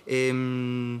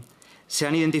 se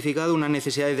han identificado unas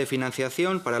necesidades de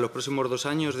financiación para los próximos 2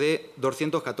 años de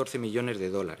 214 millones de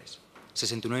dólares.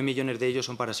 69 millones de ellos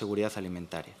son para seguridad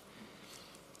alimentaria.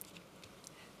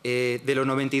 De los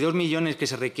 92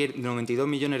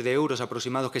 millones de euros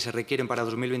aproximados que se requieren para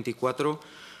 2024,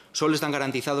 solo están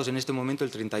garantizados en este momento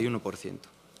el 31%.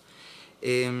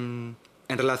 En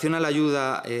relación a la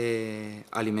ayuda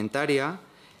alimentaria,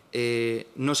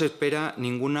 no se espera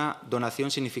ninguna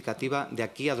donación significativa de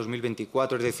aquí a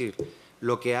 2024. Es decir,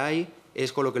 lo que hay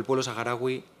es con lo que el pueblo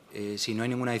saharaui, si no hay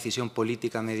ninguna decisión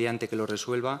política mediante que lo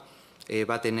resuelva,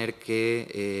 va a tener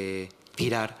que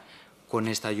tirar con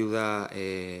esta ayuda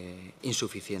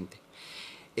insuficiente.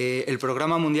 El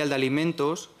Programa Mundial de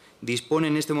Alimentos dispone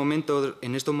en estos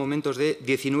momentos de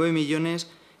 19 millones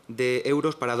de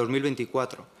euros para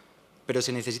 2024, pero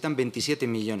se necesitan 27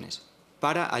 millones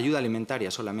para ayuda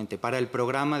alimentaria solamente, para el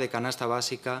programa de canasta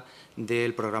básica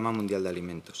del Programa Mundial de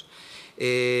Alimentos.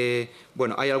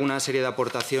 Bueno, hay alguna serie de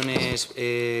aportaciones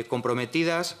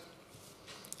comprometidas.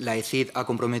 La ECID ha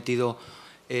comprometido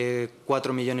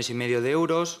 4,5 millones de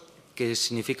euros, que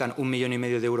significan 1,5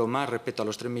 millones de euros más respecto a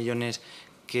los 3 millones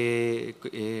de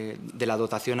la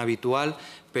dotación habitual,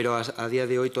 pero a día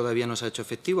de hoy todavía no se ha hecho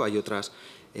efectivo, hay otras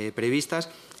previstas.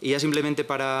 Y ya simplemente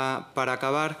para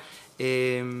acabar,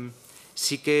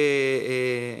 sí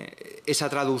que esa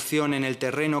traducción en el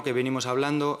terreno que venimos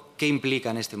hablando, ¿qué implica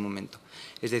en este momento?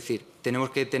 Es decir,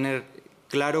 tenemos que tener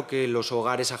claro que los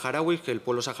hogares saharauis, que el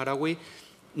pueblo saharaui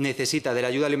necesita de la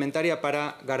ayuda alimentaria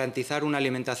para garantizar una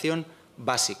alimentación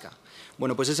básica.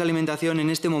 Bueno, pues esa alimentación en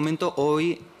este momento,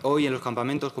 hoy en los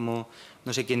campamentos, como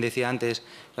no sé quién decía antes,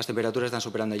 las temperaturas están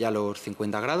superando ya los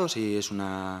 50 grados y es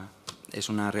una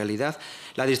realidad.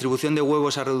 La distribución de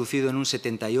huevos se ha reducido en un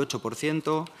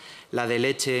 78%, la de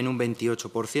leche en un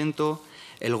 28%,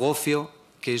 el gofio,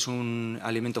 que es un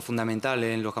alimento fundamental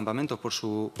en los campamentos por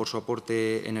su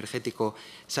aporte energético,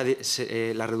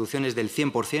 la reducción es del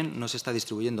 100%, no se está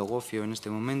distribuyendo gofio en este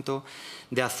momento,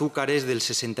 de azúcar es del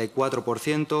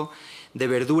 64%, de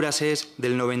verduras es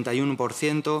del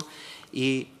 91%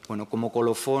 y, bueno, como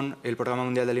colofón, el Programa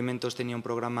Mundial de Alimentos tenía un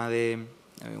programa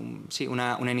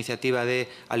una iniciativa de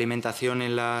alimentación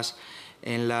en las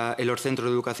en los centros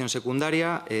de educación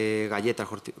secundaria, galletas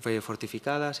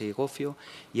fortificadas y gofio,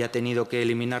 y ha tenido que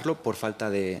eliminarlo por falta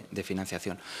de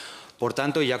financiación. Por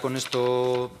tanto, ya con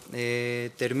esto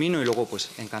termino y luego pues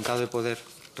encantado de poder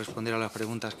responder a las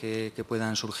preguntas que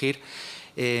puedan surgir.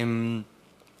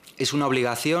 Es una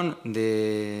obligación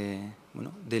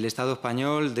del Estado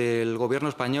español, del Gobierno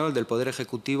español, del Poder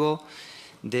Ejecutivo,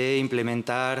 de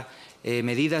implementar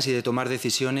medidas y de tomar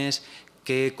decisiones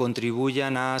que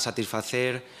contribuyan a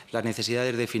satisfacer las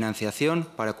necesidades de financiación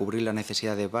para cubrir las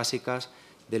necesidades básicas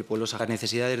del pueblo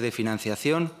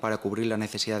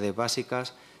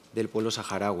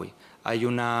saharaui. Hay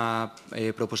una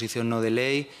proposición no de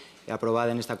ley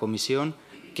aprobada en esta comisión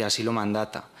que así lo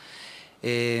mandata.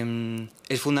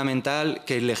 Es fundamental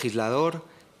que el legislador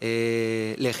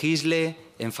legisle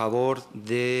en favor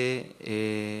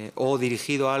de o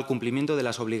dirigido al cumplimiento de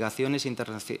las obligaciones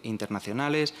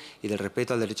internacionales y del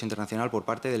respeto al derecho internacional por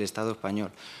parte del Estado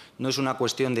español. No es una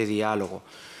cuestión de diálogo,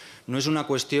 no es una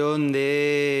cuestión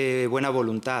de buena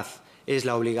voluntad, es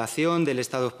la obligación del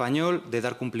Estado español de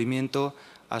dar cumplimiento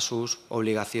a sus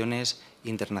obligaciones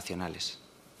internacionales.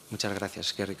 Muchas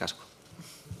gracias. Qué ricasco.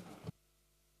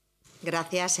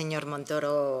 Gracias, señor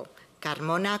Montoro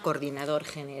Carmona, coordinador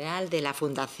general de la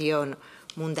Fundación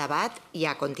Mundabat, y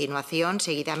a continuación,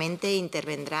 seguidamente,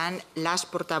 intervendrán las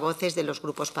portavoces de los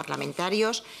grupos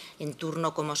parlamentarios, en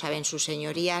turno, como saben sus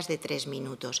señorías, de 3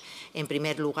 minutos. En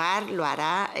primer lugar, lo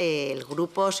hará el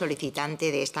grupo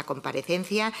solicitante de esta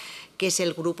comparecencia, que es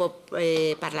el Grupo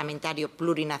Parlamentario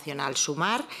Plurinacional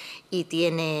Sumar, y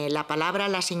tiene la palabra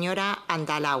la señora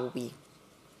Andalaubi.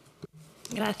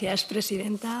 Gracias,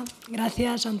 presidenta.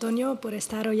 Gracias, Antonio, por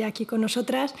estar hoy aquí con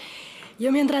nosotras.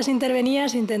 Yo, mientras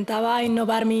intervenías, intentaba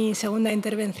innovar mi segunda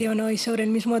intervención hoy sobre el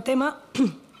mismo tema.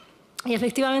 Y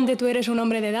efectivamente tú eres un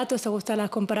hombre de datos, te gusta la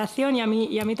comparación y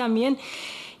a mí también.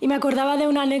 Y me acordaba de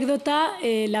una anécdota.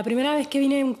 La primera vez que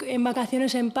vine en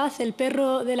vacaciones en paz, el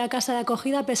perro de la casa de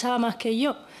acogida pesaba más que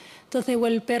yo. Entonces, o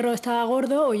el perro estaba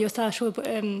gordo o yo estaba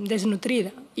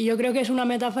desnutrida. Y yo creo que es una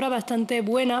metáfora bastante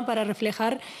buena para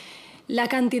reflejar la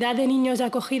cantidad de niños de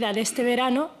acogida de este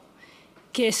verano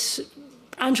que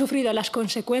han sufrido las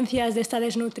consecuencias de esta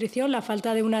desnutrición, la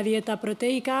falta de una dieta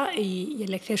proteica y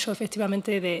el exceso,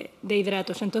 efectivamente, de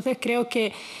hidratos. Entonces, creo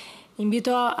que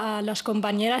invito a las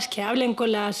compañeras que hablen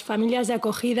con las familias de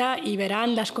acogida y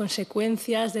verán las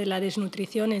consecuencias de la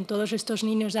desnutrición en todos estos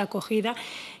niños de acogida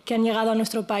que han llegado a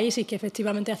nuestro país y que,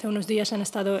 efectivamente, hace unos días han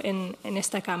estado en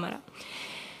esta Cámara.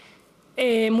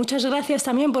 Muchas gracias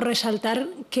también por resaltar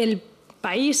que el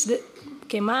país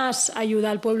que más ayuda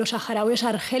al pueblo saharaui es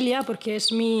Argelia, porque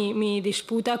es mi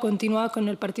disputa continua con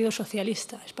el Partido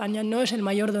Socialista. España no es el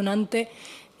mayor donante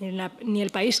ni el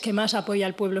país que más apoya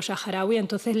al pueblo saharaui.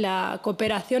 Entonces, la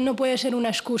cooperación no puede ser una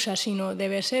excusa, sino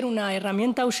debe ser una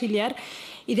herramienta auxiliar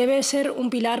y debe ser un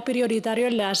pilar prioritario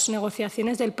en las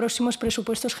negociaciones de los próximos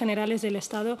presupuestos generales del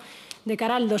Estado de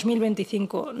cara al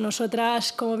 2025.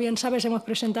 Nosotras, como bien sabes, hemos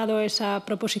presentado esa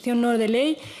proposición no de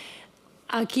ley.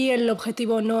 Aquí el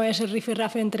objetivo no es el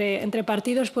rifirrafe entre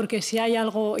partidos, porque si hay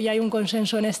algo y hay un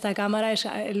consenso en esta Cámara es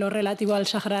lo relativo al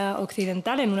Sáhara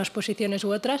Occidental, en unas posiciones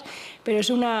u otras, pero es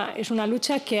una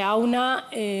lucha que aúna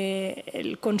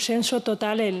el consenso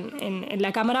total en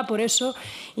la Cámara. Por eso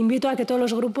invito a que todos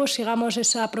los grupos sigamos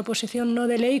esa proposición no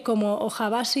de ley como hoja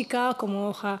básica, como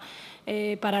hoja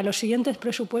para los siguientes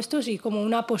presupuestos y como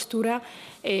una postura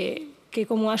que,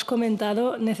 como has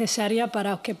comentado, necesaria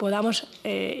para que podamos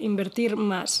invertir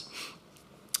más.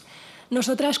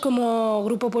 Nosotras, como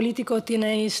grupo político,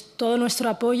 tenéis todo nuestro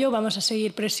apoyo. Vamos a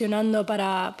seguir presionando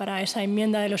para esa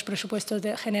enmienda de los presupuestos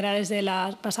generales de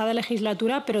la pasada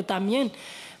legislatura, pero también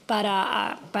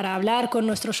para hablar con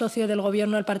nuestro socio del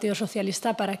Gobierno, el Partido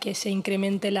Socialista, para que se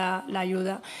incremente la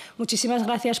ayuda. Muchísimas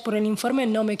gracias por el informe.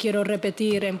 No me quiero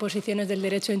repetir en posiciones del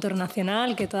derecho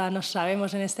internacional, que todas nos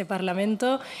sabemos en este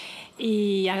Parlamento,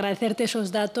 y agradecerte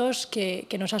esos datos que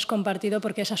nos has compartido,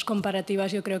 porque esas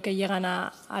comparativas yo creo que llegan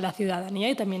a la ciudadanía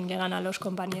y también llegan a los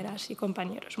compañeras y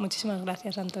compañeros. Muchísimas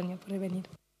gracias, Antonio, por venir.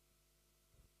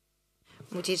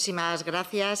 Muchísimas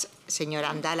gracias, señora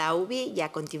Andalaubi. Y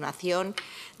a continuación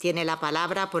tiene la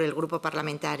palabra por el Grupo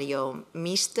Parlamentario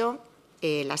Mixto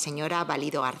la señora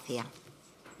Valido García.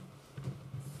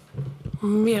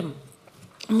 Bien,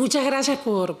 muchas gracias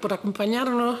por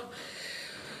acompañarnos.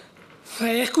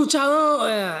 He escuchado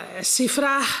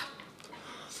cifras,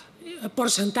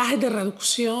 porcentajes de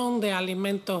reducción de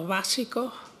alimentos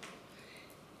básicos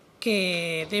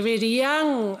que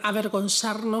deberían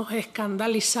avergonzarnos,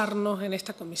 escandalizarnos en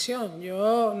esta comisión.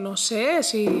 Yo no sé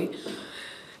si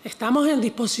Estamos en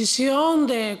disposición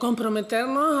de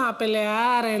comprometernos a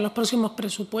pelear en los próximos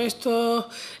presupuestos,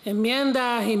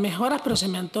 enmiendas y mejoras, pero se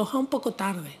me antoja un poco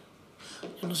tarde.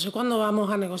 Yo no sé cuándo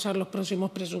vamos a negociar los próximos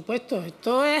presupuestos.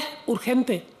 Esto es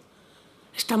urgente.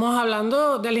 Estamos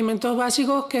hablando de alimentos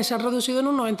básicos que se han reducido en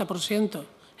un 90%.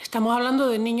 Estamos hablando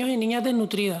de niños y niñas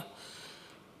desnutridas.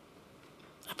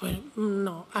 Pues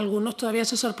no, algunos todavía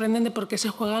se sorprenden de por qué se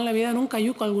juegan la vida en un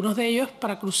cayuco, algunos de ellos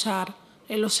para cruzar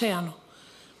el océano.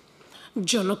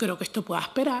 Yo no creo que esto pueda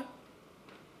esperar.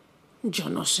 Yo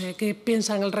no sé qué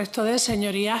piensan el resto de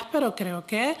señorías, pero creo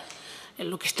que es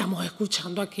lo que estamos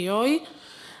escuchando aquí hoy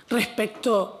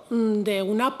respecto de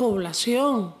una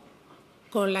población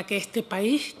con la que este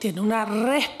país tiene una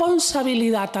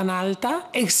responsabilidad tan alta,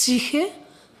 exige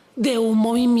de un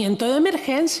movimiento de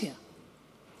emergencia.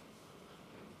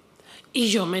 Y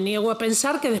yo me niego a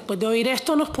pensar que después de oír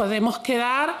esto nos podemos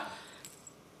quedar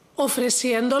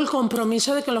ofreciendo el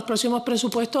compromiso de que en los próximos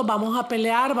presupuestos vamos a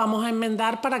pelear, vamos a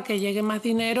enmendar para que llegue más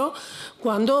dinero,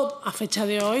 cuando a fecha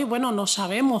de hoy, bueno, no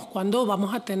sabemos cuándo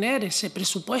vamos a tener ese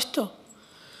presupuesto.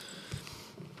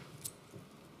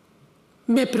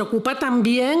 Me preocupa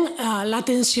también la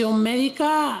atención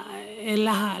médica,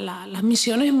 las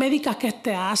misiones médicas que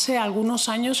hace algunos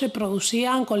años se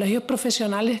producían en colegios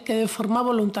profesionales que de forma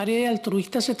voluntaria y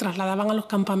altruista se trasladaban a los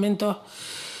campamentos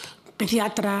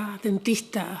pediatras,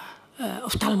 dentistas,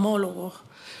 oftalmólogos,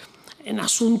 en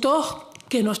asuntos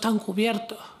que no están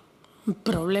cubiertos.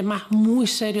 Problemas muy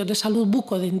serios de salud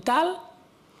bucodental,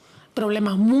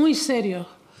 problemas muy serios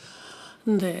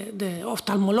de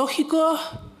oftalmológicos,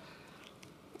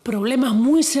 problemas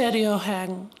muy serios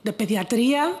de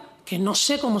pediatría, que no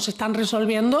sé cómo se están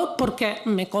resolviendo porque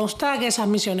me consta que esas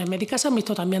misiones médicas se han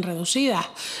visto también reducidas.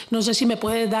 No sé si me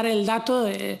puedes dar el dato,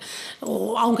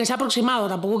 o aunque sea aproximado,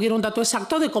 tampoco quiero un dato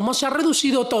exacto de cómo se ha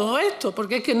reducido todo esto,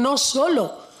 porque es que no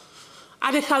solo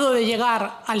ha dejado de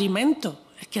llegar alimento,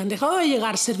 es que han dejado de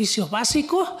llegar servicios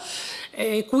básicos,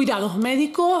 cuidados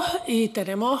médicos, y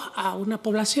tenemos a una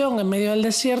población en medio del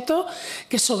desierto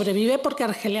que sobrevive porque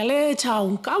Argelia le echa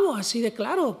un cabo, así de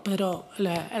claro, pero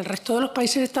el resto de los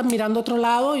países están mirando a otro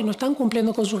lado y no están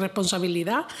cumpliendo con su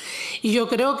responsabilidad. Y yo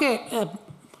creo que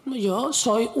yo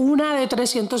soy una de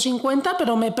 350,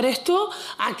 pero me presto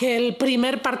a que el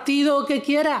primer partido que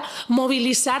quiera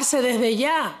movilizarse desde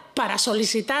ya para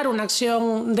solicitar una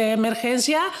acción de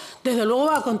emergencia, desde luego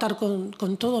va a contar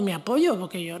con todo mi apoyo,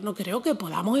 porque yo no creo que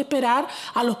podamos esperar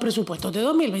a los presupuestos de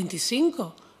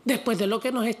 2025. Después de lo que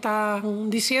nos están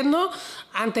diciendo,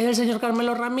 antes el señor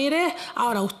Carmelo Ramírez,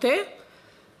 ahora usted.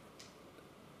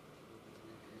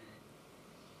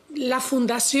 La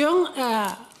Fundación,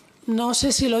 no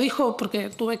sé si lo dijo porque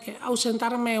tuve que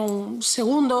ausentarme un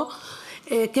segundo,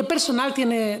 ¿qué personal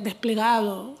tiene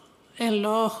desplegado en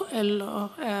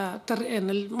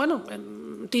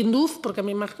Tinduf? Porque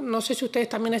no sé si ustedes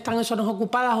también están en zonas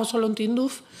ocupadas o solo en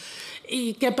Tinduf.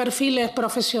 ¿Y qué perfiles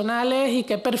profesionales y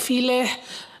qué perfiles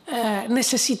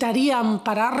necesitarían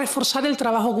para reforzar el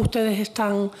trabajo que ustedes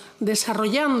están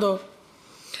desarrollando?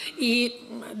 ¿Y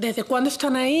desde cuándo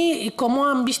están ahí y cómo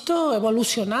han visto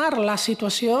evolucionar la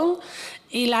situación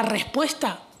y la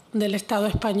respuesta del Estado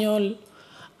español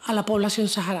a la población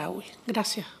saharaui?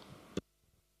 Gracias.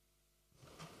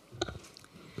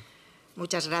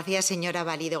 Muchas gracias, señora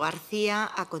Valido García.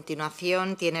 A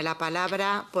continuación tiene la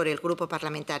palabra por el Grupo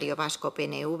Parlamentario Vasco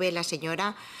PNV la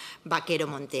señora Vaquero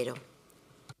Montero.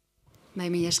 Bai,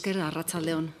 mila esker,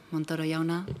 arratsaldeon Montoro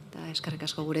jauna, eta eskerrik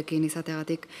asko gurekin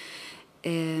izateagatik.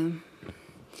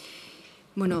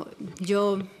 Bueno,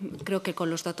 yo creo que con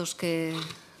los datos que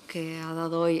ha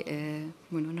dado hoy,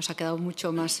 bueno, nos ha quedado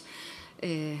mucho más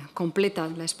completa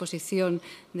la exposición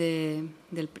la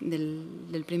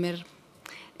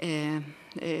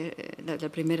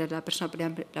primera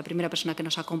persona que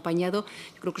nos ha acompañado.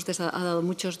 Yo creo que usted ha dado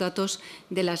muchos datos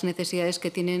de las necesidades que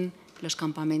tienen los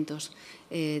campamentos,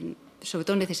 sobre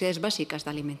todo necesidades básicas de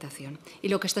alimentación, y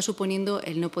lo que está suponiendo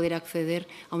el no poder acceder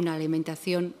a una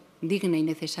alimentación digna y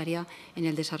necesaria en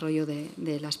el desarrollo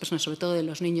de las personas, sobre todo de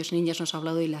los niños y niñas, nos ha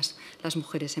hablado, y las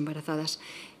mujeres embarazadas.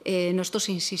 Nosotros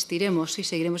insistiremos y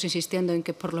seguiremos insistiendo en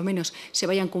que por lo menos se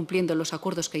vayan cumpliendo los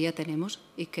acuerdos que ya tenemos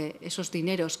y que esos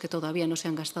dineros que todavía no se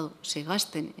han gastado se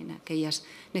gasten en aquellas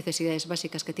necesidades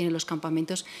básicas que tienen los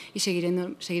campamentos, y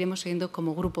seguiremos siendo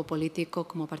como grupo político,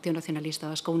 como Partido Nacionalista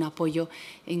Vasco, un apoyo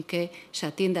en que se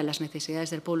atiendan las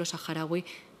necesidades del pueblo saharaui,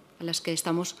 a las que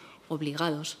estamos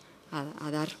obligados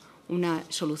a dar una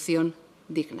solución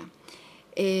digna.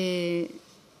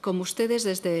 Como ustedes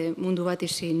desde Mundu Bat, y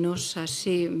si no es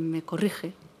así me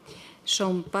corrige,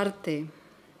 son parte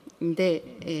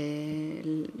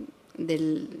de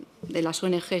de las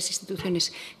ONGs e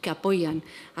instituciones que apoyan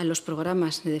a los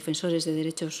programas de defensores de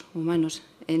derechos humanos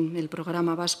en el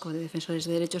Programa Vasco de Defensores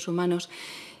de Derechos Humanos,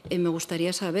 me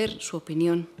gustaría saber su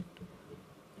opinión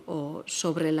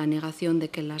sobre la negación de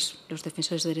que los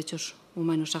defensores de derechos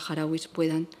humanos saharauis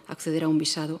puedan acceder a un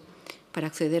visado para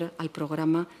acceder al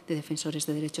programa de defensores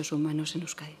de derechos humanos en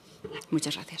Euskadi.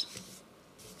 Muchas gracias.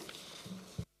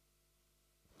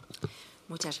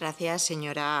 Muchas gracias,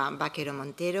 señora Vaquero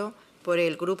Montero. Por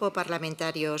el Grupo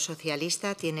Parlamentario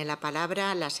Socialista tiene la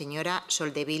palabra la señora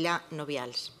Soldevila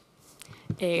Novials.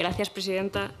 Gracias,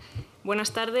 presidenta.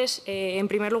 Buenas tardes. En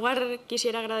primer lugar,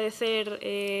 quisiera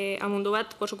agradecer a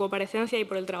Mundubat por su comparecencia y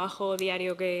por el trabajo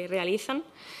diario que realizan.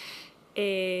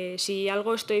 Si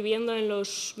algo estoy viendo en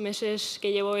los meses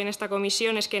que llevo en esta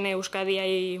comisión es que en Euskadi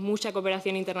hay mucha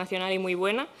cooperación internacional y muy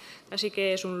buena, así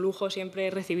que es un lujo siempre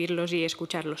recibirlos y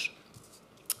escucharlos.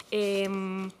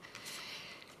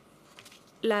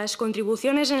 Las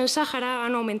contribuciones en el Sáhara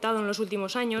han aumentado en los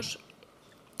últimos años.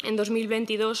 En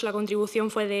 2022 la contribución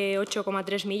fue de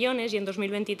 8,3 millones y en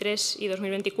 2023 y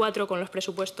 2024, con los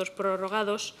presupuestos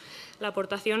prorrogados, la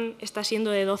aportación está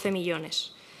siendo de 12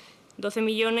 millones. 12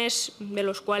 millones, de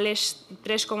los cuales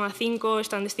 3,5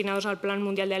 están destinados al Plan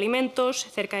Mundial de Alimentos,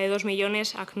 cerca de 2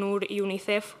 millones a ACNUR y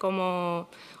UNICEF como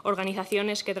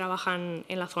organizaciones que trabajan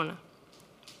en la zona.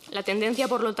 La tendencia,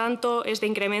 por lo tanto, es de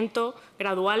incremento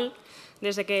gradual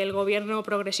desde que el Gobierno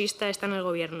progresista está en el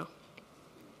Gobierno.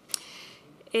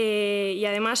 Y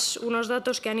además, unos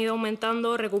datos que han ido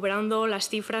aumentando recuperando las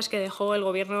cifras que dejó el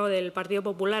Gobierno del Partido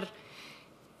Popular,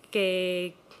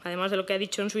 que, además de lo que ha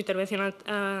dicho en su intervención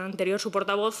anterior su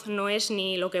portavoz, no es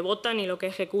ni lo que vota ni lo que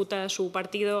ejecuta su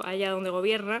partido allá donde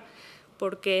gobierna,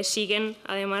 porque siguen,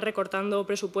 además, recortando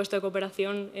presupuesto de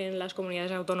cooperación en las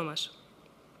comunidades autónomas.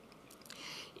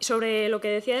 Sobre lo que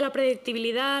decía de la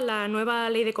predictibilidad, la nueva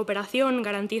ley de cooperación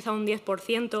garantiza un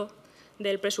 10%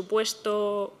 del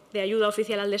presupuesto de ayuda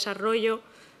oficial al desarrollo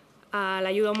a la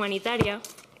ayuda humanitaria,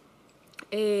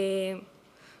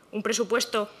 un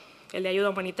presupuesto, el de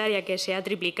ayuda humanitaria, que se ha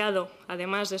triplicado,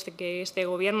 además, desde que este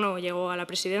Gobierno llegó a la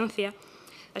presidencia.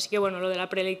 Así que, bueno, lo de la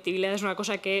predictibilidad es una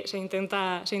cosa que se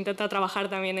intenta trabajar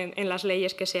también en las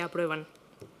leyes que se aprueban.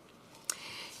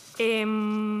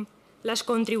 Las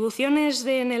contribuciones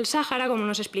en el Sáhara, como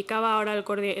nos explicaba ahora el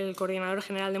coordinador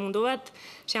general de Mundubat,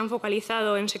 se han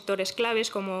focalizado en sectores claves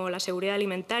como la seguridad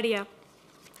alimentaria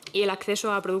y el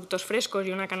acceso a productos frescos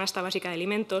y una canasta básica de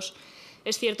alimentos.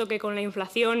 Es cierto que con la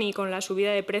inflación y con la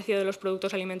subida de precio de los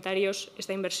productos alimentarios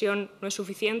esta inversión no es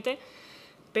suficiente,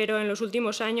 pero en los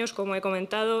últimos años, como he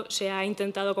comentado, se ha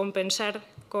intentado compensar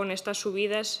con estas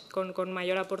subidas con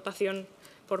mayor aportación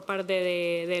por parte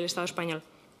del Estado español.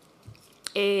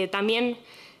 También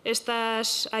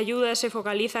estas ayudas se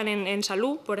focalizan en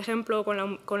salud, por ejemplo,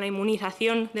 con la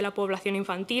inmunización de la población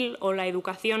infantil o la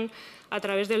educación a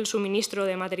través del suministro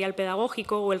de material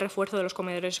pedagógico o el refuerzo de los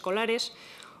comedores escolares,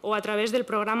 o a través del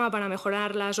programa para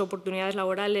mejorar las oportunidades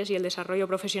laborales y el desarrollo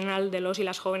profesional de los y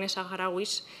las jóvenes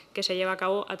saharauis que se lleva a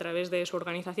cabo a través de su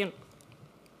organización.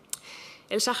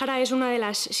 El Sáhara es una de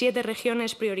las 7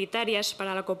 regiones prioritarias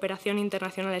para la cooperación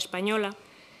internacional española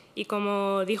y,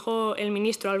 como dijo el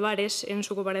ministro Álvarez en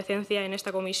su comparecencia en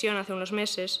esta comisión hace unos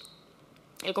meses,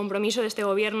 el compromiso de este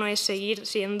Gobierno es seguir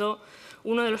siendo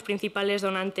uno de los principales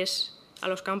donantes a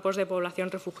los campos de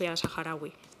población refugiada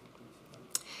saharaui.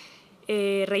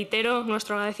 Reitero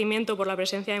nuestro agradecimiento por la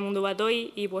presencia de Mundubat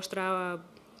hoy y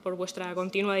por vuestra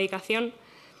continua dedicación.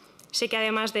 Sé que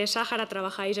además de Sáhara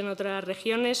trabajáis en otras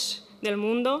regiones del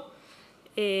mundo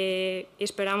y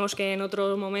esperamos que en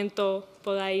otro momento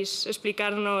podáis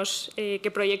explicarnos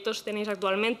qué proyectos tenéis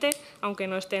actualmente, aunque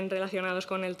no estén relacionados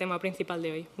con el tema principal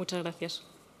de hoy. Muchas gracias.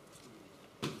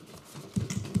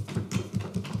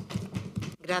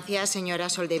 Gracias, señora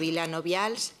Soldevila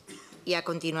Novials. Y a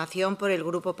continuación, por el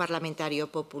Grupo Parlamentario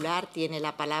Popular, tiene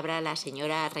la palabra la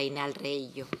señora Reinal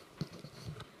Reillo.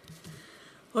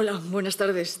 Hola, buenas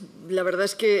tardes. La verdad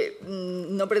es que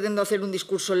no pretendo hacer un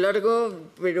discurso largo,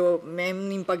 pero me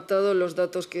han impactado los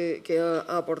datos que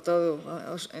ha aportado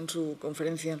en su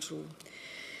conferencia.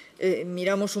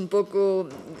 Miramos un poco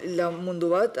la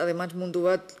Mundubat. Además,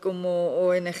 Mundubat como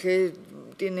ONG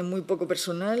tiene muy poco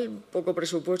personal, poco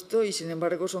presupuesto y, sin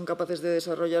embargo, son capaces de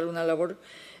desarrollar una labor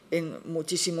en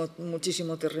muchísimo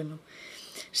terreno.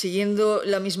 Siguiendo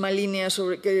la misma línea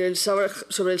sobre el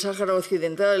Sáhara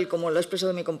Occidental, como lo ha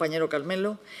expresado mi compañero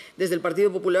Carmelo, desde el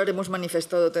Partido Popular hemos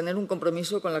manifestado tener un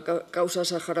compromiso con la causa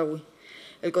saharaui.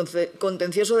 El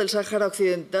contencioso del Sáhara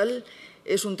Occidental,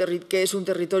 que es un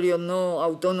territorio no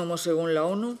autónomo según la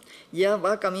ONU, ya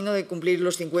va camino de cumplir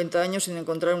los 50 años sin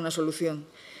encontrar una solución.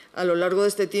 A lo largo de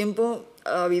este tiempo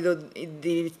ha habido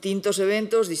distintos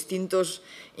eventos, distintos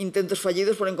intentos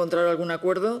fallidos por encontrar algún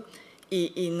acuerdo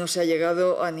y no se ha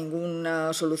llegado a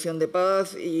ninguna solución de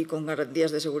paz y con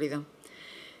garantías de seguridad.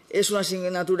 Es una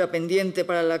asignatura pendiente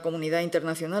para la comunidad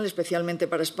internacional, especialmente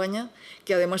para España,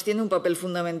 que además tiene un papel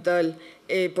fundamental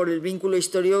por el vínculo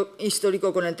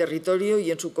histórico con el territorio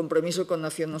y en su compromiso con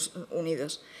Naciones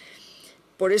Unidas.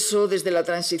 Por eso, desde la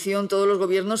transición, todos los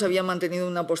gobiernos habían mantenido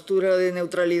una postura de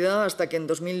neutralidad hasta que en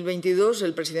 2022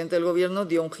 el presidente del Gobierno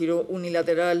dio un giro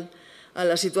unilateral a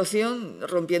la situación,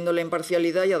 rompiendo la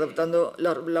imparcialidad y adoptando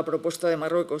la propuesta de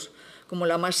Marruecos como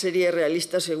la más seria y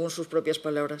realista según sus propias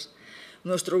palabras.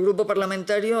 Nuestro grupo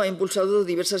parlamentario ha impulsado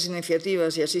diversas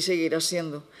iniciativas y así seguirá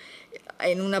siendo.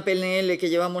 En una PNL que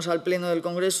llevamos al Pleno del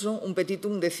Congreso, un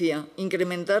petitum decía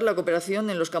incrementar la cooperación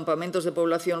en los campamentos de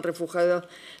población refugiada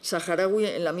saharaui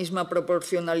en la misma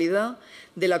proporcionalidad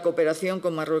de la cooperación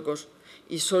con Marruecos.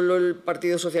 Y solo el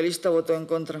Partido Socialista votó en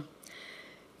contra.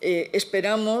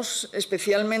 Esperamos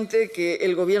especialmente que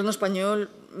el Gobierno español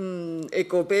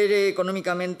coopere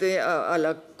económicamente a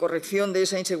la corrección de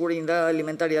esa inseguridad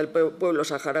alimentaria del pueblo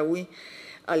saharaui,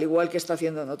 al igual que está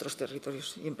haciendo en otros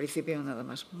territorios. Y en principio nada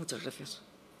más. Muchas gracias.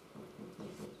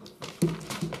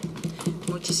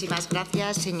 Muchísimas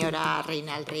gracias, señora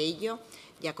Reinal Reillo.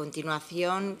 Y a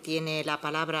continuación tiene la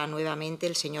palabra nuevamente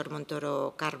el señor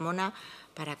Montoro Carmona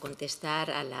para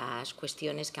contestar a las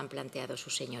cuestiones que han planteado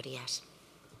sus señorías.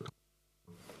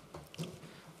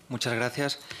 Muchas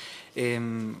gracias.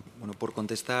 Bueno, por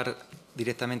contestar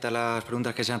directamente a las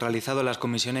preguntas que se han realizado, las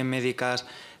comisiones médicas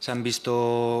se han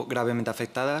visto gravemente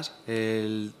afectadas.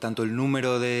 Tanto el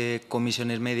número de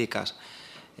comisiones médicas,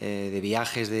 de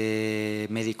viajes de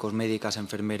médicos, médicas,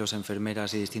 enfermeros,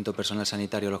 enfermeras y distinto personal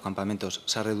sanitario a los campamentos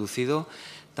se ha reducido,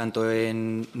 tanto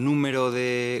en número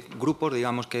de grupos,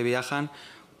 digamos, que viajan,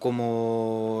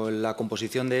 como la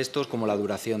composición de estos, como la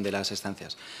duración de las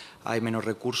estancias. Hay menos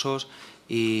recursos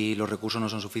y los recursos no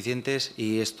son suficientes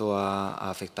y esto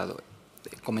ha afectado.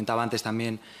 Comentaba antes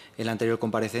también en la anterior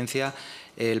comparecencia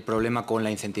el problema con la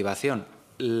incentivación.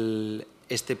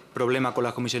 Este problema con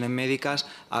las comisiones médicas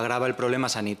agrava el problema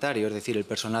sanitario, es decir, el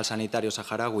personal sanitario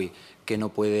saharaui que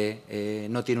no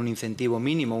tiene un incentivo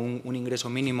mínimo, un ingreso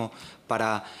mínimo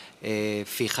para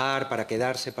fijar, para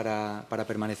quedarse, para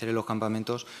permanecer en los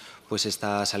campamentos, pues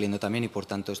está saliendo también y, por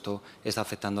tanto, esto está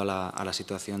afectando a la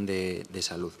situación de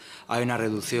salud. Hay una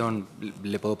reducción,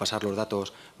 le puedo pasar los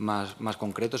datos más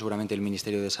concretos, seguramente el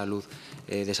Ministerio de Salud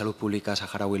Pública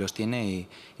saharaui los tiene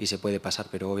y se puede pasar,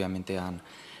 pero obviamente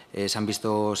se han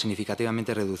visto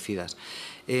significativamente reducidas.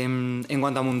 En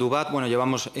cuanto a Mundubat, bueno,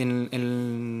 llevamos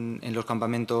en los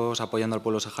campamentos apoyando al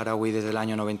pueblo saharaui desde el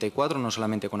año 94, no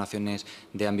solamente con acciones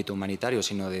de ámbito humanitario,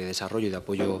 sino de desarrollo y de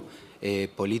apoyo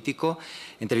político.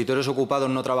 En territorios ocupados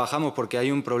no trabajamos porque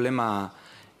hay un problema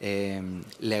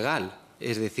legal,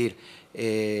 es decir,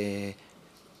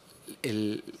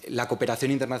 la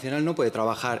cooperación internacional no puede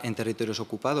trabajar en territorios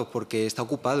ocupados porque está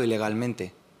ocupado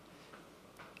ilegalmente.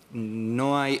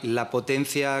 No hay la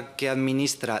potencia que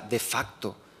administra de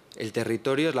facto el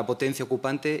territorio, es la potencia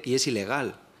ocupante y es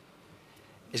ilegal.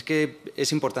 Es que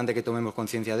es importante que tomemos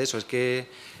conciencia de eso. Es que,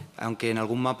 aunque en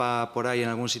algún mapa por ahí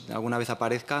alguna vez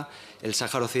aparezca, el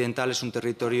Sáhara Occidental es un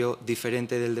territorio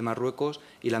diferente del de Marruecos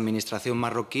y la administración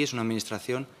marroquí es una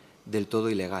administración del todo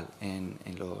ilegal en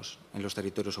los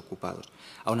territorios ocupados.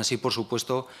 Aún así, por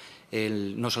supuesto,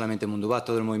 no solamente Mundubat,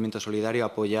 todo el movimiento solidario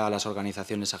apoya a las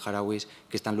organizaciones saharauis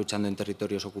que están luchando en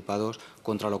territorios ocupados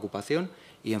contra la ocupación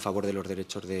y en favor de los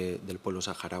derechos del pueblo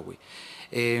saharaui.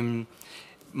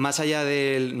 Más allá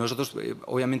de nosotros,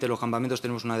 obviamente, en los campamentos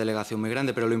tenemos una delegación muy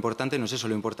grande, pero lo importante no es eso,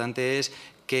 lo importante es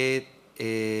que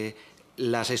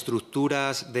las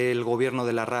estructuras del gobierno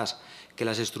de la RAS, que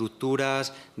las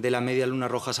estructuras de la Media Luna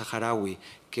Roja saharaui,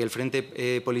 que el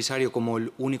Frente Polisario como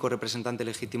el único representante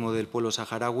legítimo del pueblo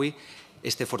saharaui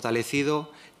esté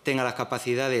fortalecido, tenga las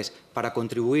capacidades para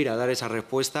contribuir a dar esa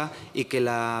respuesta y que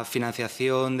la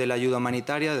financiación de la ayuda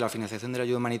humanitaria,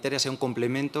 sea un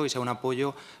complemento y sea un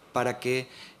apoyo para que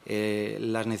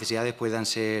las necesidades puedan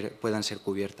ser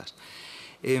cubiertas.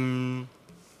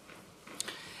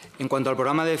 En cuanto al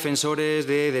programa de defensores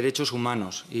de derechos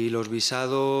humanos y los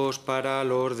visados para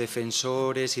los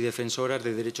defensores y defensoras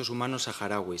de derechos humanos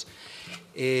saharauis,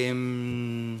 es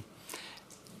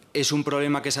un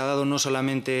problema que se ha dado no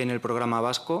solamente en el programa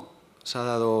vasco,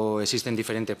 existen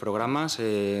diferentes programas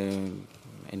en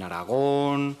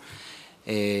Aragón,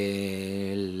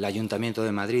 el Ayuntamiento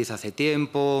de Madrid hace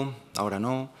tiempo, ahora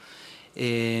no.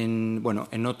 En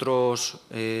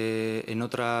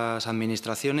otras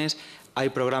administraciones hay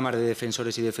programas de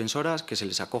defensores y defensoras que se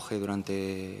les acoge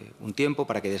durante un tiempo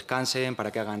para que descansen,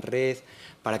 para que hagan red,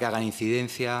 para que hagan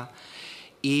incidencia.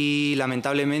 Y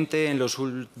lamentablemente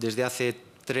desde hace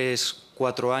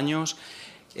 3-4 años,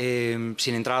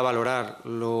 sin entrar a valorar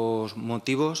los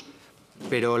motivos,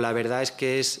 pero la verdad es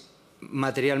que es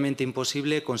materialmente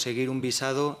imposible conseguir un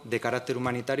visado de carácter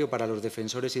humanitario para los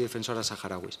defensores y defensoras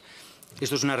saharauis.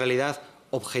 Esto es una realidad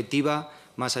objetiva,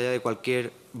 más allá de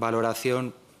cualquier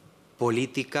valoración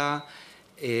política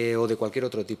o de cualquier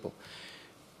otro tipo.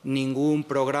 Ningún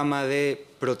programa de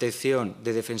protección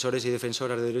de defensores y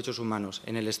defensoras de derechos humanos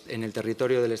en el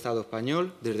territorio del Estado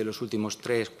español, desde los últimos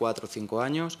 3, 4, 5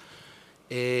 años,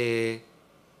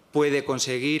 puede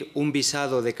conseguir un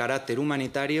visado de carácter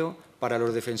humanitario para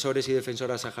los defensores y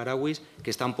defensoras saharauis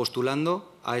que están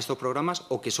postulando a estos programas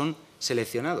o que son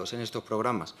seleccionados en estos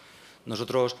programas.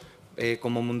 Nosotros,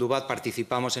 como Mundubat,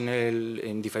 participamos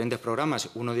en diferentes programas.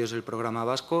 Uno de ellos es el programa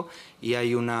vasco y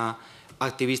hay una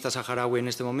activista saharaui en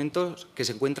este momento que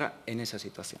se encuentra en esa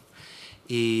situación.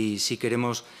 Y sí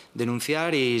queremos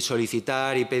denunciar y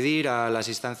solicitar y pedir a las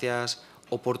instancias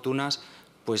oportunas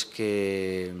pues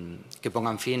que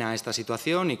pongan fin a esta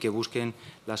situación y que busquen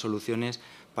las soluciones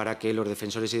para que los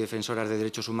defensores y defensoras de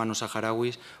derechos humanos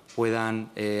saharauis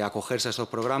puedan acogerse a estos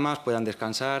programas, puedan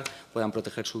descansar, puedan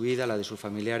proteger su vida, la de sus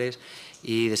familiares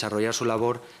y desarrollar su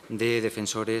labor de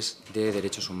defensores de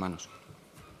derechos humanos.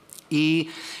 Y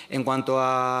en cuanto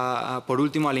por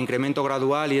último, al incremento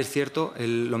gradual, y es cierto,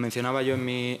 lo mencionaba yo en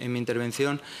mi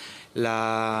intervención,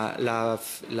 la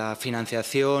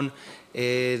financiación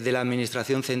de la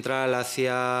Administración Central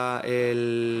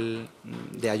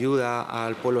de ayuda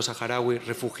al pueblo saharaui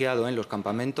refugiado en los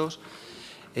campamentos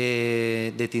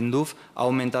de Tinduf ha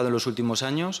aumentado en los últimos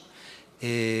años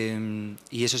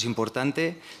y eso es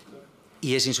importante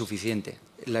y es insuficiente.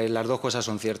 Las dos cosas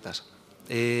son ciertas.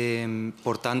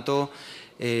 Por tanto,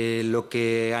 lo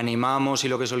que animamos y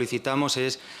lo que solicitamos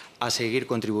es a seguir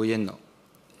contribuyendo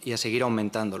y a seguir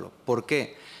aumentándolo. ¿Por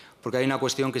qué? Porque hay una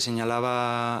cuestión que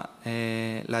señalaba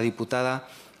la diputada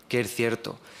que es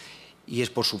cierto. Y es,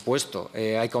 por supuesto,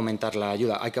 hay que aumentar la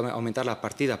ayuda, hay que aumentar las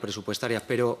partidas presupuestarias,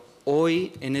 pero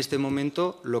hoy, en este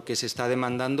momento, lo que se está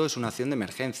demandando es una acción de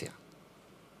emergencia.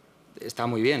 Está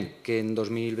muy bien que en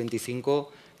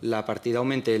 2025 la partida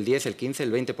aumente el 10, el 15,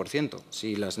 el 20%.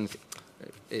 Si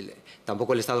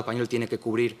tampoco el Estado español tiene que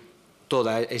cubrir todo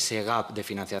ese gap de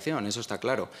financiación, eso está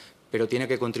claro, pero tiene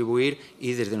que contribuir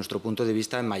y, desde nuestro punto de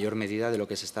vista, en mayor medida de lo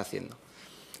que se está haciendo.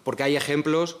 Porque hay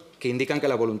ejemplos que indican que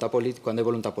cuando hay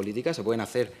voluntad política se pueden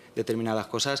hacer determinadas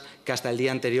cosas que hasta el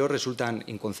día anterior resultan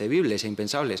inconcebibles e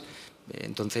impensables.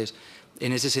 Entonces,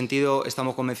 en ese sentido,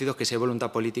 estamos convencidos que si hay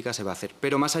voluntad política se va a hacer.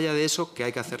 Pero más allá de eso, que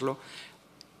hay que hacerlo,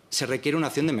 se requiere una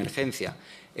acción de emergencia.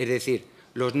 Es decir,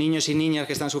 los niños y niñas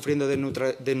que están sufriendo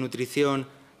de nutrición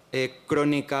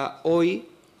crónica hoy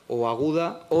o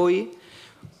aguda hoy,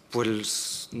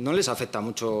 pues no les afecta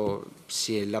mucho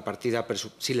si la partida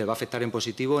sí les va a afectar en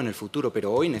positivo en el futuro,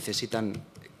 pero hoy necesitan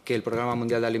que el Programa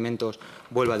Mundial de Alimentos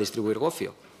vuelva a distribuir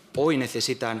gofio. Hoy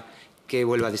necesitan que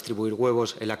vuelva a distribuir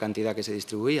huevos en la cantidad que se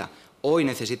distribuía. Hoy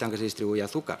necesitan que se distribuya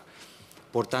azúcar.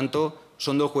 Por tanto,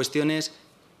 son dos cuestiones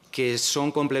que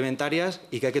son complementarias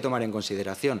y que hay que tomar en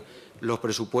consideración. Los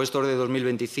presupuestos de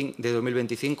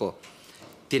 2025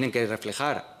 tienen que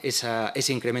reflejar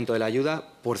ese incremento de la ayuda,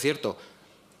 por cierto,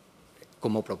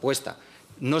 como propuesta,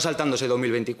 no saltándose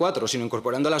 2024, sino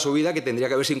incorporando la subida que tendría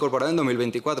que haberse incorporado en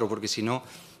 2024, porque si no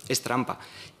es trampa.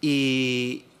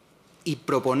 Y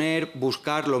proponer,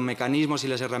 buscar los mecanismos y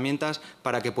las herramientas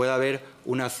para que pueda haber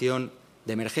una acción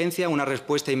de emergencia, una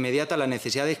respuesta inmediata a las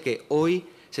necesidades que hoy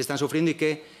se están sufriendo y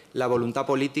que la voluntad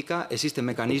política, existen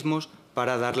mecanismos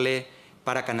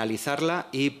para canalizarla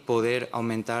y poder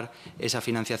aumentar esa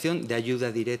financiación de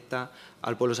ayuda directa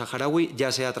al pueblo saharaui,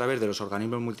 ya sea a través de los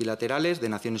organismos multilaterales de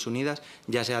Naciones Unidas,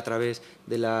 ya sea a través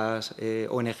de las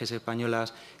ONGs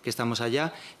españolas que estamos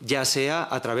allá, ya sea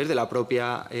a través de la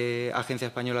propia Agencia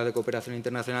Española de Cooperación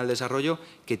Internacional de Desarrollo,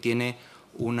 que tiene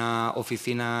la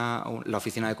oficina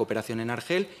de cooperación en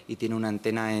Argel y tiene una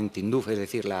antena en Tinduf, es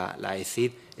decir, la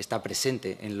ECID está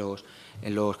presente en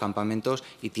los campamentos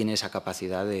y tiene esa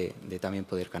capacidad de también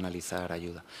poder canalizar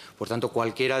ayuda. Por tanto,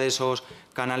 cualquiera de esos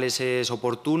canales es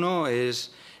oportuno,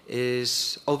 es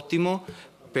óptimo,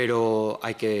 pero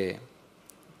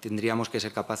tendríamos que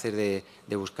ser capaces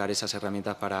de buscar esas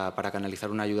herramientas para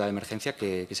canalizar una ayuda de emergencia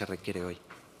que se requiere hoy.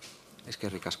 Es que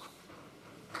es ricasco.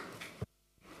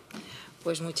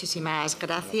 Pues muchísimas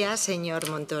gracias, señor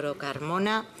Montoro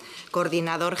Carmona,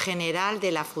 coordinador general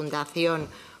de la Fundación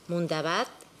Mundabat.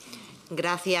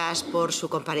 Gracias por su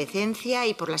comparecencia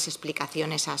y por las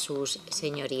explicaciones a sus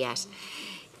señorías.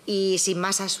 Y sin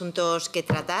más asuntos que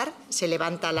tratar, se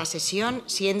levanta la sesión,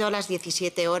 siendo las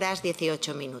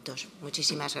 17:18.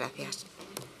 Muchísimas gracias.